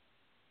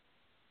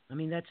 I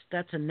mean,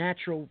 that's a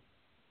natural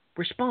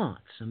response.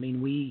 I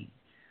mean, we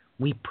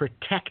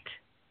protect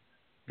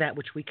that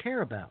which we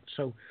care about.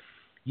 So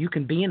you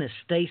can be in a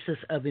stasis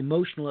of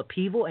emotional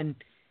upheaval, and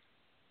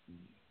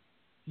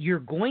you're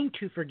going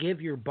to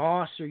forgive your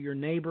boss or your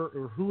neighbor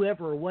or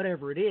whoever or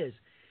whatever it is.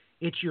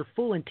 It's your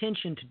full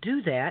intention to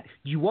do that.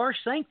 You are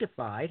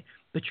sanctified,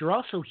 but you're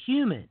also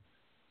human.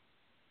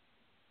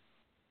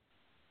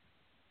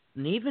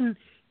 And even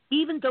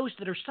those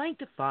that are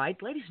sanctified,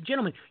 ladies and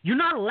gentlemen, you're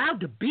not allowed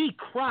to be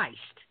Christ.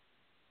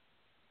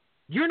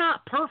 You're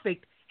not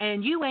perfect,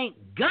 and you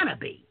ain't gonna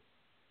be.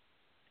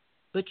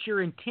 But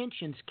your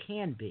intentions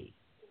can be.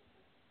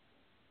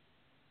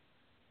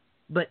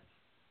 But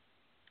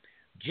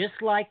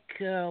just like,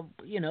 the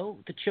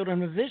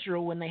children of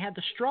Israel when they had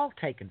the straw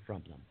taken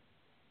from them.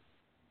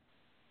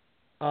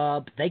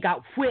 They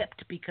got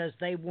whipped because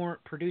they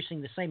weren't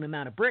producing the same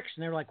amount of bricks.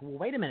 And they're like, well,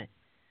 wait a minute.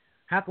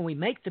 How can we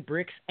make the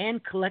bricks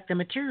and collect the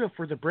material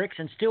for the bricks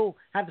and still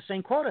have the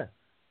same quota?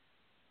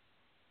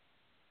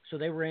 So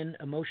they were in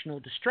emotional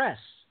distress.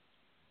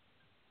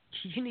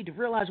 You need to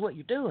realize what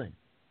you're doing.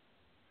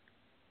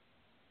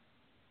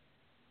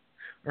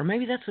 Or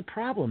maybe that's the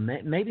problem.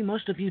 Maybe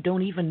most of you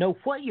don't even know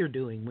what you're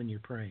doing when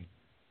you're praying.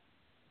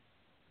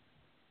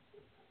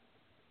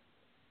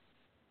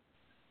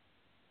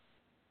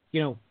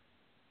 You know,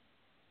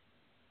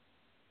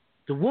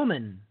 the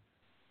woman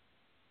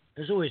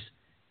is always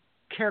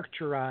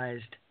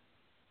characterized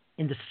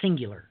in the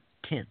singular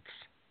tense,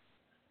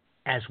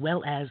 as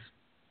well as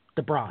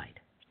the bride.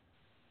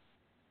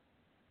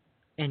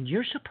 And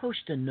you're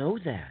supposed to know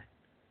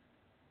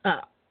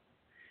that.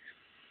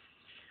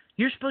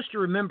 You're supposed to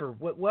remember,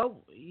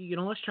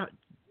 let's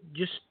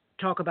just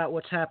talk about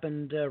what's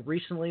happened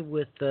recently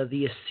with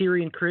the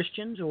Assyrian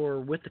Christians or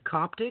with the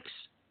Coptics.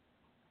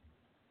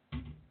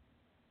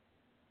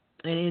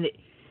 And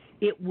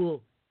it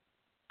will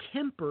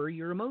temper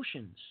your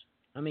emotions.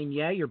 I mean,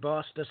 yeah, your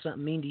boss does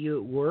something mean to you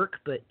at work,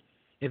 but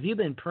if you've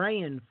been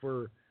praying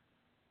for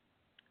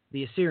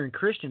the Assyrian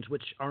Christians,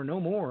 which are no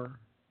more,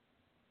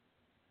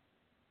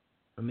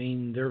 I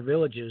mean, their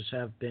villages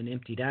have been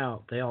emptied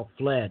out. They all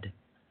fled.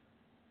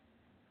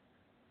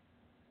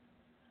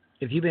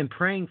 If you've been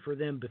praying for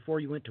them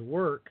before you went to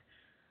work,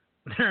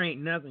 there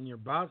ain't nothing your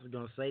boss is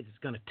going to say that's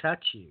going to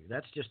touch you.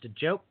 That's just a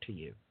joke to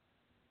you.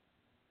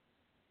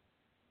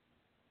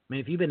 I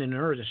mean, if you've been in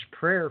earnest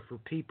prayer for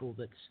people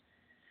that's,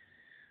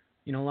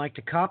 like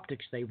the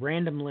Coptics, they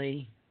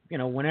randomly,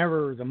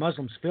 whenever the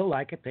Muslims feel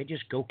like it, they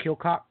just go kill,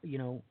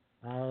 the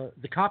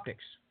Coptics.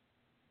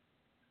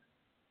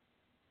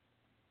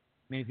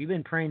 I mean, if you've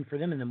been praying for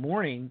them in the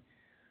morning,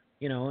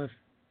 if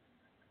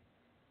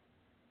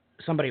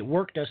somebody at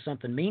work does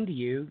something mean to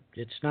you,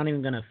 it's not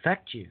even going to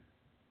affect you.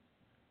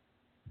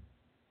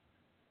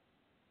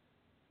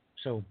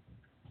 So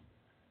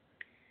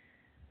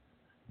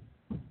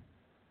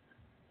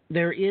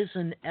there is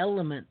an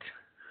element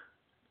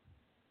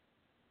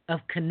of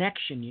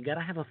connection. You got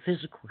to have a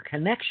physical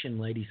connection,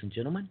 ladies and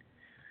gentlemen.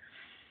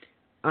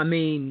 I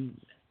mean,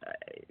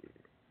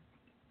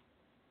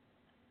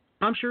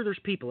 I'm sure there's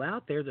people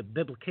out there that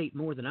biblicate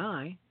more than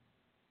I.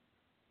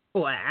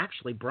 Well,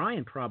 actually,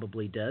 Brian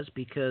probably does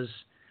because,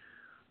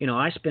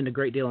 I spend a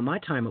great deal of my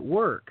time at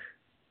work.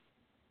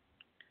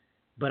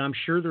 But I'm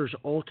sure there's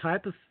all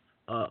types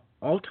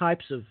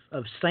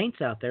of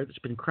saints out there that's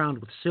been crowned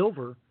with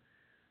silver.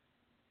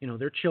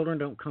 Their children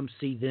don't come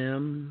see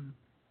them.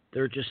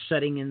 They're just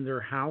sitting in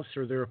their house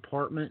or their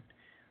apartment.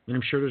 And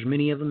I'm sure there's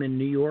many of them in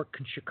New York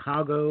and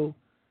Chicago,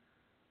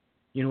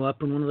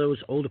 up in one of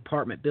those old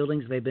apartment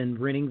buildings. They've been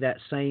renting that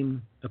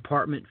same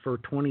apartment for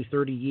 20,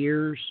 30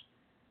 years.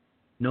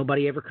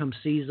 Nobody ever comes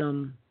sees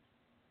them.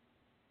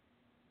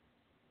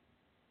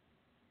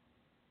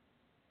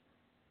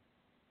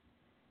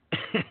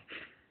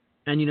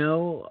 And,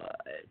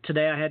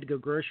 today I had to go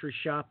grocery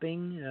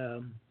shopping.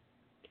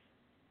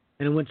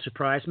 And it wouldn't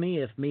surprise me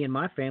if me and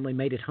my family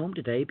made it home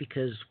today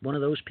because one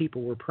of those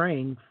people were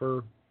praying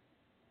for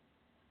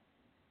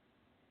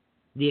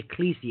the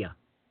ecclesia.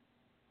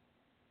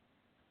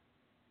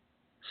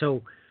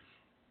 So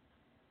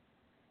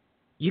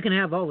you can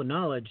have all the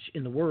knowledge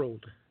in the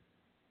world,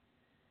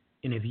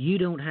 and if you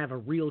don't have a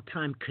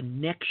real-time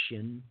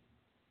connection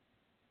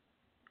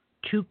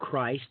to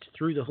Christ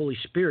through the Holy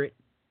Spirit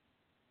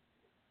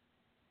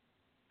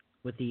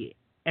with the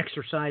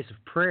exercise of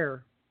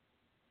prayer,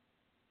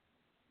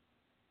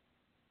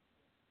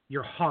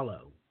 You're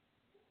hollow,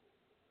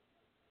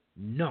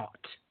 not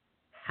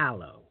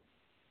hallow.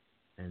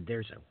 And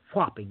there's a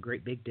whopping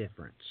great big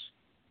difference.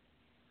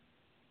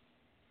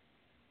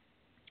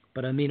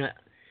 But I mean,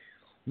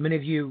 many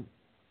of you,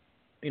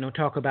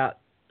 talk about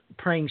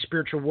praying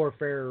spiritual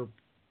warfare,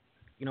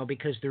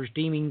 because there's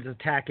demons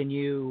attacking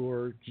you,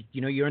 or,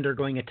 you're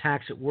undergoing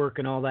attacks at work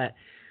and all that.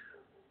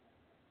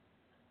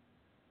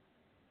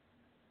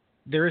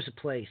 There is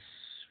a place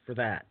for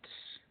that.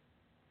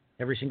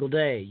 Every single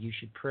day you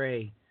should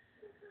pray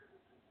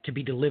to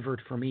be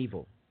delivered from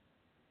evil.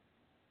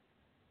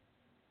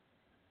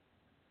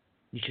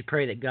 You should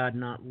pray that God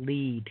not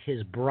lead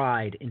his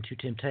bride into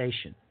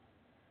temptation.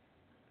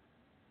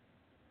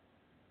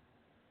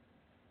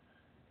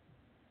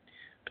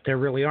 But there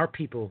really are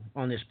people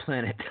on this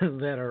planet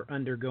that are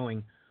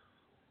undergoing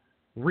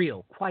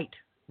real, quite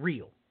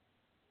real,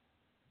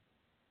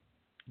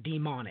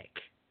 demonic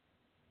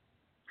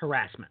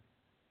harassment.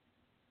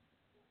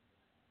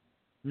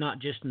 Not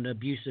just an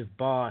abusive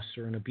boss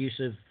or an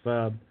abusive,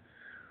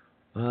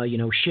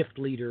 shift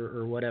leader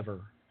or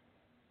whatever.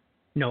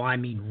 No, I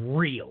mean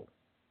real.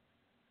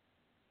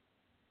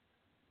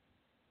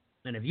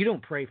 And if you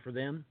don't pray for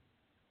them,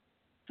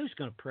 who's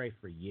going to pray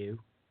for you?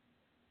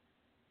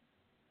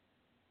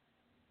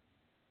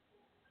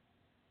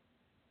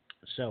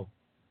 So,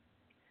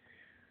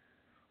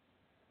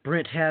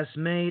 Brent has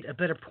made a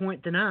better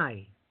point than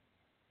I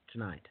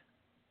tonight.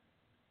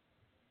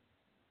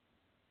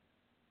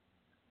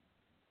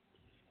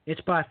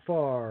 It's by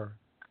far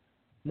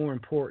more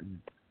important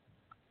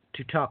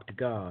to talk to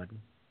God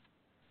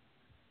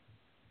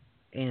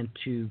and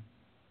to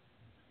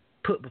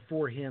put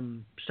before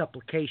him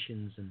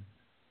supplications and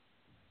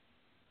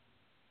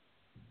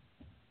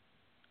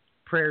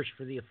prayers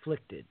for the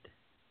afflicted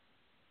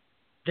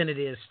than it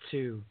is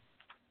to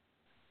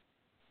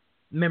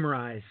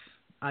memorize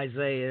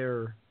Isaiah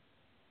or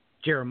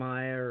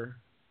Jeremiah or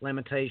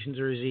Lamentations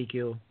or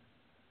Ezekiel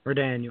or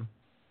Daniel.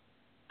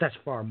 That's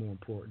far more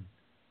important.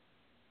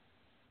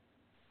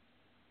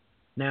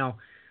 Now,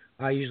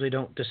 I usually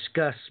don't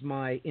discuss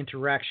my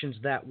interactions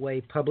that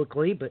way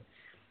publicly, but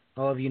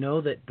all of you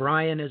know that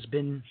Brian has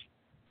been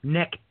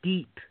neck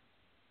deep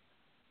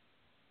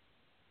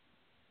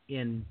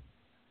in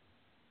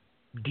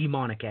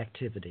demonic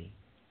activity.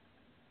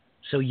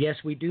 So yes,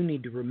 we do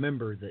need to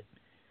remember that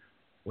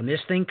when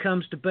this thing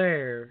comes to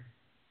bear,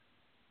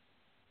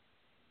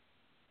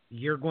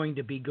 you're going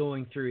to be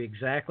going through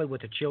exactly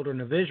what the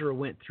children of Israel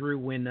went through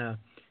when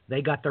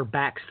they got their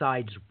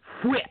backsides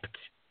whipped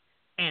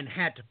and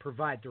had to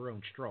provide their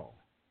own straw.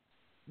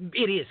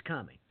 It is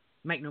coming.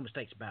 Make no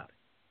mistakes about it.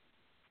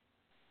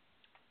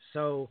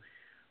 So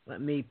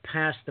let me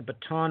pass the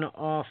baton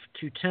off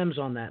to Thames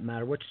on that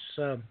matter. What's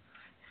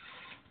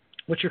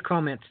your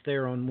comments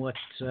there on what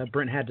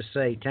Brent had to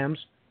say, Thames?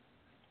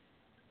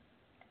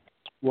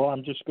 Well,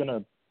 I'm just going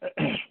to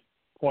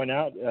point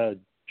out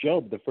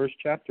Job, the first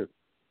chapter,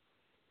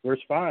 verse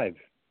 5.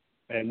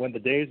 And when the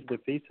days of the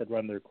feast had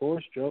run their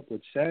course, Job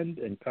would send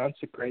and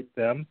consecrate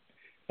them,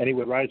 and he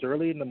would rise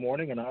early in the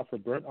morning and offer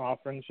burnt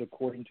offerings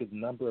according to the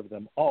number of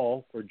them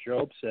all. For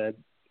Job said,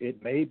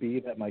 "It may be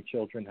that my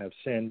children have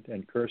sinned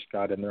and cursed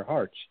God in their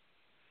hearts."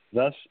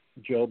 Thus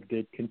Job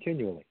did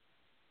continually.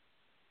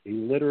 He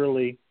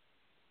literally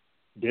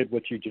did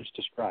what you just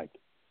described.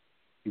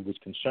 He was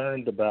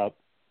concerned about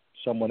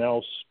someone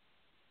else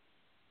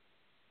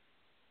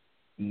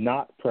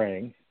not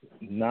praying,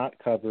 not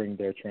covering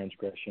their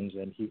transgressions,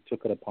 and he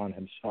took it upon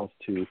himself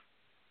to,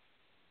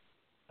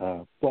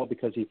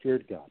 because he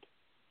feared God.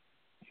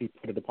 He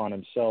put it upon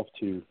himself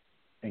to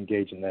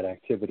engage in that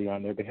activity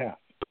on their behalf.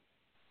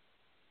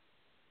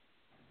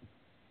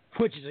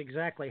 Which is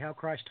exactly how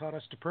Christ taught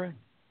us to pray. Amen.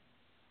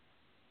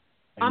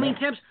 I mean,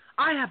 Thames,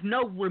 I have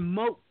no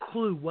remote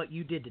clue what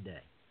you did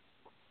today.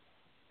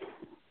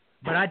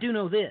 But I do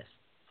know this.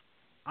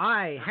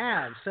 I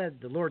have said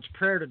the Lord's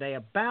Prayer today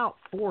about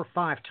 4 or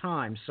 5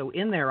 times. So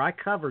in there I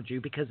covered you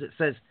because it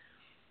says,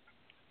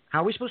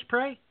 how are we supposed to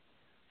pray?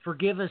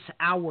 Forgive us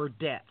our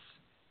debts.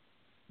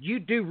 You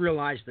do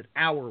realize that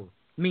our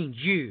means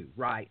you,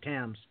 right,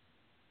 Thames?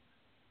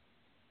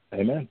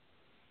 Amen.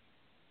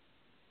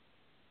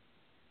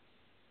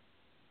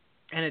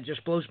 And it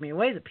just blows me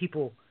away that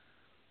people,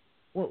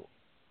 well,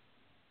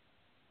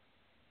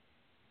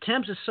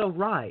 Thames is so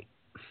right.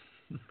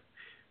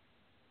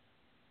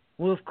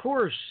 Well, of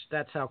course,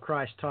 that's how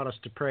Christ taught us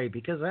to pray,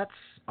 because that's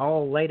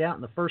all laid out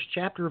in the first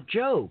chapter of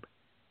Job.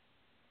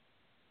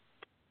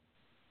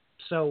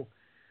 So,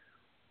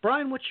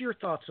 Brian, what's your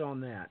thoughts on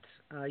that?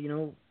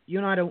 You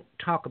and I don't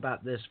talk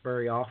about this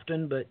very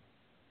often, but,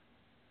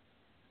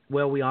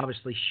 well, we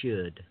obviously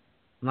should.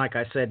 Like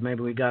I said,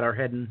 maybe we got our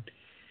heads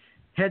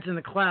in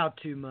the cloud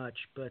too much,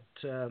 but,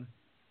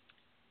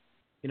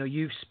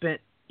 you've spent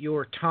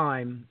your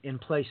time in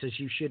places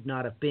you should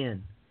not have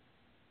been.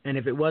 And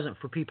if it wasn't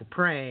for people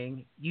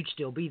praying, you'd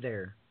still be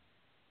there.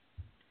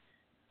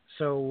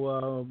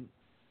 So,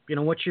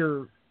 what's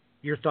your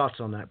thoughts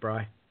on that,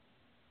 Bri?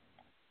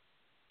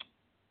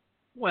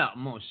 Well,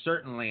 most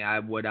certainly I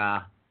would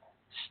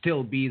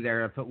still be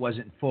there if it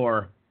wasn't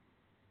for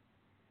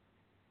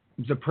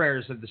the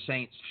prayers of the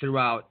saints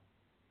throughout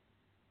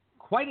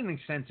quite an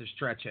extensive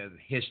stretch of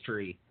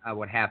history, I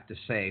would have to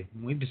say.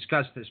 We've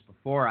discussed this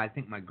before. I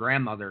think my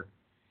grandmother,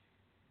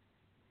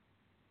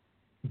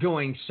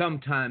 going some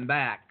time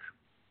back,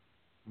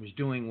 was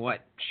doing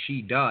what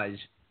she does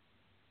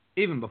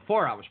even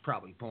before I was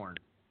probably born.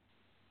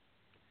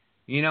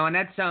 You know, and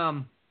that's,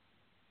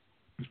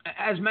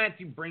 as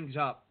Matthew brings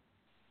up,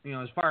 you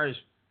know, as far as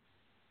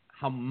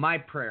how my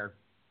prayer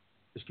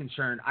is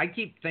concerned, I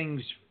keep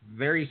things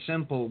very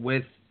simple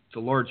with the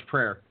Lord's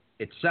Prayer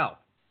itself.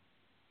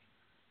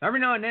 Every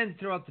now and then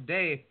throughout the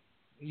day,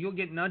 you'll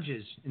get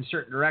nudges in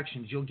certain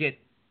directions. You'll get,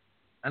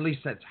 at least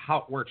that's how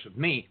it works with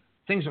me,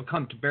 things will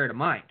come to bear to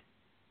mind.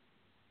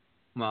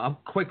 Well,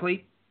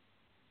 quickly,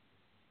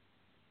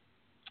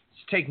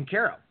 it's taken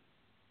care of.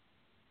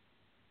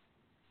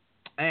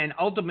 And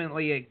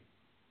ultimately,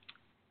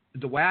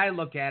 the way I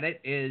look at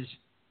it is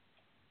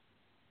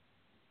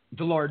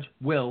the Lord's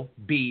will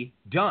be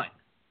done.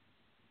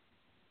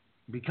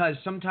 Because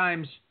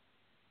sometimes,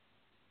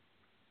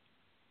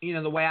 you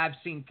know, the way I've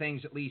seen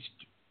things, at least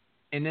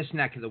in this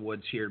neck of the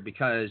woods here,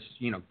 because,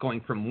 you know,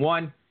 going from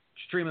one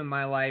extreme in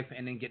my life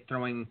and then get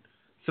thrown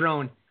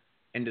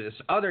into this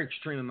other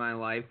extreme in my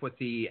life with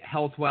the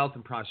health, wealth,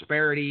 and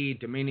prosperity,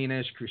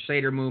 dominionist,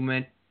 crusader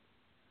movement,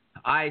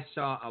 I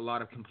saw a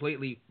lot of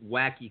completely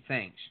wacky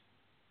things.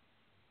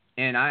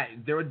 And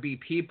there would be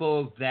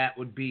people that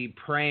would be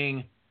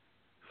praying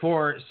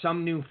for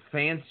some new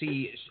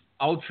fancy,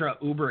 ultra,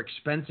 uber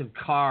expensive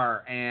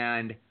car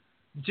and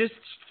just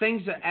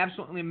things that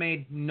absolutely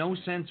made no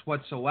sense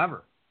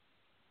whatsoever.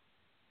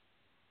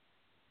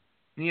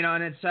 You know,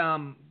 and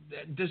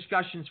it's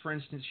discussions, for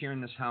instance, here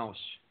in this house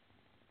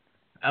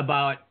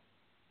about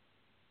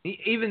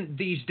even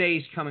these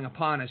days coming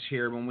upon us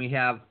here when we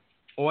have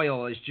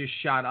oil has just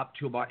shot up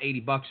to about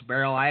 $80 a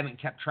barrel. I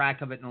haven't kept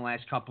track of it in the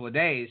last couple of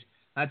days.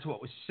 That's what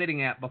it was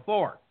sitting at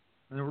before.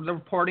 They're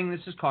reporting this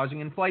is causing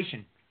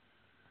inflation.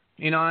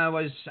 You know, I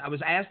was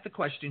asked the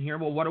question here,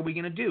 well, what are we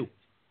going to do?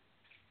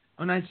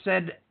 And I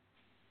said,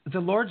 the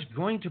Lord's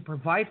going to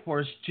provide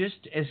for us just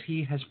as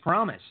he has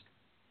promised.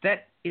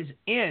 That is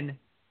in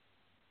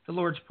the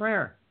Lord's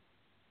Prayer.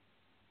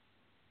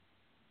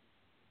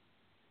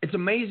 It's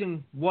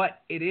amazing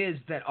what it is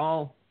that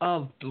all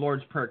of the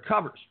Lord's Prayer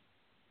covers.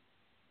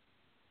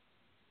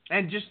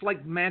 And just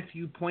like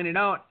Matthew pointed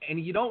out,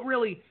 and you don't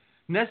really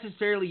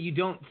necessarily, you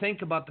don't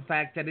think about the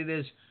fact that it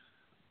is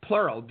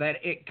plural, that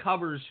it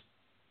covers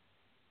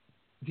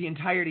the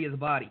entirety of the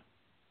body.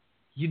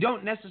 You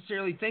don't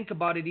necessarily think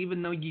about it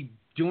even though you're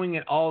doing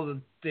it all of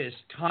this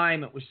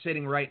time. It was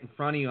sitting right in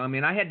front of you. I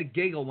mean, I had to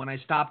giggle when I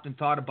stopped and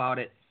thought about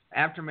it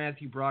after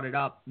Matthew brought it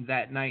up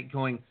that night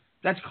going,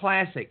 that's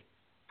classic.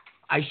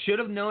 I should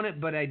have known it,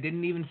 but I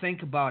didn't even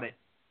think about it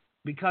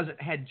because it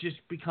had just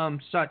become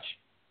such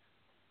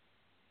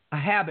a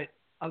habit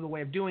of the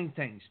way of doing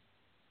things.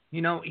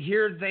 You know,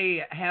 here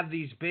they have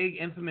these big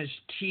infamous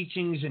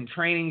teachings and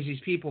trainings. These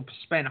people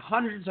spend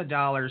hundreds of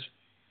dollars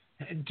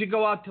to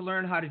go out to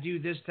learn how to do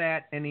this,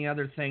 that, and the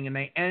other thing, and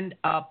they end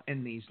up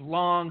in these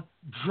long,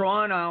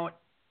 drawn-out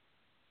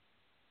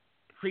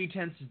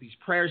pretenses, these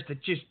prayers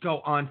that just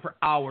go on for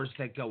hours,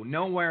 that go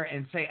nowhere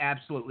and say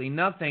absolutely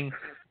nothing.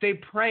 They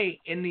pray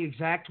in the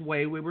exact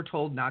way we were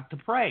told not to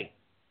pray.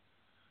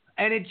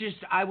 And it just,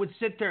 I would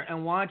sit there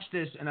and watch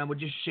this, and I would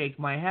just shake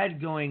my head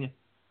going,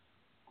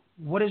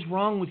 what is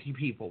wrong with you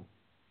people?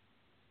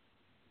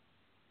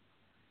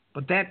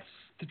 But that's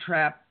the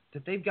trap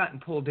that they've gotten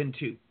pulled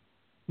into.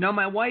 Now,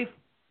 my wife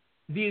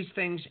views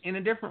things in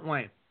a different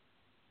way.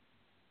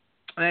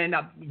 And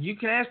you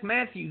can ask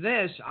Matthew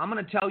this. I'm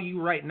going to tell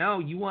you right now,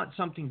 you want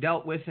something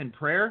dealt with in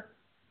prayer?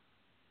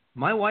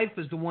 My wife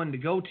is the one to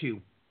go to.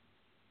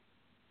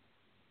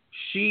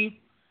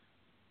 She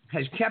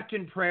has kept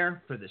in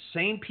prayer for the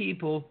same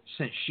people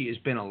since she has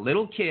been a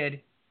little kid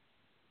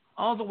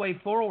all the way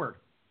forward.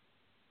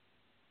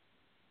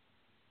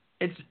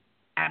 It's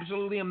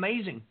absolutely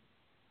amazing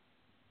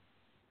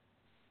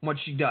what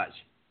she does.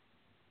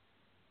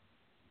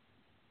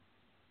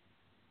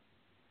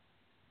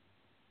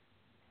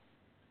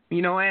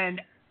 You know, and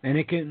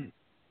it can...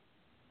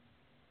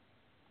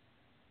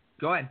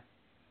 Go ahead.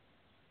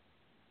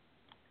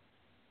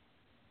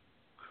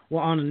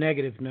 Well, on a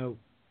negative note,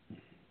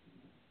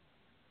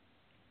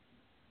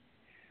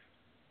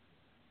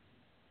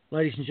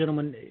 ladies and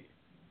gentlemen,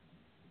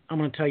 I'm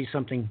going to tell you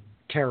something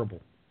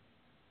terrible.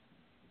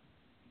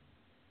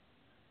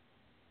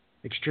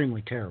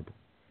 Extremely terrible.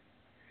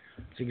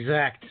 It's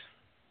exact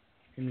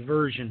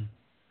inversion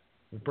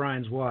of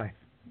Brian's wife.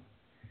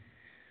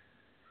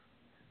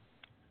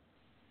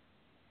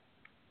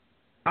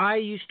 I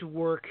used to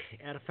work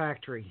at a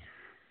factory,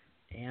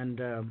 and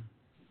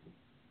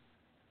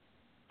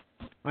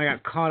I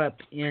got caught up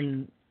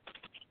in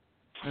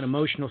an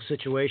emotional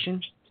situation.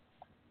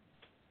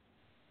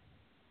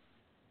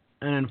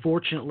 And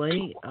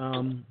unfortunately,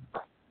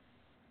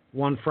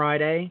 one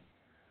Friday,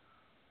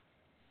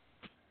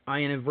 I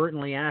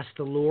inadvertently asked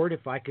the Lord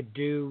if I could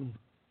do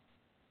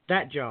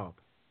that job.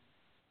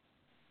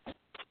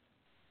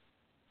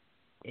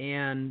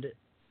 And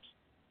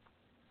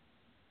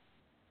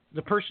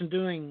the person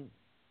doing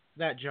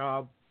that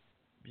job,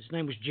 his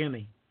name was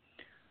Jimmy.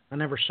 I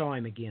never saw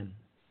him again.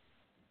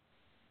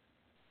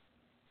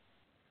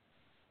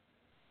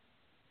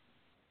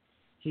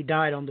 He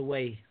died on the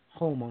way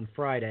home on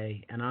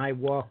Friday, and I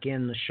walk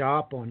in the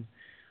shop on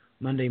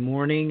Monday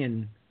morning,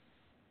 and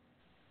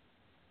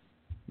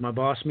my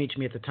boss meets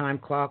me at the time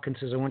clock and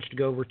says, I want you to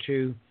go over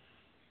to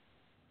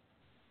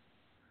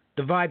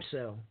the Vibe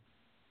Cell.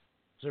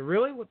 I said,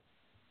 really? What?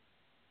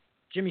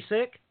 Jimmy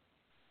sick?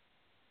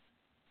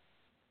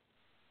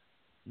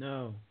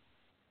 No.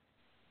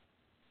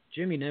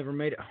 Jimmy never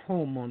made it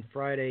home on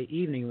Friday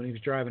evening when he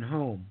was driving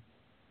home.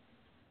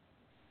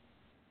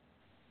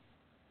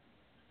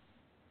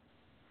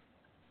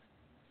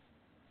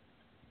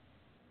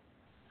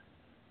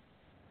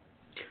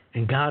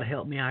 And God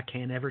help me, I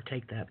can't ever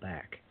take that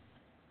back.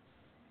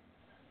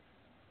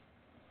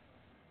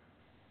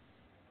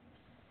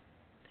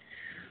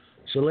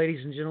 So,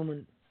 ladies and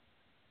gentlemen,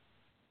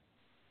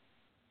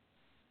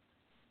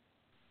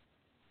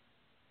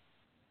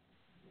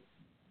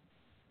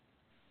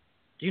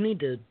 you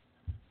need to,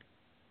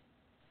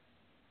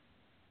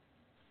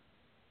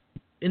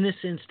 in this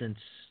instance,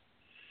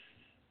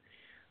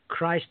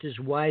 Christ is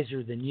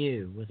wiser than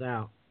you,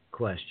 without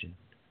question.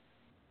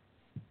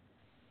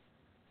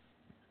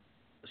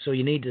 So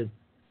you need to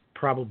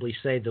probably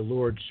say the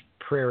Lord's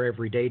Prayer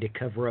every day to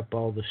cover up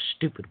all the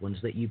stupid ones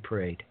that you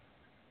prayed.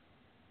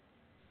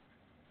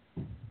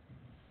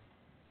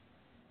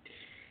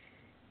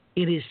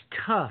 It is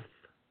tough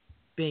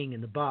being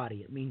in the body.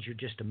 It means you're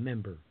just a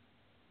member.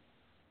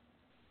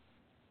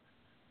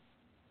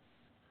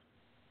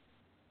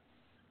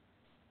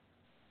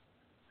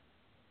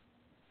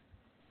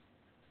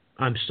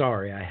 I'm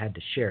sorry I had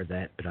to share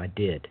that, but I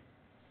did.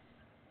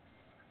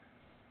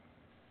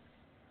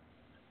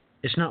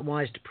 It's not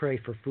wise to pray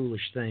for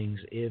foolish things.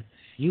 If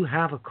you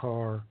have a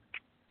car,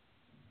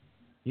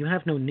 you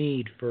have no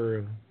need for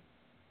a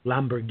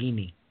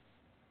Lamborghini.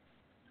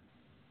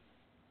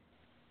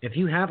 If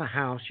you have a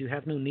house, you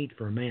have no need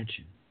for a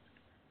mansion.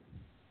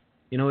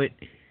 You know, it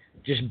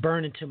just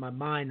burned into my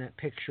mind that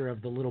picture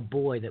of the little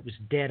boy that was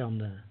dead on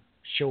the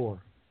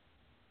shore.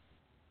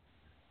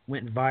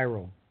 Went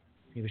viral.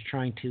 He was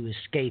trying to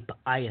escape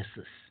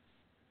ISIS.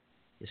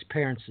 His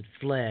parents had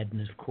fled,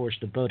 and of course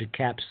the boat had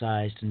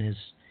capsized, and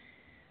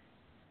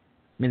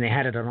they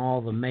had it on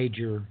all the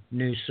major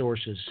news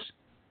sources.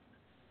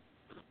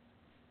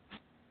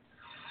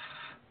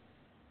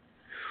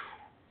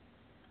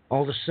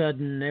 All of a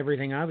sudden,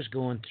 everything I was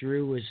going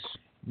through was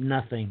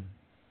nothing.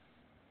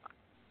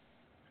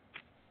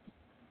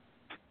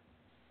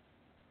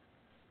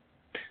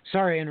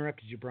 Sorry I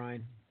interrupted you,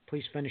 Brian.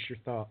 Please finish your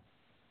thought.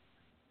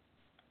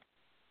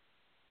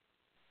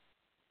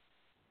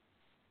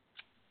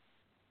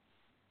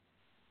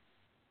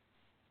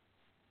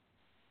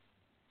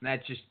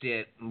 That's just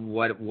it,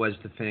 what was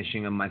the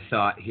finishing of my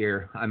thought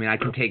here. I mean, I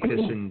can take this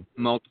in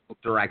multiple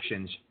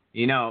directions.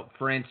 You know,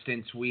 for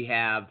instance, we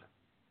have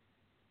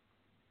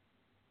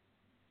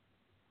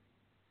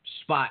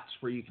spots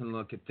where you can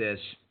look at this.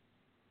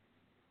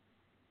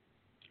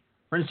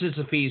 For instance,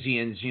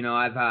 Ephesians, you know,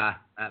 I've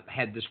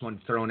had this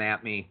one thrown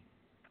at me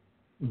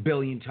a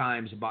billion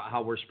times about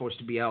how we're supposed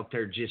to be out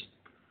there just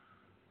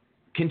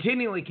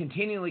continually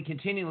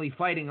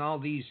fighting all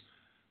these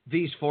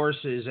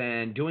forces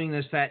and doing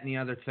this, that, and the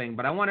other thing.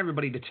 But I want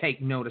everybody to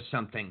take note of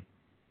something.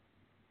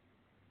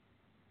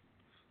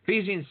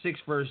 Ephesians 6,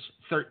 verse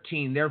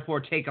 13, therefore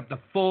take up the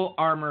full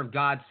armor of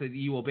God so that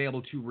you will be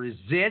able to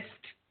resist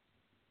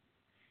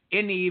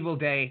in the evil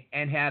day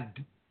and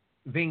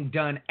having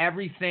done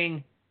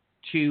everything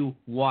to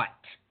what?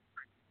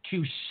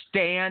 To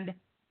stand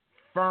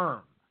firm.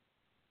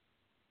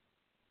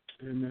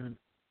 Amen.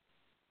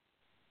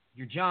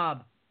 Your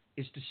job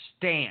is to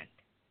stand.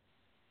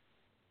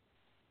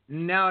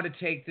 Now to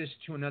take this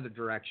to another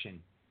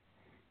direction.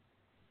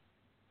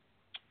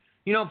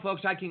 You know,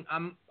 folks,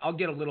 I'll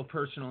get a little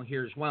personal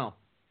here as well.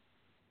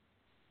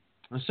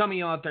 Some of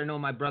you out there know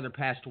my brother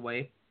passed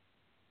away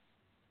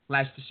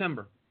last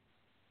December.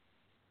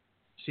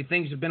 See,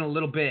 things have been a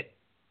little bit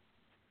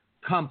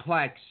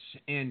complex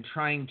in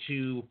trying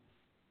to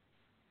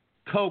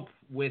cope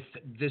with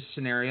this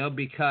scenario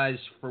because,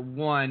 for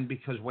one,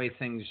 because the way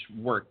things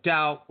worked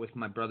out with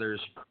my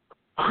brother's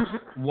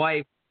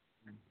wife,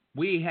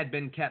 we had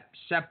been kept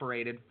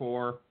separated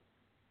for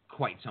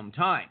quite some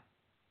time.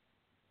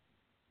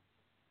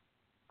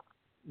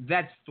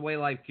 That's the way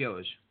life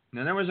goes.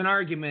 Now, there was an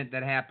argument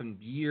that happened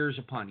years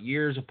upon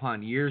years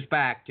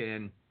back,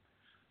 and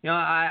you know,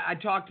 I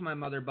talked to my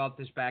mother about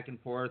this back and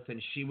forth,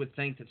 and she would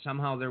think that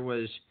somehow there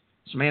was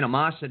some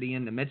animosity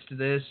in the midst of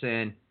this,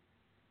 and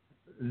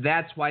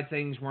that's why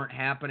things weren't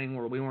happening,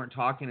 or we weren't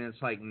talking. And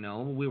it's like,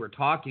 no, we were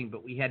talking,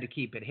 but we had to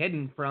keep it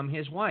hidden from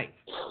his wife.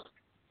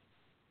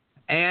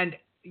 And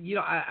you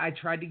know, I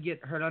tried to get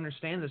her to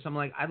understand this. I'm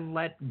like, I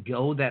let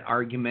go that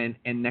argument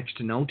in next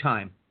to no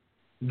time.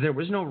 There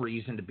was no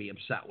reason to be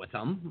upset with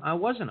him. I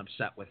wasn't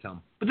upset with him.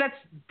 But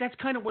that's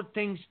kind of what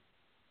things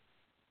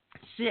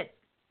sit.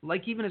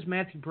 Like even as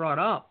Matthew brought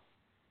up,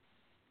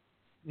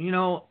 you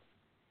know,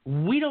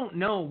 We don't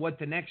know what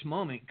the next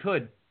moment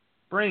could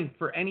bring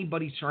for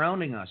anybody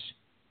surrounding us.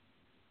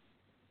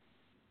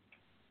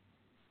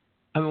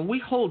 I mean, we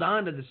hold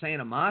on to this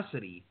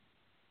animosity,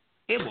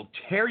 it will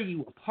tear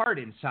you apart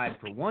inside,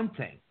 for one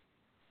thing.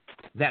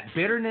 That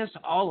bitterness,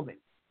 all of it.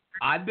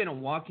 I've been a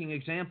walking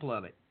example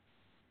of it.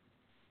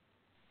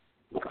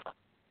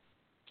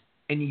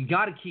 And you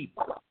got to keep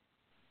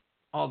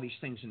all these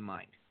things in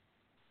mind.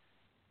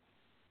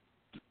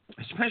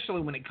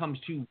 Especially when it comes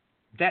to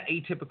that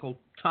atypical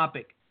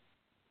topic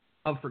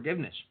of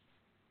forgiveness.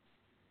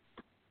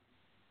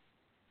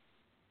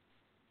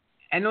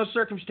 And those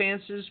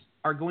circumstances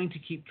are going to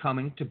keep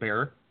coming to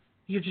bear.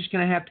 You're just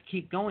going to have to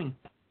keep going.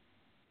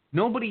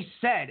 Nobody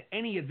said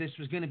any of this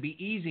was going to be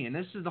easy, and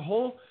this is the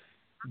whole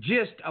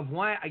gist of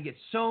why I get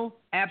so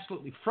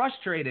absolutely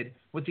frustrated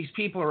with these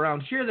people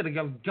around here that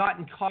have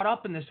gotten caught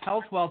up in this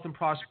health, wealth, and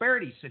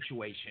prosperity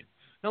situation.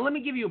 Now, let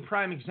me give you a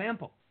prime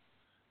example.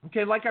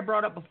 Okay, like I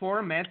brought up before,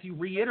 and Matthew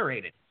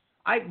reiterated,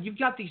 you've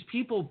got these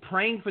people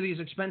praying for these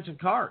expensive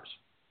cars.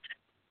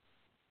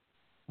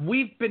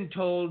 We've been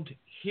told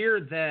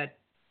here that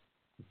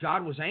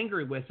God was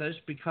angry with us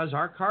because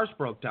our cars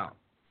broke down.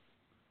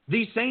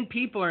 These same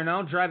people are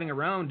now driving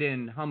around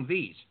in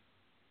Humvees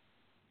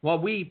while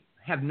we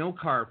have no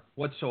car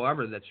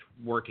whatsoever that's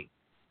working.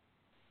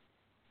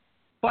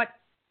 But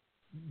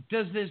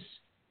does this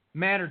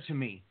matter to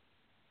me?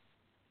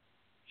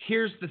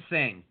 Here's the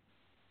thing.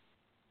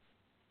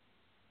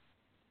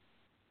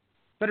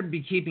 Better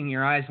be keeping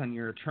your eyes on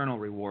your eternal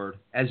reward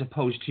as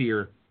opposed to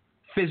your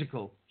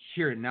physical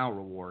here and now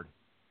reward.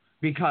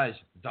 Because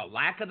the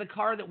lack of the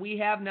car that we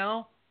have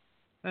now,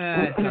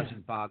 it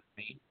doesn't bother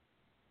me.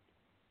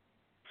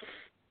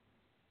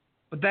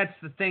 But that's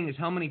the thing, is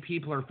how many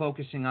people are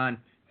focusing on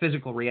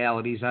physical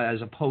realities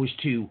as opposed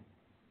to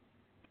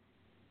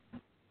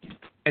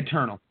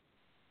eternal.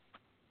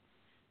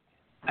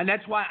 And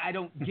that's why I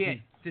don't get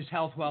this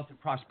health, wealth, and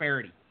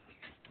prosperity.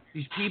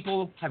 These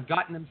people have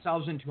gotten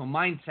themselves into a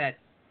mindset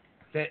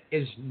that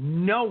is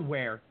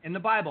nowhere in the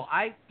Bible.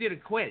 I did a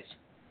quiz.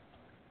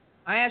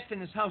 I asked in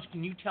this house,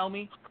 can you tell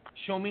me,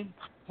 show me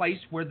a place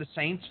where the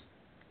saints,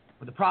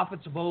 where the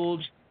prophets of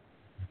old,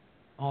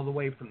 all the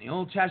way from the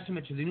Old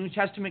Testament to the New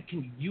Testament,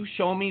 can you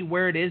show me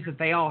where it is that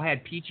they all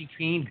had peachy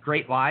keen,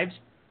 great lives?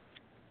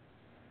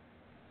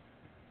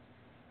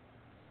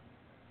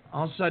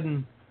 All of a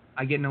sudden,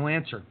 I get no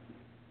answer.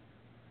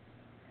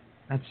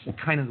 That's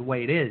kind of the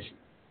way it is.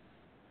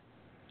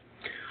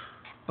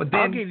 But then,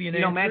 I'll give you an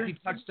answer. Matthew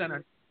touched on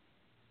it.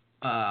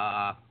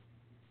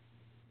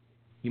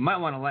 You might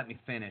want to let me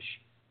finish.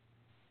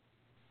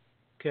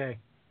 Okay.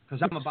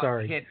 Because I'm about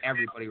to hit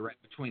everybody right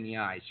between the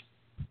eyes.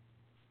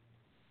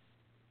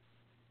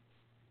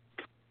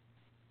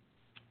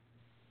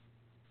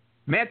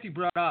 Matthew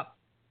brought up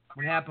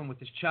what happened with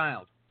this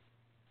child,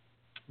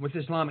 with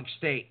Islamic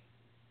State.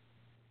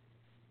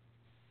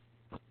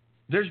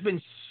 There's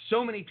been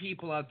so many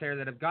people out there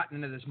that have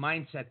gotten into this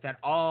mindset that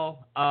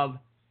all of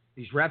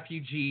these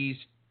refugees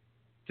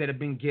that have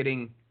been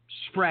getting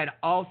spread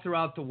all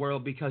throughout the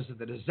world because of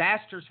the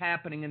disasters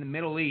happening in the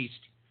Middle East,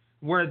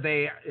 where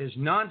there is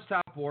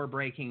nonstop war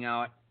breaking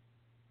out,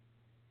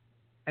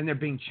 and they're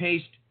being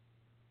chased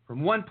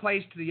from one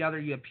place to the other.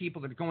 You have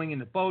people that are going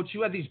into boats.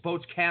 You have these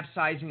boats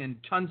capsizing, and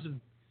tons of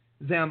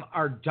them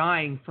are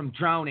dying from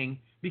drowning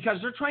because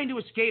they're trying to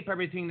escape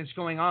everything that's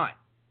going on.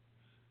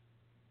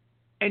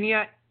 And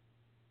yet,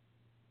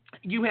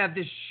 you have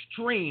this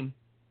stream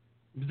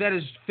that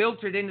is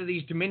filtered into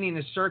these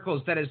dominionist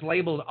circles that has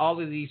labeled all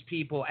of these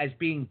people as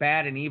being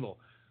bad and evil.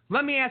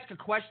 Let me ask a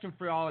question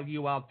for all of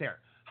you out there.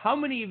 How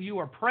many of you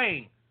are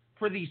praying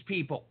for these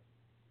people?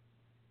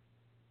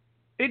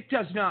 It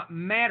does not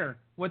matter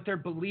what their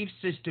belief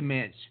system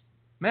is.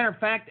 Matter of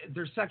fact,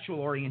 their sexual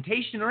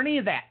orientation or any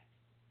of that.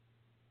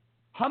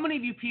 How many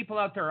of you people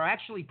out there are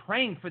actually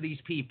praying for these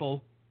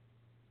people,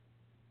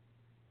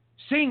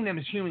 seeing them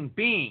as human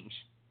beings,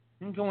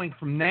 and going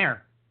from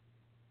there?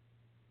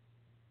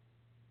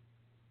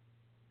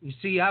 You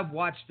see, I've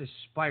watched this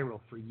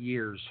spiral for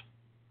years.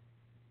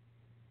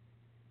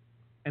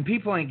 And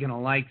people ain't going to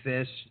like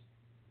this.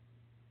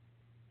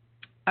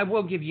 I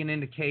will give you an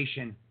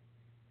indication.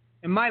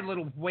 In my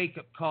little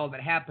wake-up call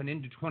that happened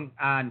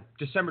on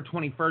December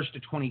 21st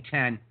of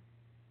 2010,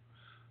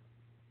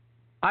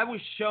 I was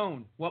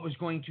shown what was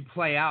going to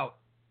play out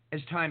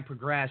as time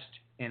progressed,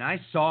 and I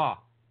saw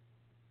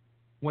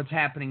what's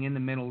happening in the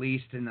Middle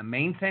East, and the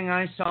main thing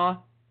I saw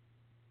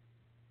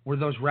were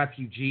those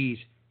refugees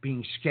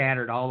being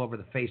scattered all over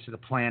the face of the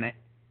planet.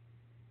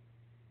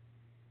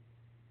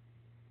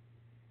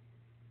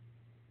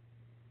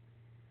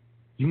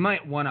 You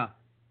might want to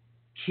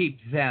keep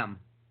them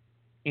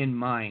in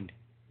mind.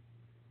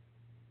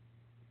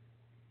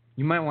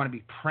 You might want to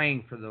be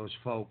praying for those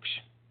folks.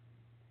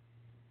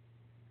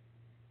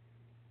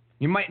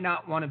 You might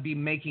not want to be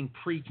making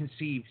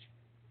preconceived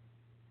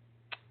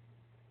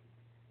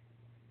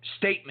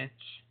statements,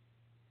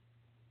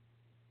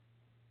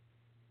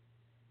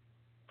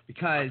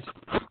 because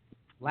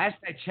last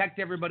I checked,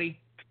 everybody,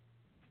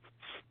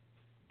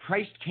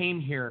 Christ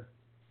came here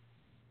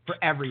for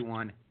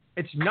everyone.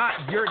 It's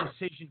not your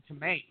decision to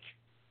make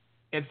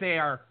if they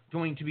are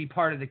going to be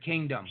part of the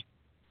kingdom.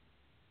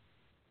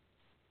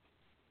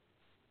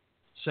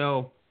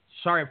 So,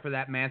 sorry for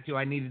that, Matthew.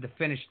 I needed to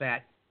finish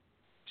that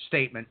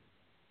statement.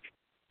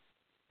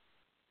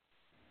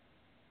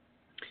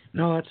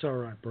 No, that's all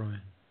right,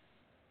 Brian.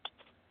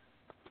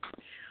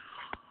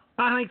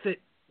 I think that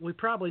we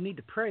probably need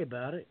to pray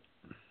about it.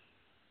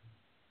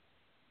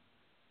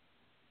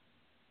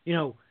 You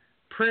know,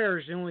 prayer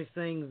is the only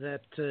thing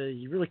that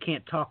you really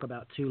can't talk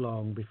about too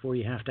long before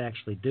you have to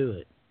actually do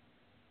it.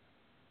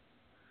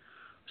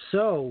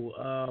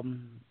 So,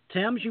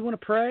 Thames, you want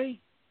to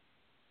pray?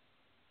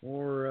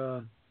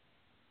 Or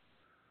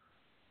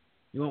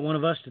you want one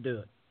of us to do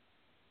it?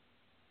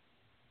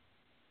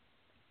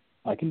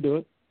 I can do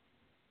it.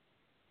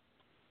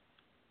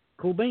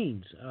 Cool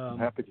beans. I'm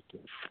happy to do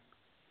it.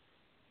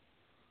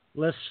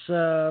 Let's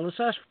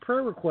ask for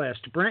prayer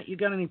requests. Brent, you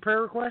got any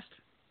prayer requests?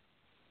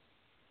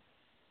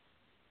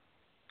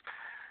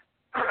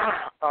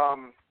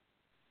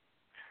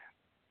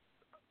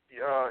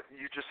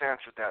 You just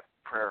answered that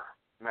prayer,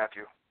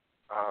 Matthew.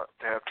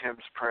 To have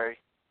Tim's pray.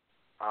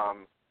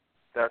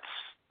 That's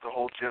the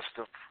whole gist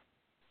of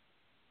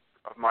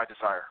my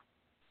desire.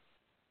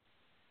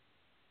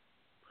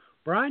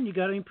 Brian, you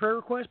got any prayer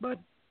requests, bud?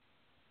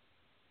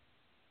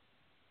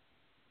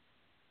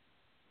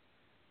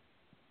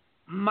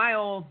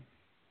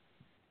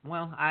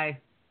 I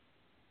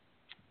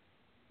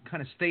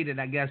kind of stated,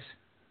 I guess,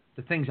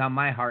 the things on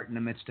my heart in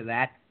the midst of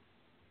that.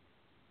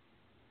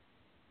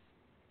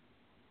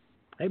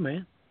 Hey,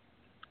 man,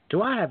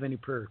 do I have any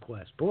prayer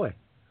requests? Boy,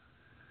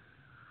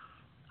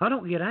 I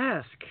don't get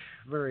asked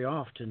very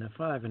often if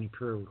I have any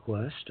prayer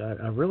requests.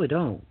 I really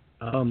don't.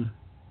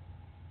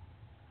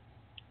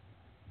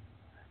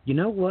 You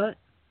know what?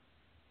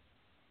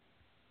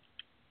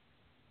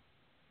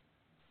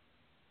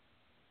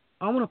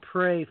 I want to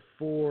pray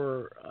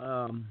for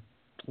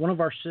one of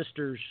our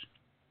sister's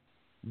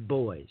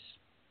boys.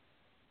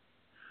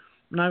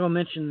 I'm not going to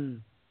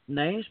mention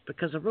names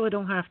because I really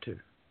don't have to.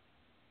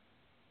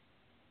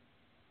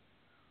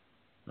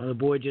 The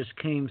boy just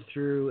came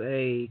through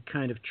a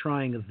kind of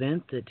trying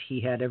event that he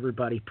had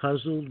everybody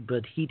puzzled,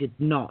 but he did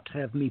not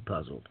have me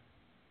puzzled.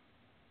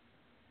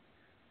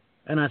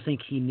 And I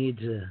think he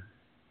needs an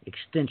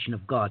extension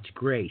of God's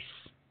grace.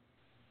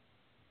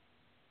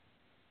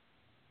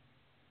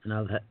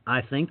 And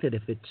I think that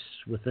if it's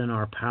within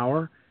our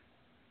power,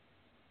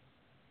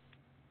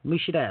 we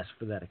should ask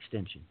for that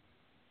extension.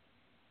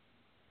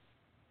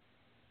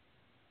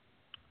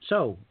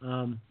 So,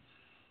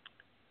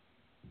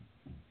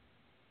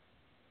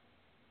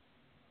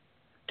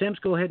 Tim's,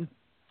 go ahead and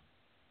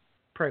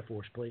pray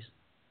for us, please.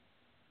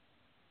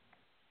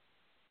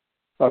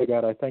 Father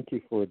God, I thank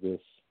you for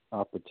this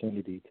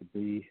opportunity to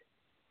be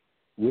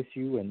with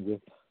you and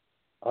with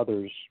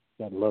others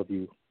that love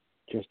you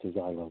just as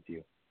I love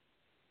you.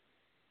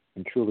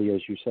 And truly,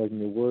 as you said in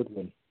your word,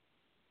 when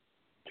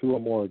two or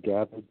more are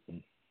gathered,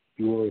 and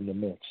you are in the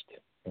midst.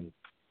 And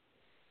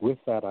with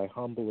that, I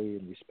humbly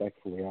and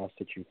respectfully ask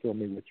that you fill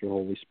me with your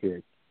Holy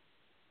Spirit,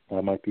 that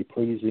I might be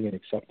pleasing and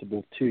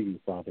acceptable to you,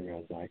 Father,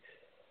 as I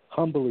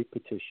humbly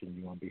petition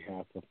you on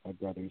behalf of my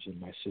brothers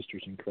and my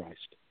sisters in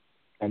Christ,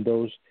 and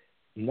those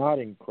not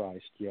in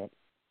Christ yet,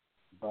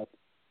 but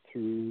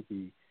through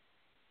the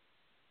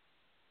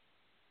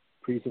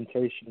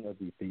presentation of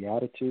the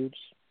Beatitudes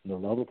and the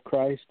love of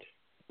Christ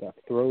that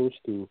throws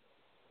through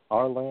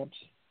our lamps,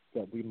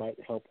 that we might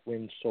help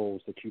win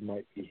souls, that you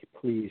might be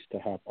pleased to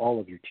have all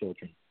of your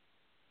children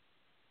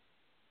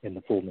in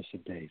the fullness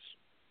of days.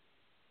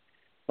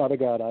 Father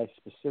God, I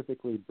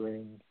specifically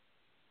bring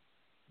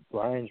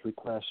Brian's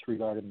request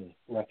regarding the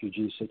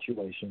refugee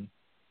situation.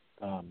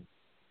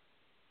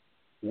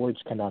 Words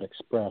cannot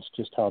express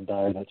just how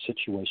dire that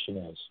situation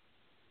is.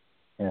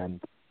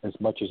 And as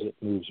much as it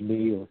moves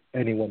me or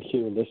anyone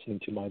here listening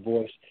to my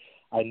voice,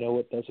 I know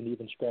it doesn't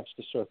even scratch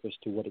the surface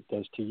to what it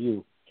does to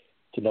you,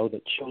 to know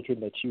that children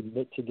that you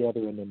knit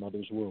together in their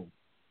mother's womb,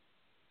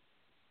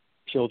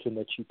 children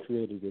that you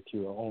created with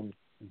your own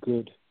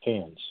good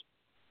hands,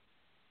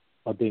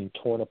 are being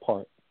torn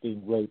apart,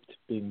 being raped,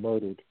 being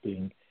murdered,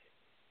 being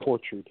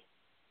tortured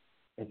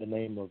in the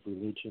name of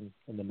religion,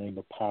 in the name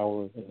of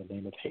power, in the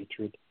name of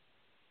hatred,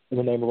 in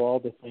the name of all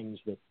the things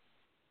that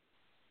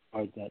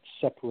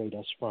separate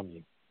us from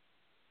you,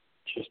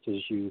 just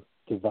as you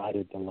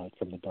divided the light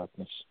from the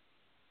darkness.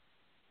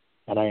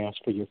 And I ask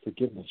for your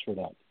forgiveness for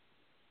that,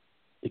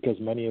 because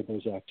many of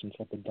those actions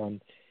have been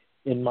done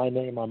in my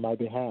name, on my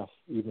behalf,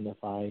 even if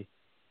I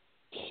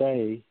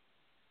say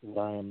that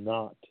I am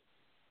not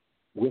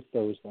with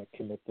those that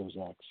commit those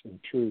acts. In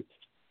truth,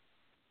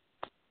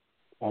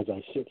 as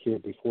I sit here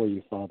before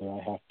you, Father, I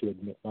have to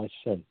admit my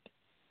sin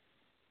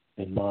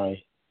and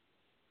my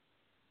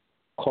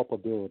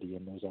culpability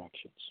in those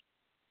actions.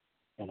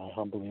 And I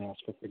humbly ask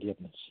for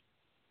forgiveness.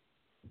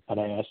 And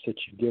I ask that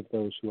you give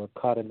those who are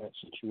caught in that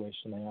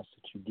situation, I ask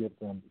that you give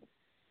them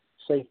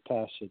safe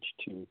passage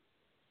to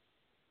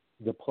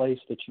the place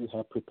that you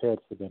have prepared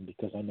for them,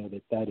 because I know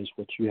that that is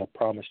what you have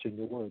promised in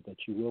your word,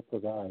 that you will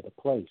provide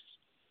a place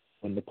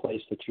when the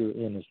place that you're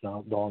in is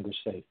no longer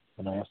safe.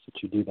 And I ask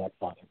that you do that,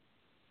 Father.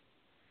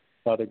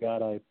 Father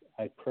God,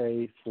 I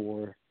pray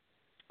for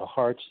the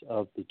hearts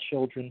of the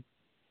children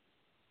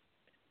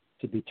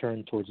to be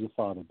turned towards the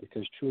Father,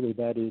 because truly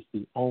that is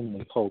the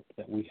only hope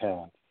that we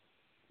have,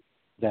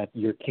 that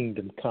your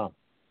kingdom come.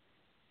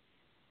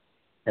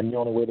 And the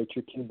only way that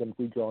your kingdom,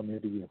 we draw near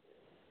to you.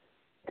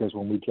 Because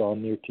when we draw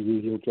near to you,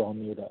 you'll draw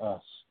near to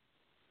us.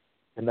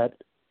 And that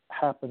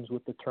happens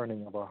with the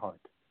turning of our heart.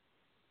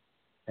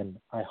 And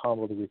I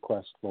humbly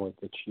request, Lord,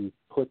 that you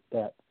put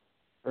that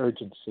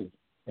urgency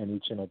in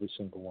each and every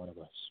single one of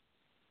us.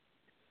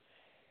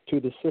 To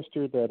the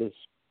sister that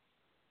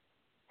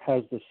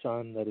has the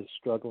son that is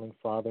struggling,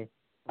 Father,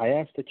 I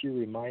ask that you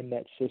remind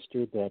that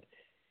sister that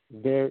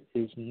there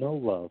is no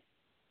love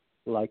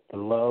like the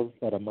love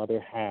that a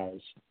mother has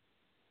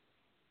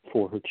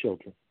for her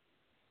children.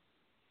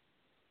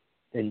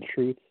 In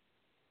truth,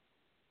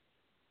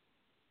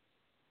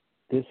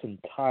 this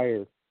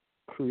entire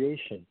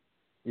creation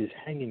is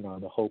hanging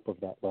on the hope of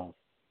that love.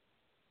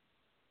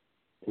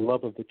 The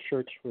love of the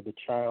church for the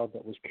child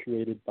that was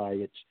created by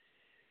its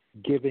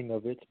giving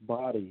of its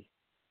body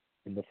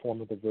in the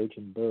form of the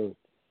virgin birth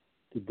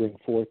to bring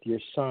forth your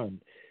Son,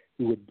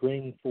 who would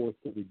bring forth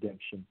the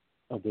redemption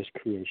of this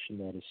creation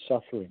that is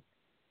suffering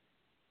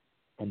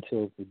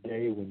until the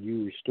day when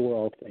you restore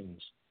all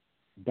things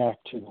back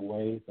to the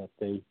way that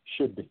they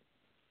should be.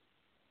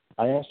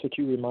 I ask that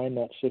you remind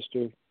that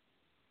sister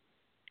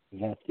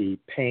that the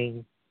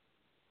pain,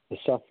 the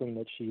suffering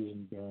that she is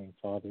enduring,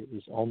 Father,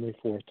 is only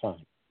for a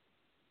time.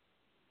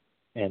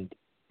 And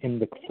in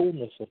the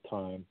fullness of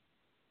time,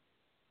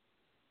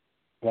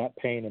 that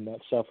pain and that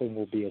suffering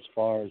will be as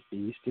far as the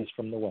east is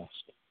from the west.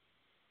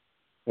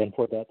 And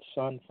for that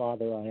son,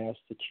 Father, I ask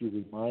that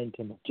you remind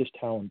him of just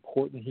how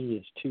important he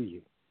is to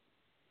you.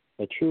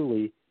 That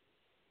truly,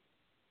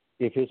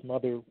 if his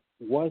mother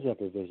was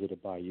ever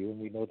visited by you, and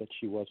we know that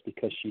she was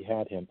because she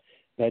had him,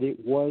 that it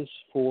was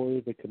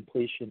for the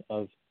completion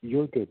of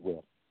your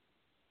goodwill,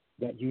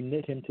 that you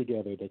knit him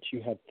together, that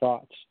you had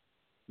thoughts,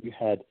 you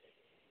had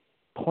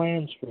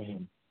plans for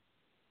him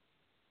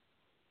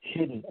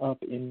hidden up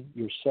in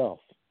yourself,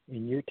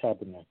 in your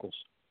tabernacles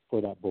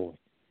for that boy.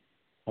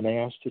 And I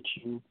ask that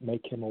you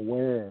make him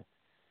aware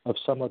of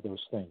some of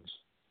those things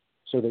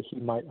so that he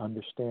might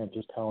understand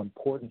just how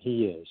important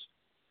he is,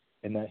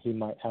 and that he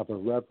might have a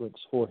reverence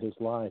for his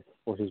life,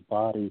 for his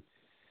body,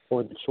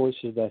 for the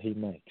choices that he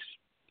makes,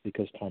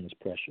 because time is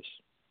precious.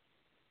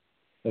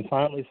 And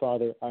finally,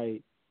 Father,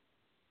 I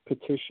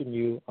petition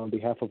you on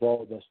behalf of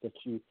all of us that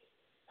you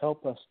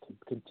help us to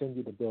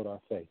continue to build our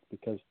faith,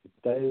 because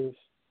the days,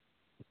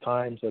 the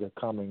times that are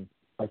coming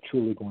are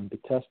truly going to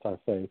test our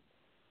faith.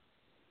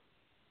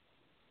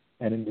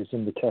 And it is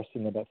in the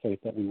testing of that faith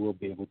that we will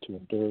be able to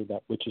endure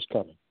that which is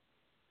coming.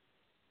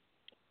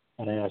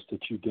 And I ask that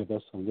you give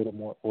us a little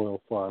more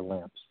oil for our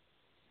lamps,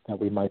 that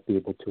we might be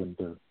able to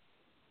endure,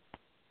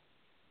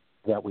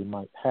 that we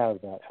might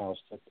have that house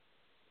that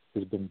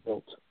has been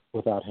built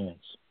without hands,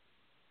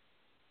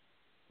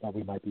 that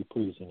we might be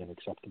pleasing and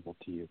acceptable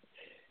to you.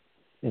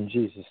 In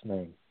Jesus'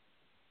 name,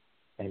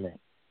 amen.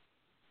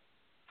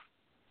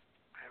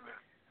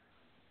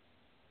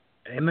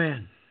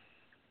 Amen.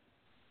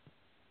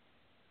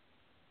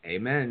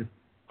 Amen.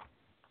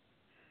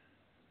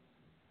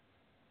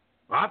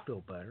 I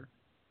feel better.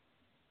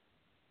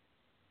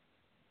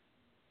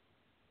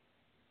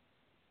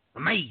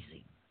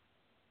 Amazing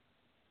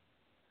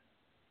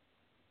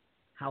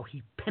how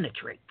he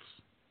penetrates.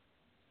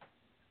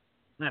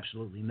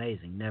 Absolutely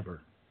amazing.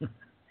 Never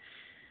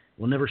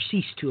will never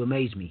cease to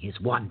amaze me, his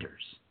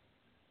wonders.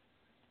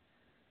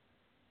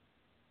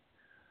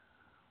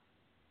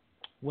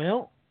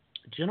 Well,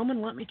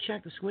 gentlemen, let me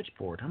check the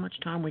switchboard. How much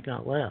time we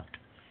got left?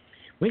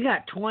 We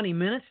got 20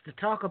 minutes to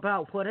talk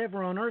about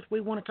whatever on earth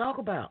we want to talk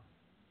about.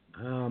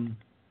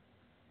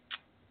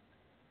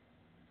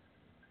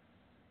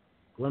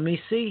 Let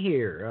me see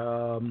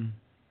here.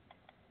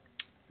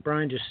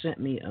 Brian just sent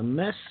me a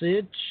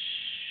message.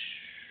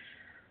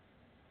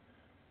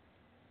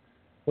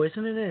 Well,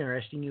 isn't it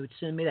interesting you would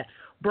send me that?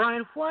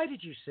 Brian, why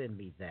did you send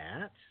me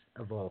that,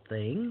 of all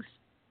things?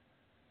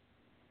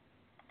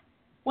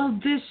 Well,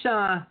 this,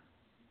 I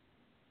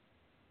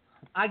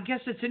guess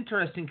it's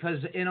interesting because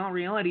in all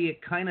reality,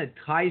 it kind of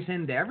ties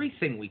into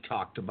everything we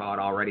talked about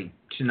already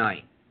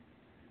tonight.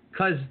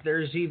 Because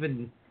there's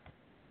even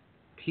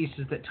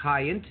pieces that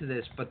tie into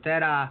this, but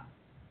that,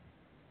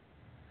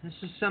 this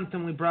is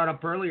something we brought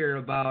up earlier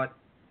about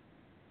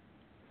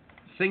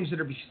things that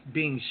are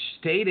being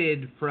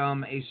stated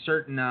from a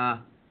certain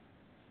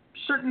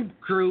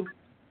group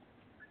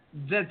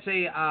that's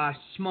a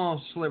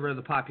small sliver of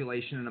the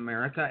population in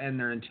America, and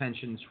their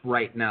intentions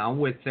right now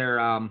with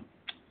their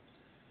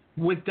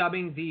with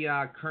dubbing the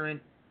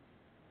current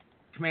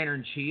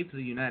Commander-in-Chief of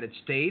the United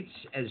States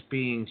as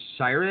being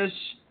Cyrus,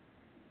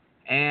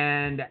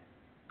 and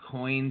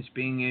coins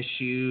being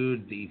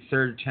issued, the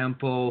Third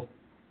Temple.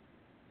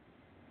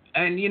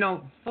 And, you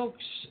know,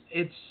 folks,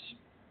 it's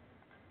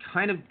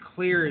kind of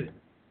clear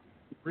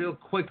real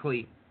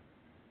quickly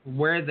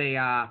where they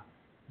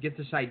get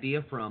this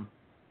idea from.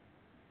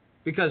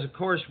 Because, of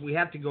course, we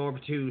have to go over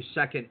to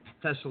 2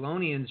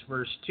 Thessalonians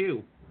verse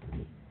 2.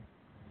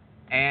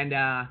 And,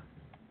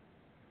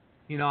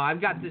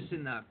 I've got this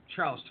in the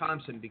Charles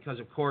Thompson because,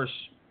 of course,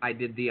 I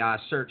did the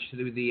search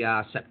through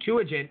the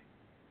Septuagint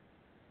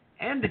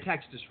and the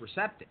Textus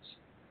Receptus.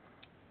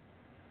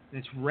 And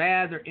it's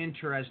rather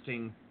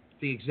interesting,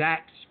 the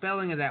exact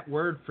spelling of that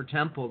word for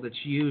temple that's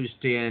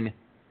used in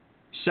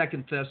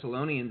 2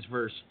 Thessalonians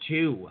verse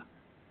 2.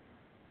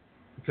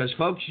 Because,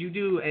 folks, you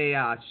do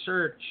a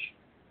search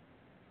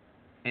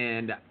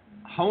and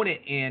hone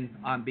it in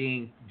on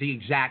being the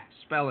exact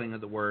spelling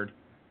of the word.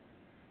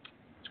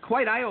 It's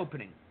quite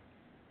eye-opening.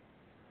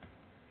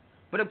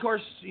 But, of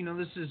course,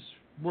 this is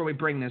where we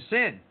bring this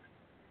in.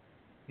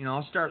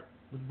 I'll start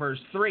with verse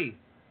 3.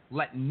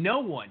 Let no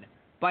one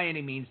by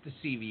any means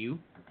deceive you,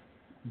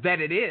 that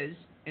it is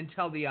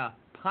until the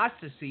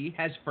apostasy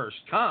has first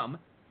come,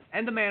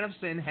 and the man of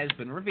sin has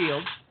been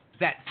revealed,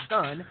 that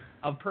son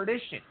of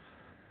perdition,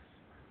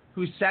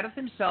 who setteth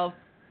himself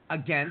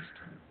against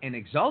and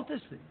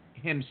exalteth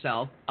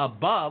himself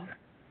above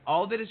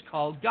all that is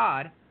called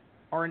God,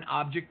 or an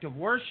object of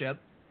worship,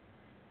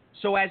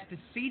 so as to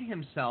seat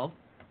himself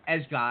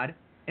as God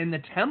in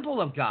the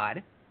temple of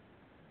God,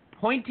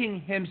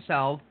 pointing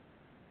himself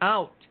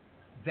out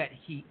that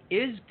he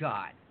is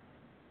God.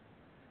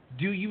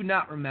 Do you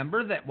not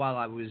remember that while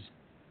I was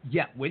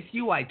yet with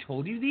you, I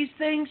told you these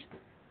things?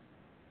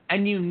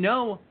 And you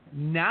know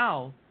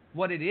now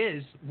what it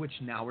is which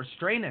now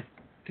restraineth,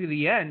 to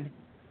the end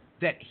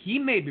that he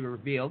may be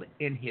revealed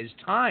in his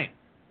time.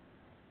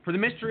 For the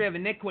mystery of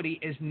iniquity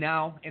is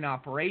now in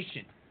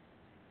operation.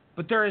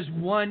 But there is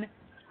one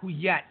who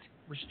yet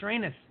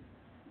restraineth.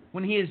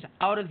 When he is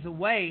out of the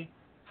way,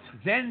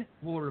 then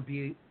will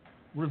be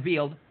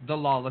revealed the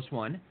lawless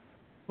one,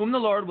 whom the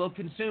Lord will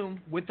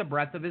consume with the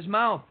breath of his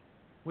mouth,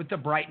 with the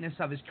brightness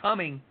of his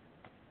coming.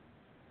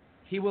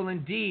 He will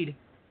indeed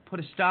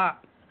put a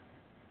stop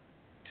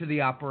to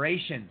the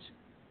operations.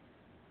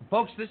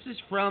 Folks, this is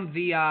from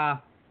the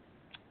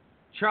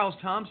Charles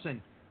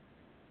Thompson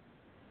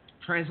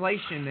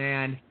translation,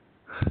 and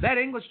that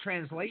English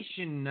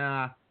translation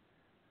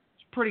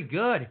is pretty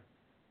good.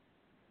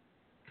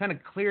 Kind of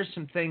clears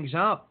some things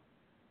up.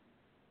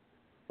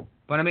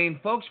 But I mean,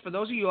 folks, for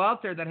those of you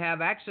out there that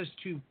have access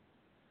to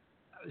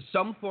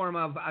some form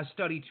of a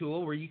study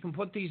tool where you can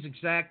put these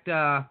exact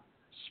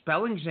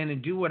spellings in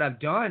and do what I've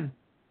done,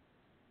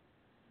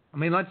 I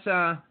mean, let's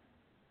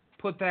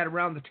put that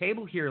around the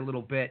table here a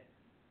little bit.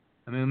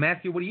 I mean,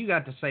 Matthew, what do you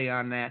got to say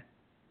on that?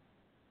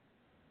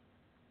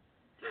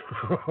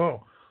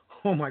 Oh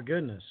my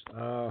goodness.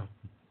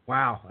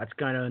 Wow, that's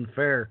kind of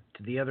unfair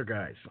to the other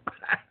guys.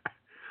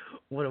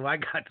 What have I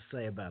got to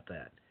say about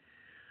that?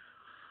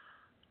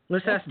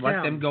 Let's ask Let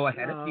Tim. them go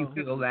ahead if you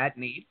feel that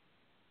need.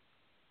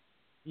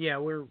 Yeah,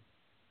 we're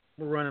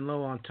running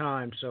low on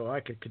time, so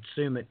I could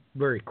consume it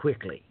very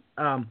quickly.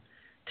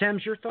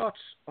 Tim's, your thoughts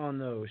on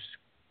those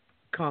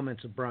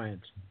comments of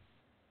Brian's?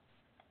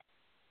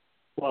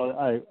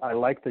 Well, I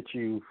like that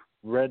you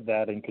read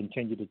that and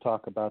continue to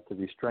talk about the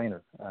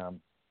restrainer.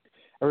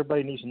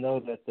 Everybody needs to know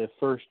that the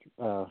first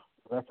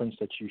reference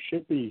that you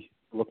should be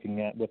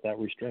looking at with that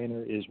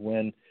restrainer is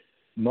when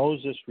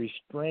Moses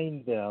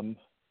restrained them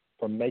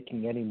from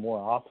making any more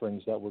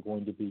offerings that were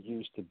going to be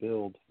used to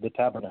build the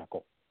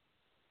tabernacle.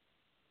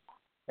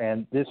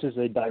 And this is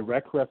a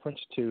direct reference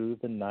to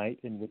the night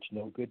in which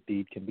no good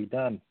deed can be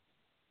done.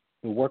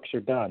 The works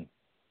are done.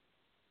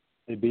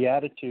 The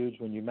Beatitudes,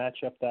 when you match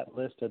up that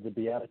list of the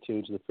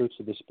Beatitudes, the fruits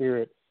of the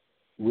Spirit,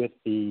 with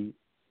the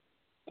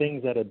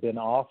things that have been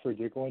offered,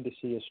 you're going to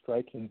see a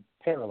striking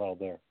parallel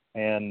there.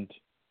 And,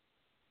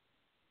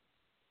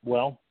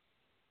 well,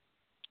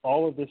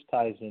 all of this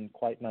ties in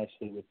quite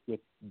nicely with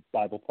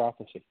Bible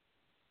prophecy.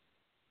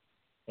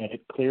 And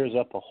it clears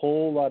up a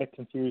whole lot of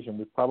confusion.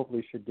 We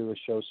probably should do a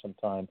show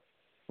sometime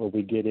where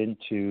we get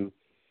into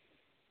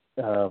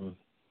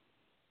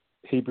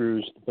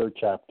Hebrews, the 3rd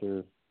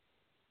chapter,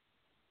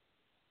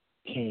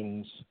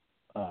 Kings,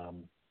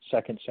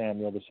 2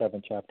 Samuel, the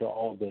 7th chapter,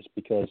 all of this,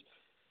 because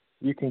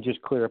you can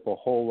just clear up a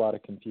whole lot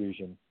of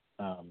confusion,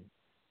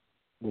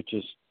 which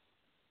is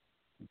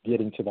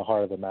getting to the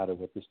heart of the matter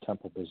with this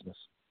temple business.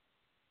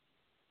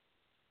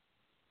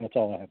 That's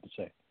all I have to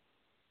say.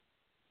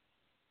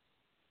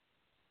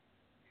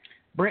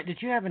 Brent,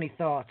 did you have any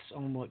thoughts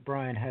on what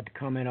Brian had to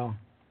comment on?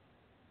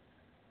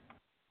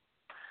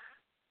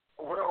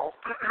 Well,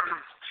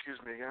 excuse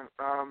me again.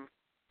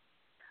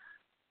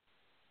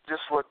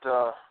 Just what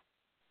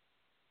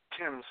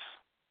Tim's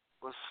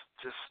was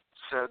just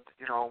said,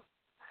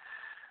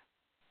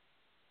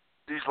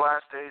 these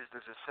last days the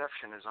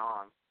deception is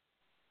on.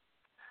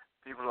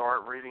 People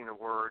aren't reading the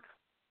Word,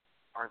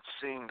 aren't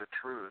seeing the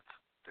truth.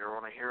 They're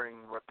only hearing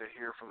what they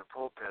hear from the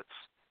pulpits.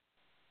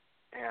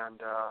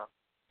 And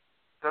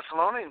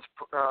Thessalonians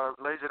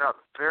lays it out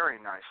very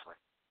nicely.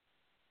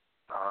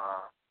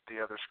 The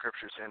other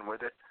scriptures in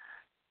with it.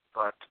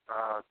 But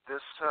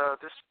this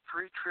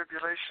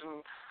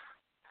pre-tribulation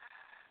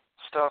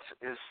stuff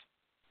is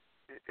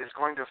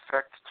going to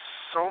affect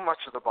so much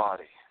of the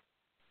body.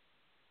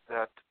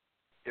 that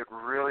it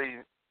really.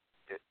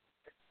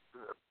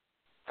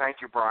 Thank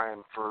you,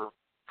 Brian, for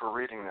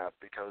reading that,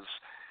 because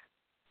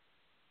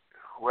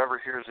whoever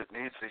hears it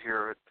needs to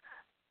hear it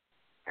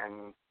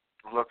and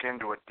look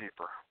into it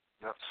deeper.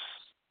 That's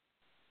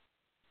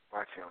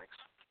my feelings.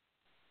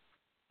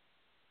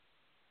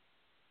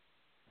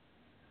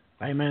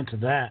 Amen to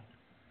that.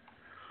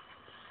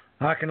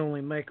 I can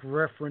only make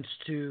reference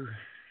to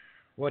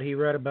what he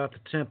read about the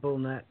temple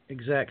and that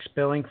exact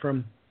spelling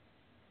from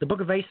the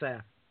book of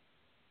Asaph.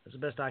 That's the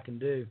best I can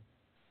do,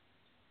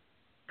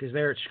 because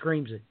there it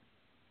screams it.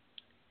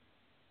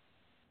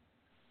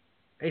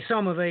 A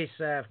psalm of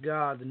Asaph,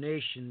 God, the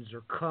nations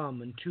are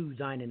come unto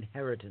thine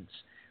inheritance.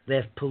 They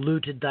have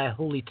polluted thy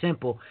holy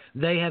temple.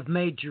 They have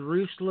made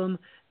Jerusalem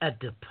a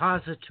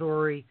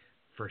depository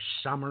for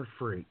summer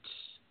fruits.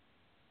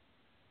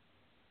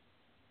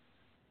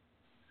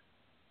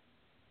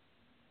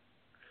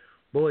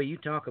 Boy, you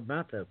talk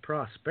about the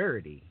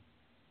prosperity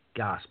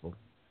gospel.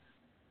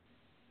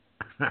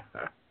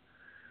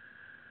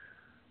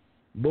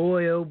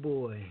 Boy, oh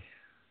boy.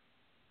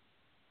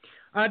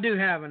 I do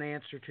have an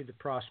answer to the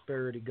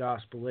prosperity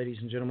gospel, ladies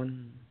and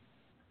gentlemen.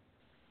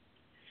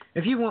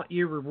 If you want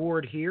your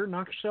reward here,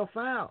 knock yourself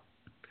out.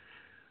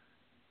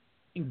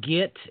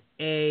 Get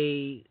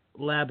a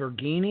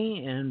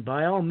Lamborghini, and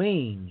by all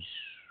means,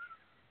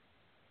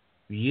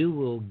 you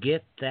will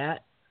get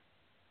that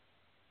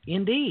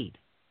indeed.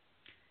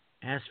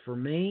 As for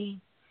me,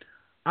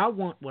 I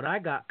want what I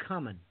got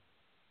coming.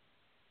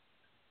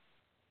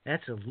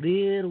 That's a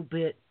little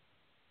bit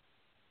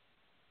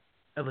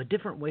of a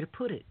different way to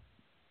put it,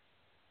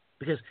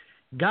 because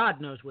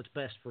God knows what's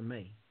best for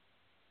me.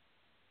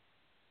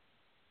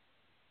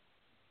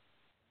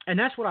 And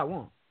that's what I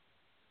want.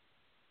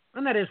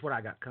 And that is what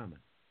I got coming.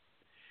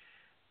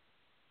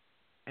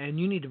 And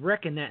you need to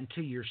reckon that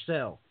into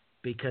yourself,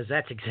 because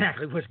that's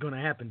exactly what's going to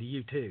happen to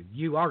you too.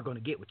 You are going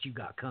to get what you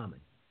got coming.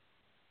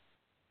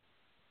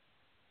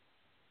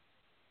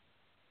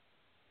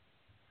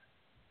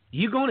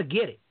 You're going to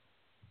get it.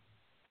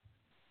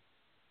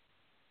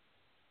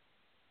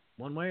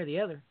 One way or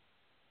the other.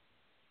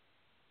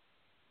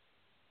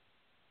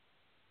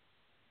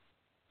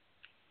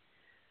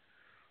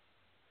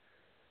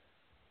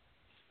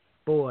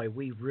 Boy,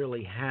 we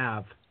really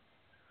have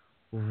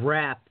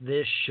wrapped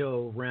this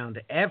show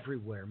around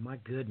everywhere. My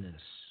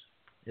goodness.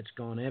 It's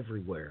gone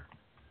everywhere.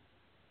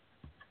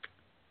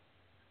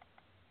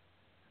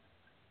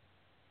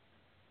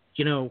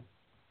 You know,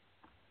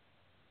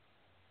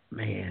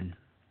 man,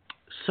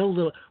 so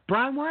little.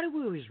 Brian, why do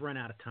we always run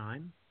out of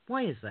time?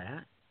 Why is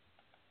that?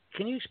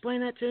 Can you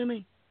explain that to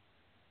me?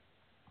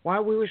 Why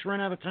we always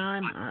run out of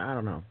time? I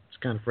don't know. It's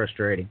kind of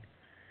frustrating.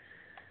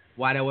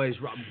 Why do I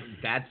always run?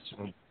 That's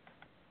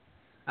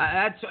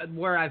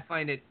where I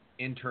find it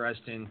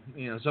interesting.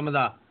 You know, some of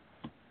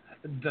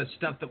the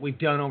stuff that we've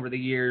done over the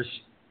years.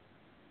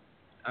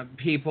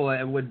 People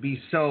would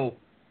be so.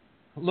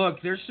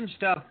 Look, there's some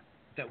stuff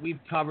that we've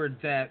covered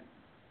that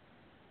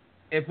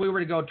if we were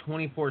to go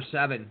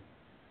 24/7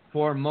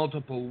 for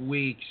multiple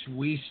weeks,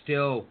 we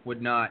still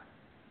would not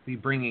be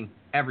bringing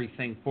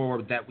everything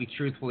forward that we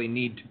truthfully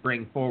need to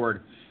bring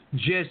forward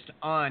just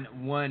on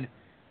one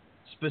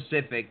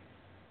specific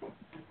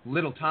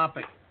little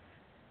topic.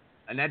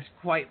 And that's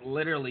quite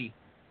literally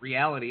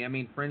reality. I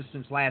mean, for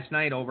instance, last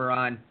night over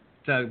on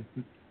the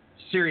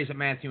series that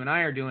Matthew and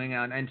I are doing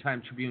on End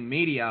Time Tribune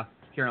Media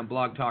here on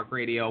Blog Talk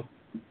Radio,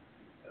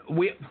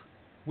 we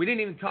didn't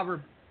even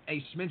cover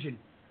a smidgen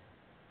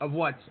of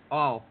what's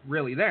all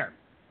really there.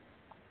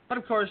 But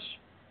of course,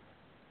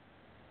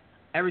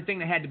 everything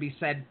that had to be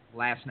said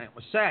last night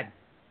was said.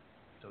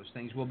 Those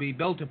things will be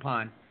built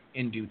upon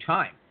in due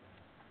time.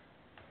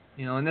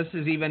 You know, and this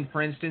is even,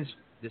 for instance,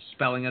 the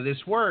spelling of this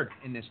word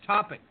in this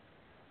topic.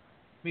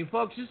 I mean,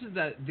 folks, this is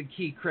the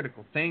key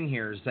critical thing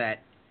here, is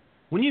that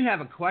when you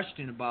have a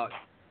question about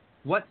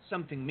what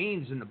something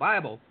means in the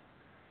Bible,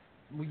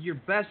 your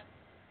best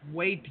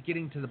way to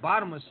getting to the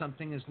bottom of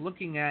something is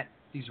looking at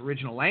these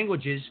original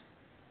languages,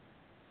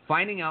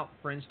 finding out,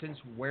 for instance,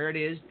 where it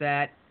is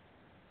that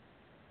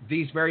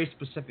these very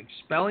specific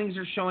spellings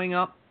are showing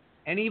up,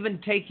 and even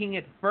taking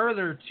it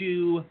further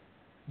to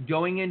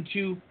going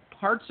into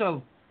parts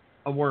of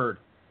a word.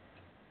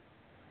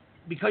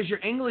 Because your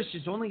English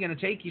is only going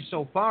to take you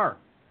so far.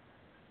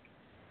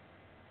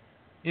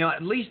 You know,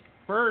 at least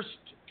first,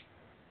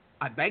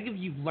 I beg if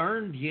you've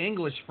learned the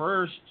English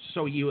first,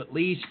 so you at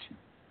least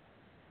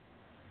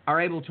are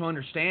able to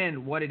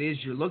understand what it is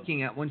you're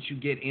looking at once you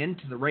get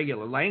into the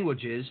regular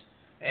languages.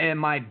 And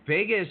my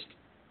biggest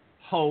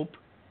hope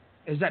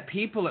is that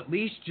people at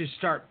least just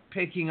start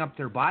picking up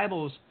their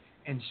Bibles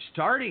and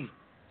starting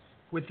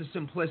with the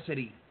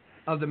simplicity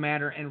of the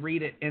matter and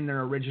read it in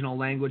their original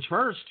language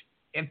first.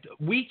 If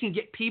we can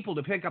get people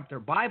to pick up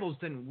their Bibles,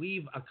 then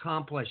we've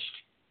accomplished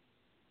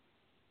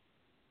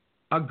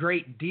a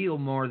great deal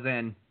more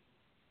than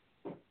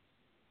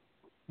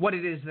what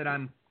it is that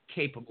I'm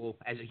capable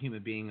as a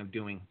human being of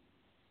doing.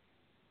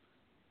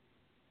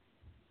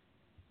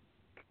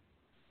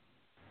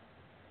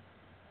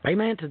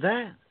 Amen to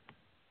that.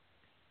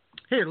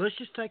 Here, let's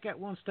just take that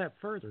one step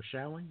further,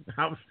 shall we?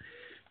 I was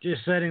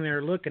just sitting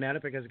there looking at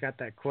it because I got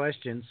that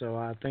question, so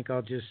I think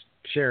I'll just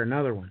share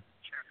another one.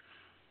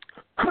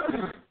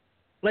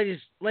 Ladies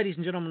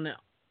and gentlemen, now,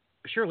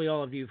 surely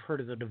all of you have heard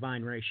of the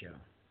divine ratio.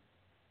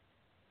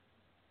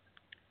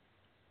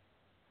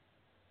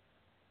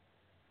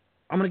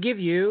 I'm going to give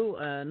you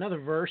another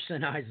verse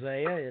in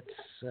Isaiah. It's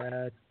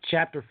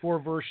chapter 4,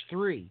 verse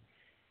 3.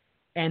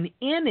 And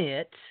in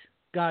it,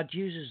 God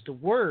uses the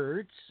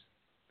words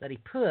that he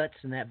puts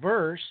in that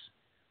verse,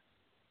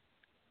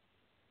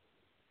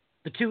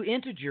 the two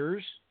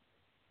integers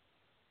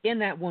in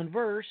that one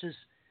verse is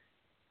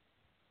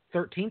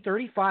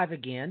 1335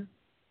 again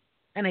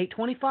and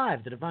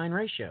 825, the divine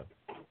ratio.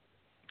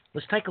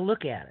 Let's take a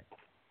look at it.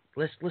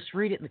 Let's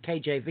read it in the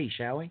KJV,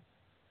 shall we?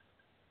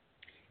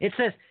 It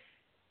says,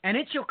 and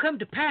it shall come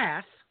to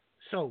pass,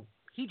 so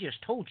he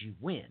just told you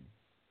when,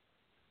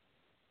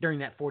 during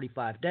that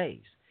 45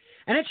 days.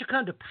 And it shall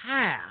come to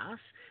pass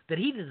that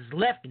he that is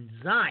left in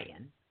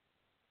Zion,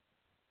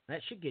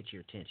 that should get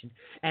your attention,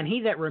 and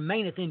he that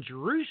remaineth in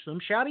Jerusalem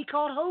shall be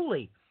called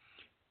holy,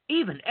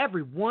 even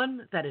every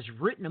one that is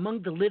written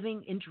among the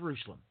living in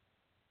Jerusalem.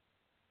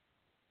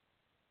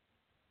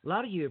 A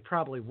lot of you are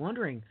probably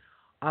wondering,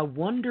 I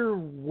wonder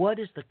what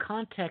is the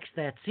context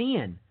that's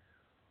in.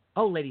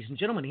 Oh, ladies and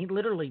gentlemen, he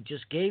literally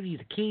just gave you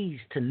the keys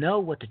to know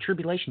what the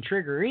tribulation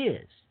trigger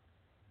is.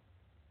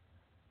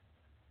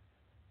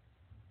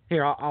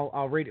 Here,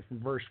 I'll read it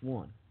from verse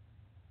 1.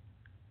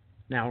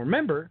 Now,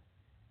 remember,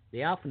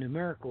 the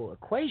alphanumerical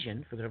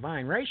equation for the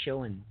divine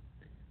ratio in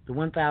the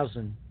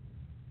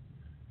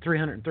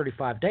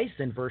 1,335 days is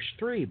in verse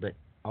 3, but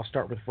I'll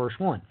start with verse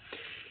 1.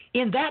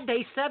 In that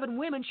day 7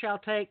 women shall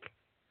take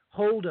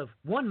hold of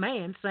one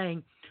man,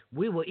 saying,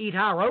 we will eat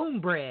our own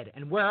bread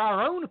and wear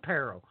our own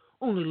apparel.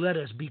 Only let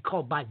us be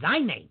called by thy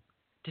name,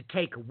 to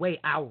take away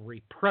our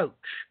reproach.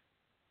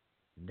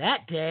 In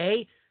that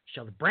day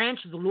shall the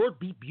branch of the Lord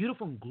be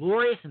beautiful and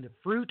glorious, and the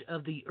fruit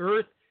of the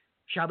earth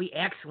shall be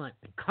excellent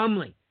and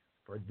comely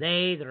for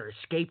they that are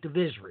escaped of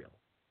Israel.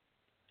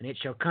 And it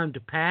shall come to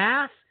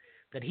pass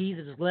that he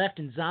that is left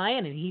in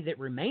Zion and he that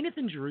remaineth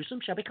in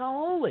Jerusalem shall be called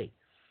holy,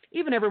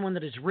 even everyone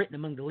that is written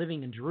among the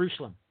living in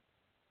Jerusalem.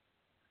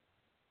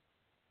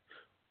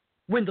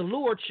 When the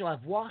Lord shall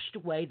have washed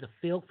away the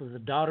filth of the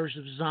daughters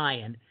of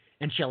Zion,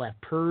 and shall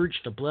have purged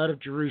the blood of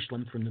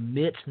Jerusalem from the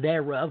midst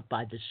thereof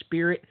by the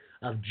spirit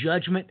of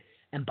judgment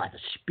and by the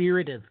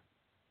spirit of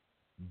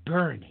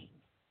burning.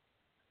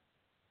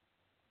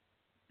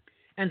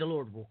 And the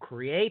Lord will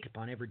create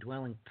upon every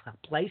dwelling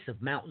place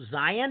of Mount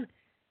Zion,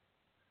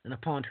 and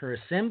upon her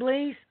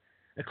assemblies,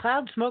 a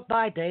cloud of smoke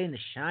by day, and the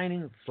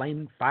shining of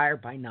flaming fire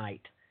by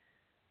night.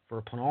 For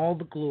upon all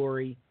the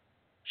glory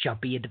shall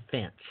be a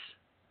defense.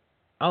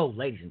 Oh,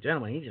 ladies and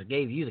gentlemen, he just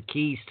gave you the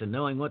keys to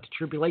knowing what the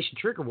tribulation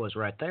trigger was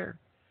right there.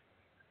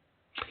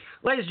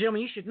 Ladies and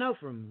gentlemen, you should know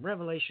from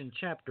Revelation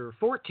chapter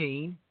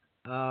 14,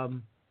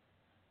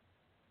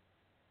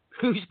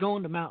 who's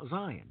going to Mount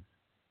Zion.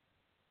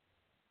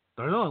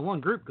 There's only one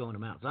group going to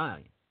Mount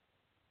Zion.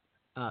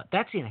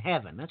 That's in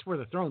heaven. That's where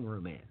the throne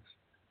room is.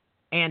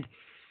 And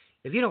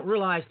if you don't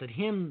realize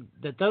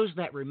that those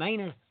that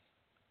remaineth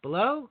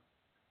below,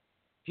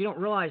 if you don't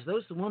realize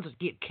those are the ones that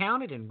get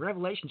counted in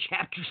Revelation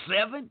chapter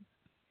 7,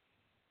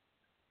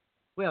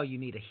 well, you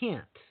need a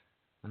hint.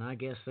 And I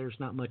guess there's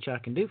not much I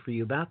can do for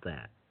you about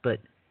that. But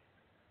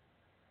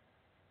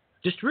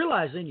just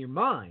realize in your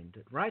mind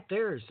that right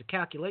there is the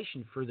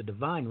calculation for the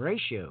divine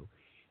ratio,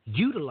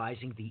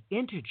 utilizing the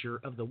integer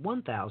of the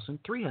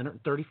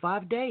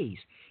 1,335 days.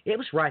 It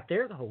was right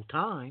there the whole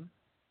time.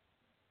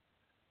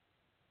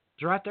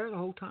 It's right there the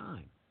whole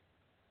time.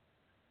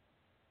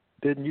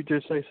 Didn't you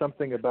just say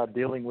something about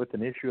dealing with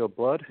an issue of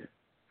blood?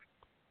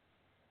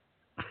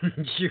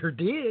 Sure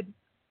did.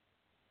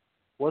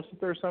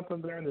 Wasn't there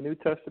something there in the New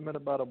Testament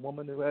about a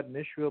woman who had an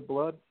issue of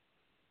blood?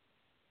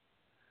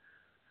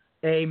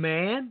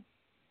 Amen.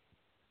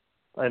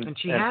 And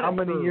she had how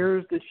many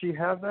years did she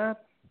have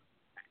that?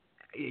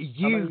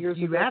 You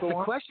asked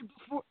the question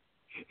before.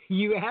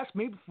 You asked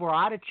me before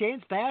I had a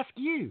chance to ask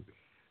you.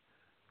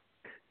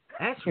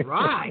 That's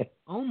right.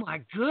 Oh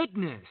my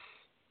goodness.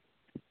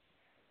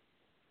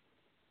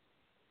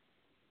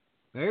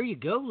 There you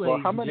go, ladies. Well,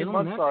 how many and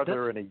months are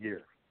there in a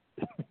year?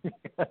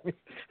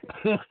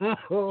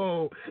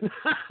 Oh,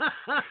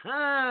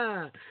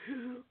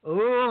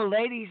 oh,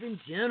 ladies and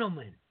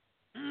gentlemen.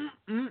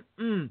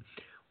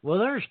 Well,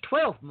 there's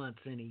 12 months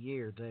in a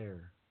year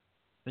there.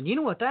 And you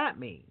know what that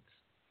means.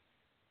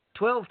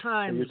 12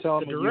 times you're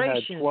telling the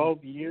duration. You had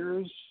 12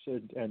 years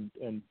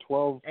and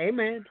 12.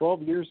 Amen.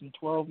 12 years and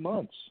 12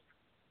 months.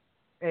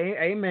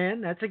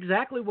 Amen. That's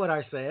exactly what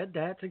I said.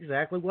 That's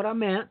exactly what I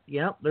meant.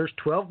 Yep, there's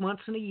 12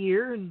 months in a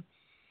year, and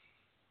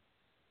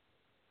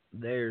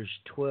there's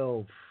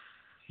 12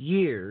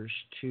 years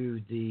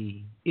to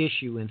the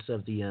issuance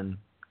of the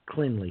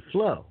uncleanly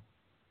flow.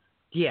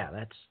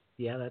 That's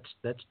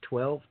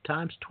 12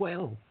 times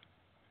 12.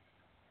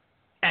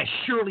 As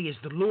surely as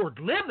the Lord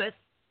liveth,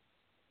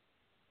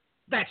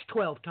 that's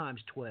 12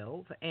 times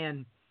 12.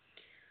 And,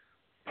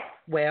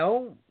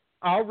 well,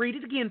 I'll read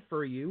it again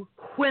for you.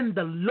 When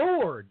the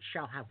Lord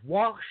shall have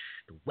washed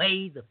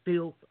away the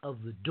filth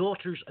of the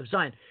daughters of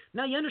Zion.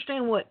 Now, you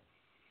understand what,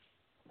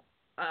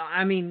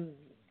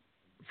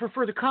 for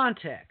further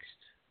context,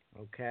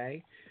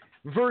 okay?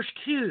 Verse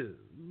 2,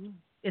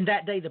 in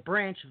that day the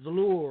branch of the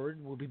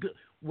Lord will be built.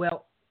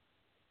 Well,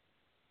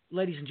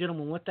 ladies and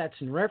gentlemen, what that's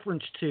in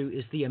reference to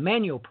is the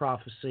Emmanuel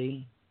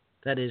prophecy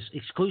that is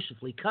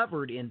exclusively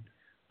covered in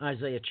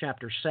Isaiah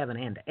chapter 7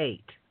 and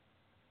 8.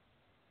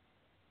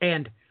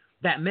 And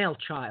that male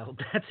child,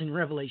 that's in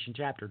Revelation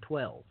chapter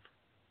 12.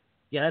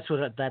 Yeah, that's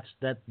what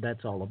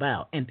that's all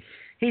about. And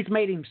he's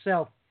made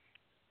himself.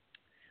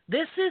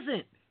 This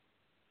isn't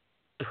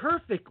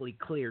perfectly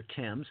clear,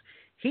 Thames.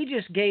 He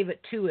just gave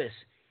it to us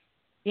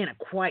in a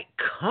quite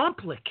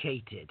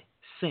complicated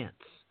sense,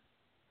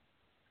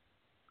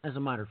 as a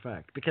matter of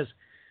fact. Because,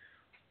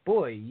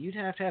 boy, you'd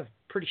have to have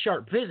pretty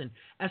sharp vision.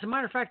 As a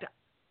matter of fact,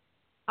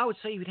 I would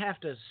say you'd have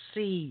to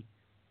see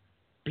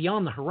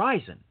beyond the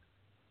horizon.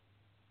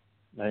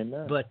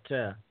 Amen. But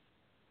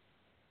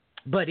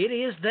it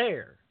is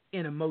there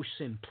in a most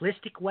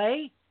simplistic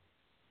way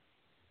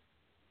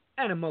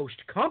and a most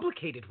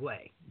complicated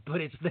way.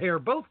 But it's there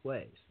both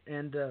ways.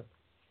 And,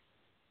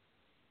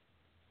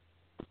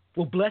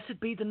 well, blessed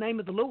be the name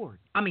of the Lord.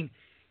 I mean,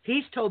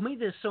 he's told me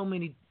there's so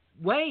many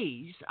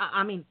ways.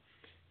 I mean,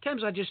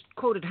 Thames, I just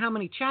quoted how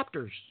many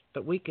chapters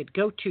that we could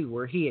go to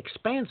where he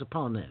expands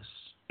upon this.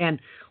 And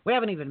we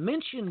haven't even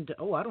mentioned,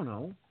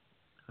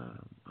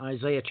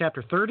 Isaiah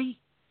chapter 30.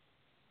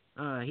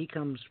 He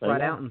comes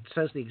right out and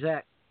says the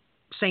exact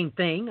same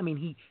thing. I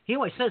mean, he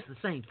always says the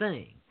same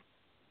thing.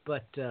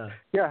 But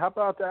yeah, how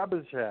about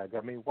Abishag?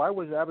 I mean, why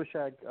was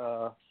Abishag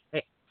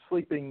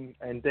sleeping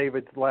in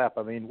David's lap?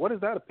 I mean, what is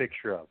that a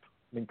picture of?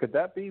 I mean, could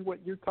that be what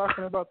you're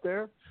talking about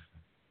there?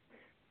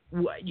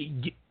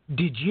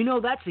 Did you know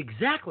that's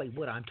exactly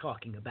what I'm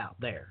talking about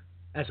there,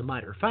 as a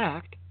matter of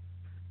fact?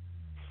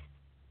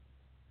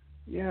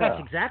 Yeah. That's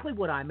exactly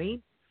what I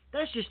mean.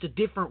 That's just a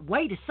different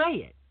way to say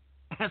it,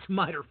 as a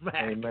matter of fact.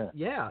 Amen.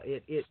 Yeah,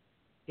 it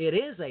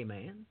is,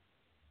 amen.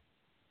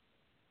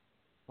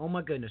 Oh,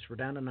 my goodness, we're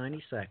down to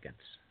 90 seconds.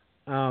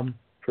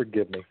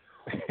 Forgive me.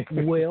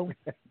 Will?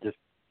 Just,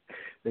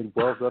 it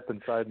wells up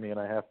inside me, and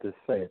I have to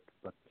say it.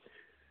 But.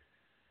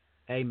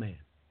 Amen.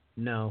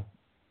 No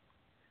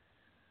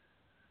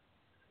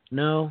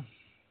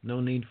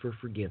need for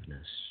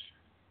forgiveness.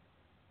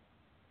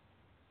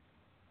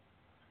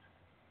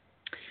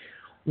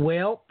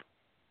 Well,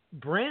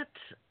 Brent,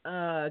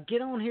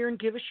 get on here and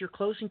give us your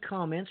closing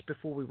comments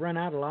before we run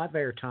out of live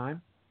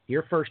airtime.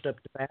 You're first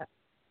up to bat.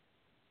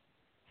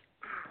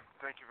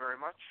 Thank you very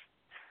much.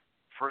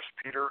 1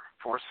 Peter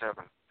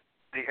 4:7.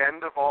 The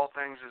end of all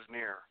things is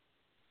near.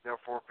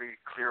 Therefore be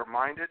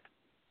clear-minded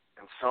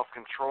and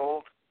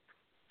self-controlled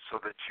so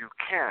that you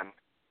can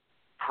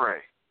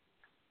pray.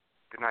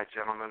 Good night,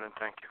 gentlemen, and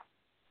thank you.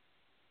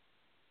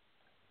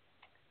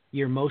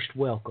 You're most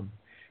welcome.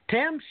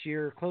 Thames,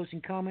 your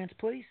closing comments,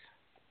 please.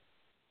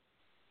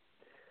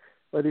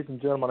 Ladies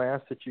and gentlemen, I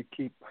ask that you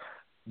keep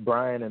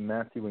Brian and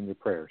Matthew in your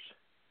prayers.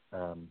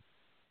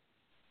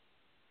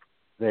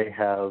 They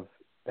have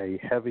a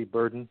heavy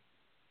burden,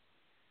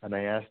 and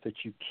I ask that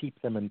you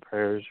keep them in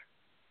prayers,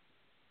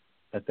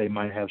 that they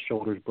might have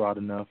shoulders broad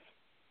enough.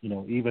 You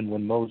know, even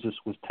when Moses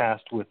was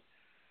tasked with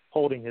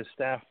holding his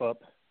staff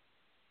up,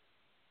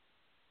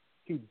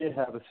 he did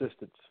have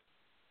assistance.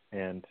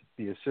 And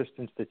the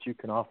assistance that you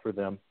can offer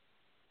them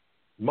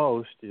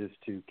most is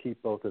to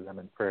keep both of them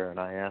in prayer, and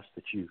I ask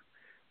that you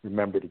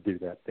remember to do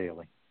that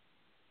daily.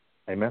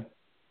 Amen?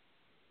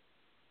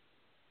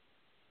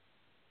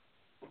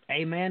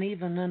 Amen,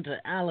 even unto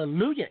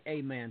Alleluia,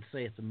 amen,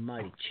 saith the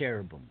mighty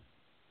cherubim.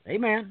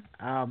 Amen.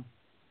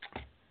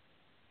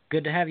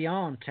 Good to have you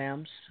on,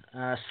 Thames.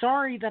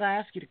 Sorry that I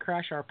asked you to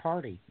crash our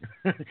party.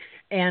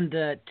 And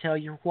tell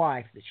your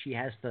wife that she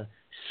has the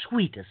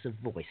sweetest of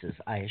voices,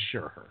 I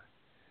assure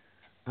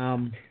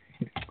her.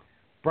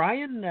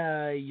 Brian,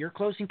 your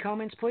closing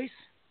comments, please.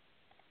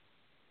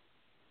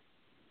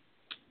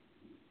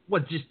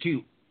 Well, just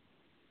to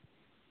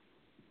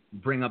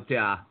bring up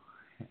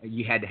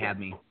you had to have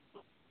me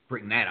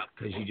bring that up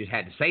because you just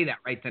had to say that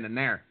right then and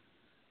there.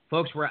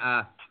 Folks,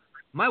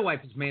 my wife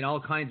has made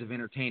all kinds of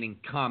entertaining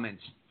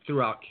comments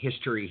throughout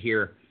history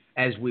here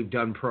as we've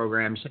done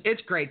programs.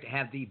 It's great to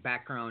have the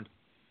background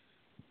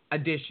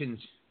additions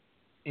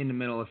in the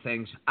middle of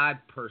things. I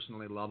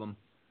personally love them.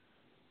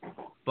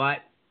 But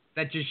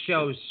that just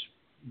shows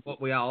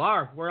what we all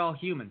are. We're all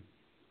human.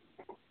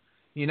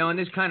 You know, and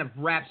this kind of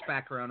wraps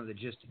back around to the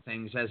gist of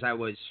things as I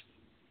was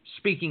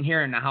speaking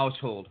here in the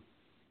household.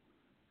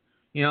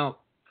 You know,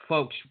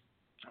 folks,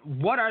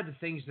 what are the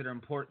things that are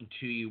important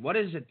to you? What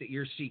is it that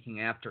you're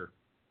seeking after?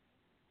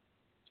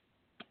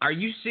 Are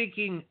you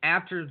seeking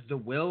after the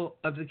will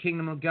of the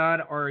kingdom of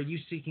God, or are you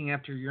seeking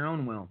after your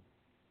own will?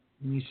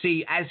 And you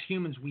see, as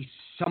humans, we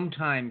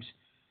sometimes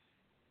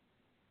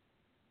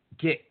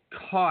get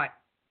caught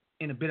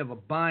in a bit of a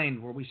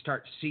bind where we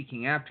start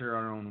seeking after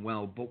our own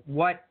will. But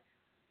what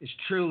is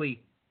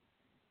truly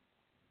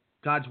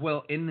God's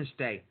will in this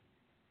day?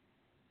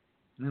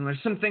 And there's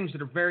some things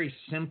that are very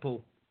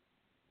simple.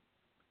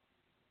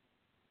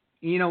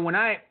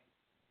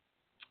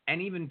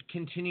 And even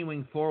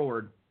continuing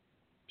forward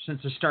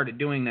since I started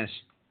doing this,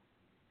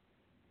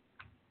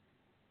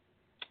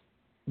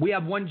 we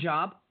have one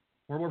job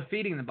where we're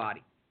feeding the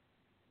body.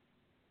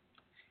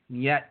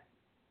 And yet,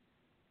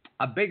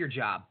 a bigger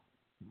job,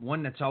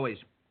 one that's always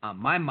on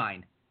my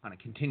mind on a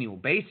continual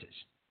basis,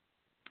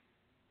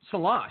 it's the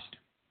lost.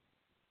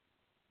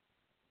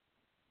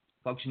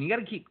 Folks, and you got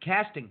to keep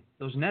casting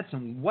those nets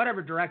in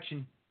whatever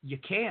direction you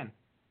can.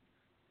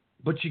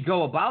 But you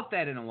go about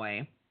that in a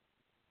way,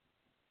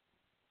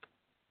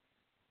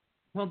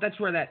 well, that's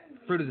where that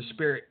fruit of the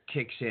Spirit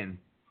kicks in.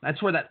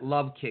 That's where that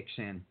love kicks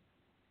in.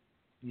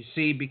 You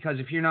see, because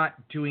if you're not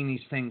doing these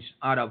things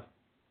out of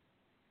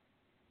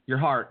your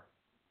heart,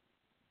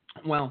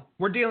 well,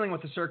 we're dealing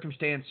with a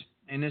circumstance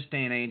in this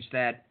day and age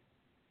that,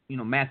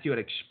 Matthew had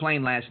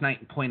explained last night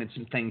and pointed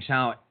some things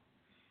out.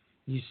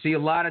 You see, a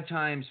lot of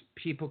times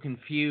people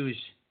confuse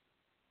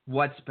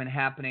what's been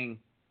happening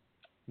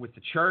with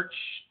the church,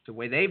 the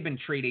way they've been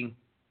treating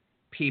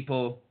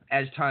people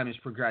as time has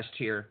progressed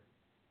here.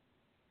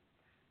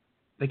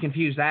 They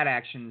confuse that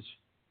actions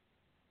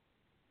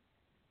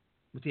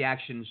with the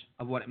actions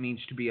of what it means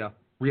to be a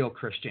real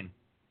Christian.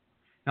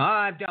 Now,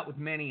 I've dealt with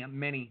many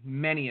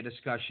a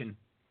discussion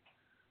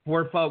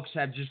where folks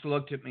have just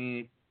looked at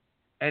me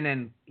and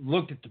then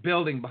looked at the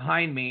building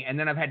behind me, and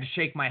then I've had to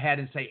shake my head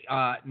and say,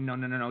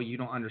 no, you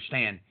don't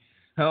understand.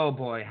 Oh,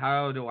 boy,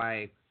 how do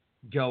I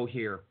go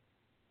here?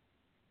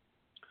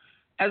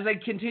 As I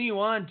continue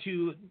on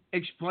to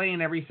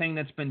explain everything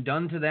that's been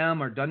done to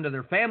them or done to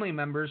their family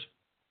members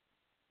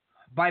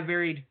by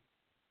varied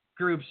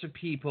groups of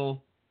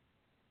people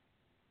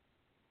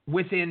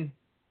within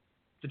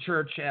the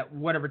church at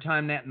whatever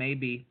time that may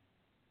be,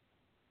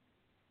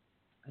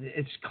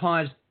 it's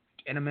caused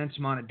an immense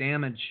amount of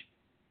damage.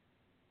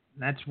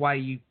 That's why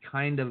you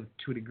kind of,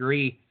 to a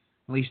degree,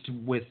 at least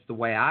with the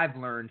way I've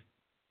learned,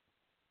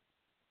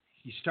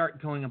 you start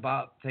going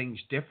about things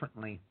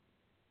differently.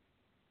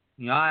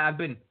 I've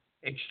been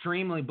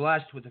extremely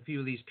blessed with a few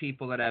of these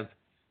people that have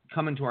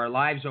come into our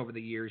lives over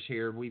the years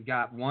here. We've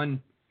got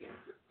one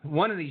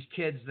of these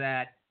kids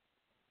that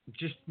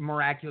just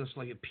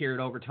miraculously appeared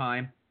over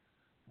time.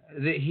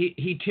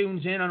 He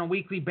tunes in on a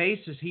weekly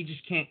basis. He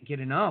just can't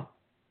get enough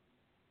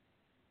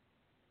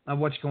of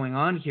what's going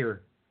on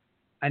here.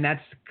 And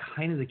that's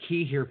kind of the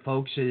key here,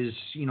 folks, is,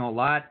 a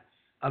lot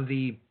of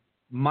the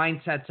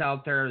mindsets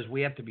out there is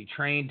we have to be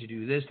trained to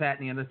do this, that,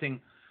 and the other thing.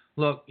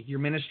 Look, your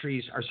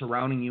ministries are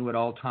surrounding you at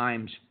all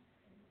times.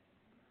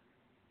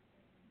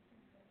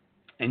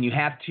 And you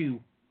have to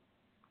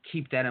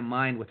keep that in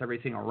mind with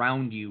everything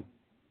around you,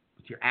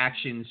 with your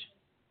actions,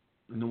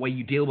 and the way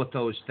you deal with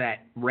those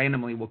that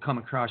randomly will come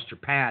across your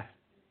path.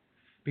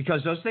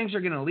 Because those things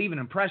are going to leave an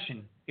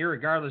impression,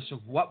 irregardless of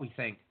what we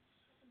think.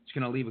 It's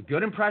going to leave a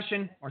good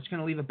impression or it's going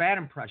to leave a bad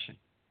impression.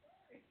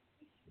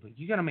 But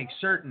you got to make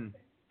certain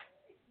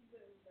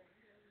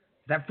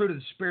that fruit of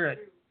the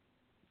Spirit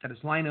that is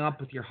lining up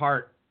with your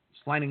heart,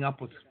 it's lining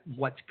up with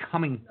what's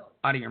coming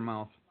out of your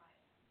mouth.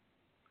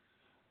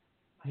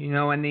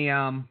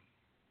 And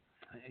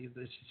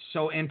it's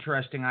so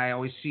interesting. I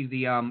always see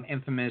the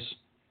infamous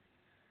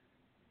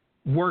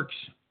works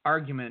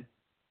argument.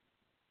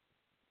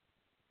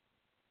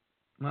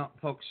 Well,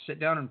 folks, sit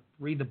down and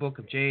read the book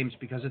of James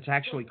because it's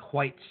actually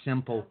quite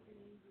simple.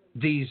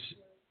 These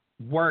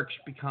works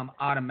become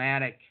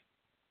automatic.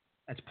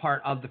 That's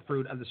part of the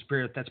fruit of the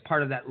Spirit. That's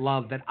part of that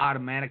love that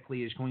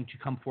automatically is going to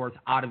come forth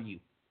out of you.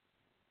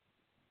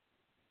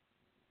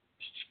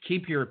 Just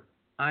keep your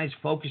eyes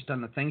focused on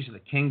the things of the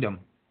kingdom.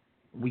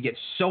 We get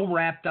so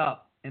wrapped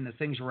up in the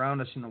things around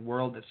us in the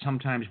world that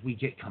sometimes we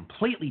get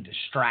completely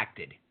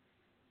distracted.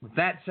 With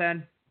that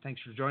said,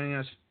 thanks for joining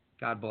us.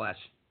 God bless.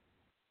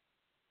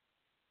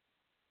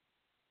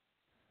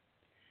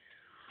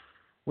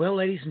 Well,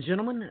 ladies and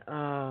gentlemen,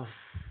 Brian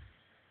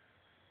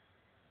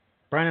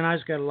and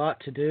I's got a lot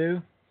to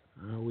do.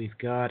 We've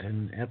got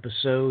an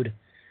episode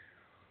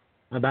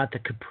about the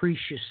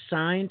Capricious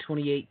Sign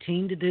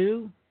 2018 to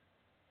do.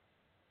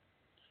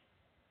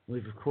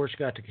 We've, of course,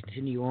 got to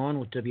continue on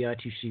with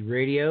WITC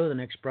Radio. The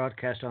next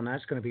broadcast on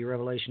that's going to be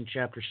Revelation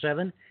chapter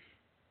 7,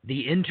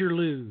 the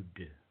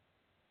interlude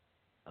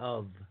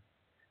of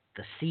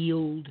the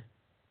sealed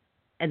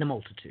and the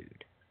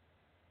multitude.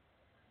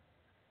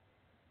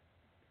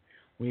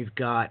 We've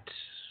got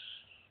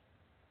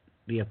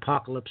the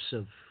apocalypse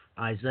of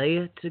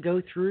Isaiah to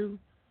go through.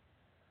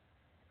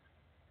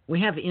 We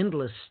have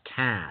endless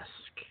task.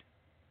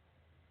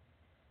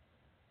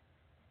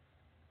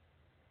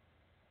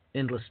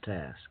 Endless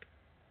task.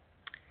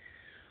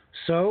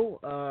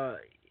 So,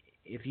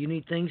 if you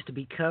need things to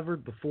be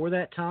covered before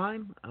that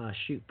time,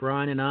 shoot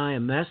Brian and I a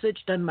message.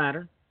 Doesn't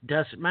matter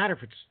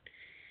if it's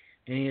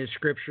any of the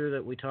scripture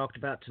that we talked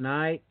about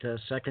tonight, 2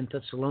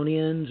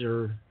 Thessalonians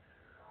or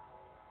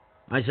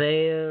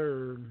Isaiah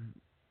or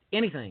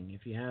anything.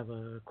 If you have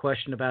a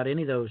question about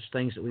any of those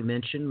things that we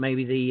mentioned,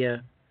 maybe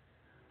the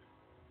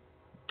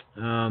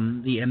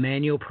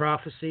Emmanuel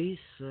prophecies,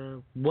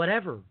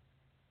 whatever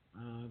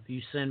If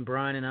you send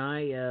Brian and I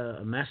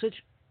a message,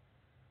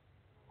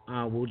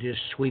 we'll just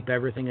sweep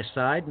everything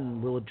aside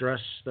and we'll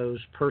address those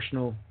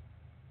personal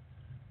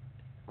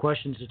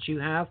questions that you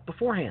have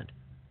beforehand.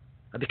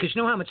 Because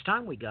you know how much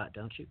time we got,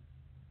 don't you?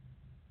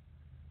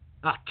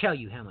 I'll tell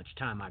you how much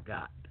time I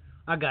got.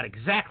 I got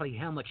exactly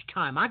how much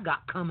time I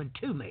got coming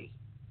to me.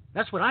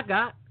 That's what I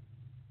got.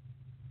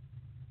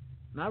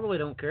 And I really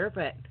don't care if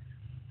that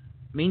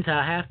means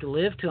I have to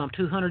live till I'm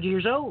 200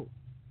 years old.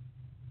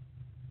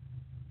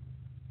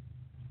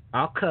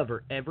 I'll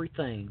cover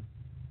everything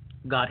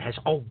God has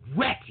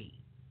already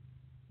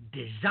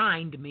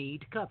designed me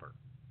to cover.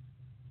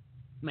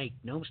 Make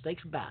no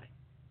mistakes about it.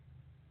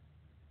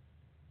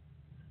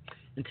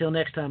 Until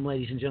next time,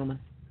 ladies and gentlemen,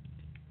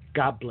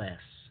 God bless.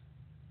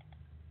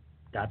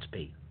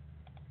 Godspeed.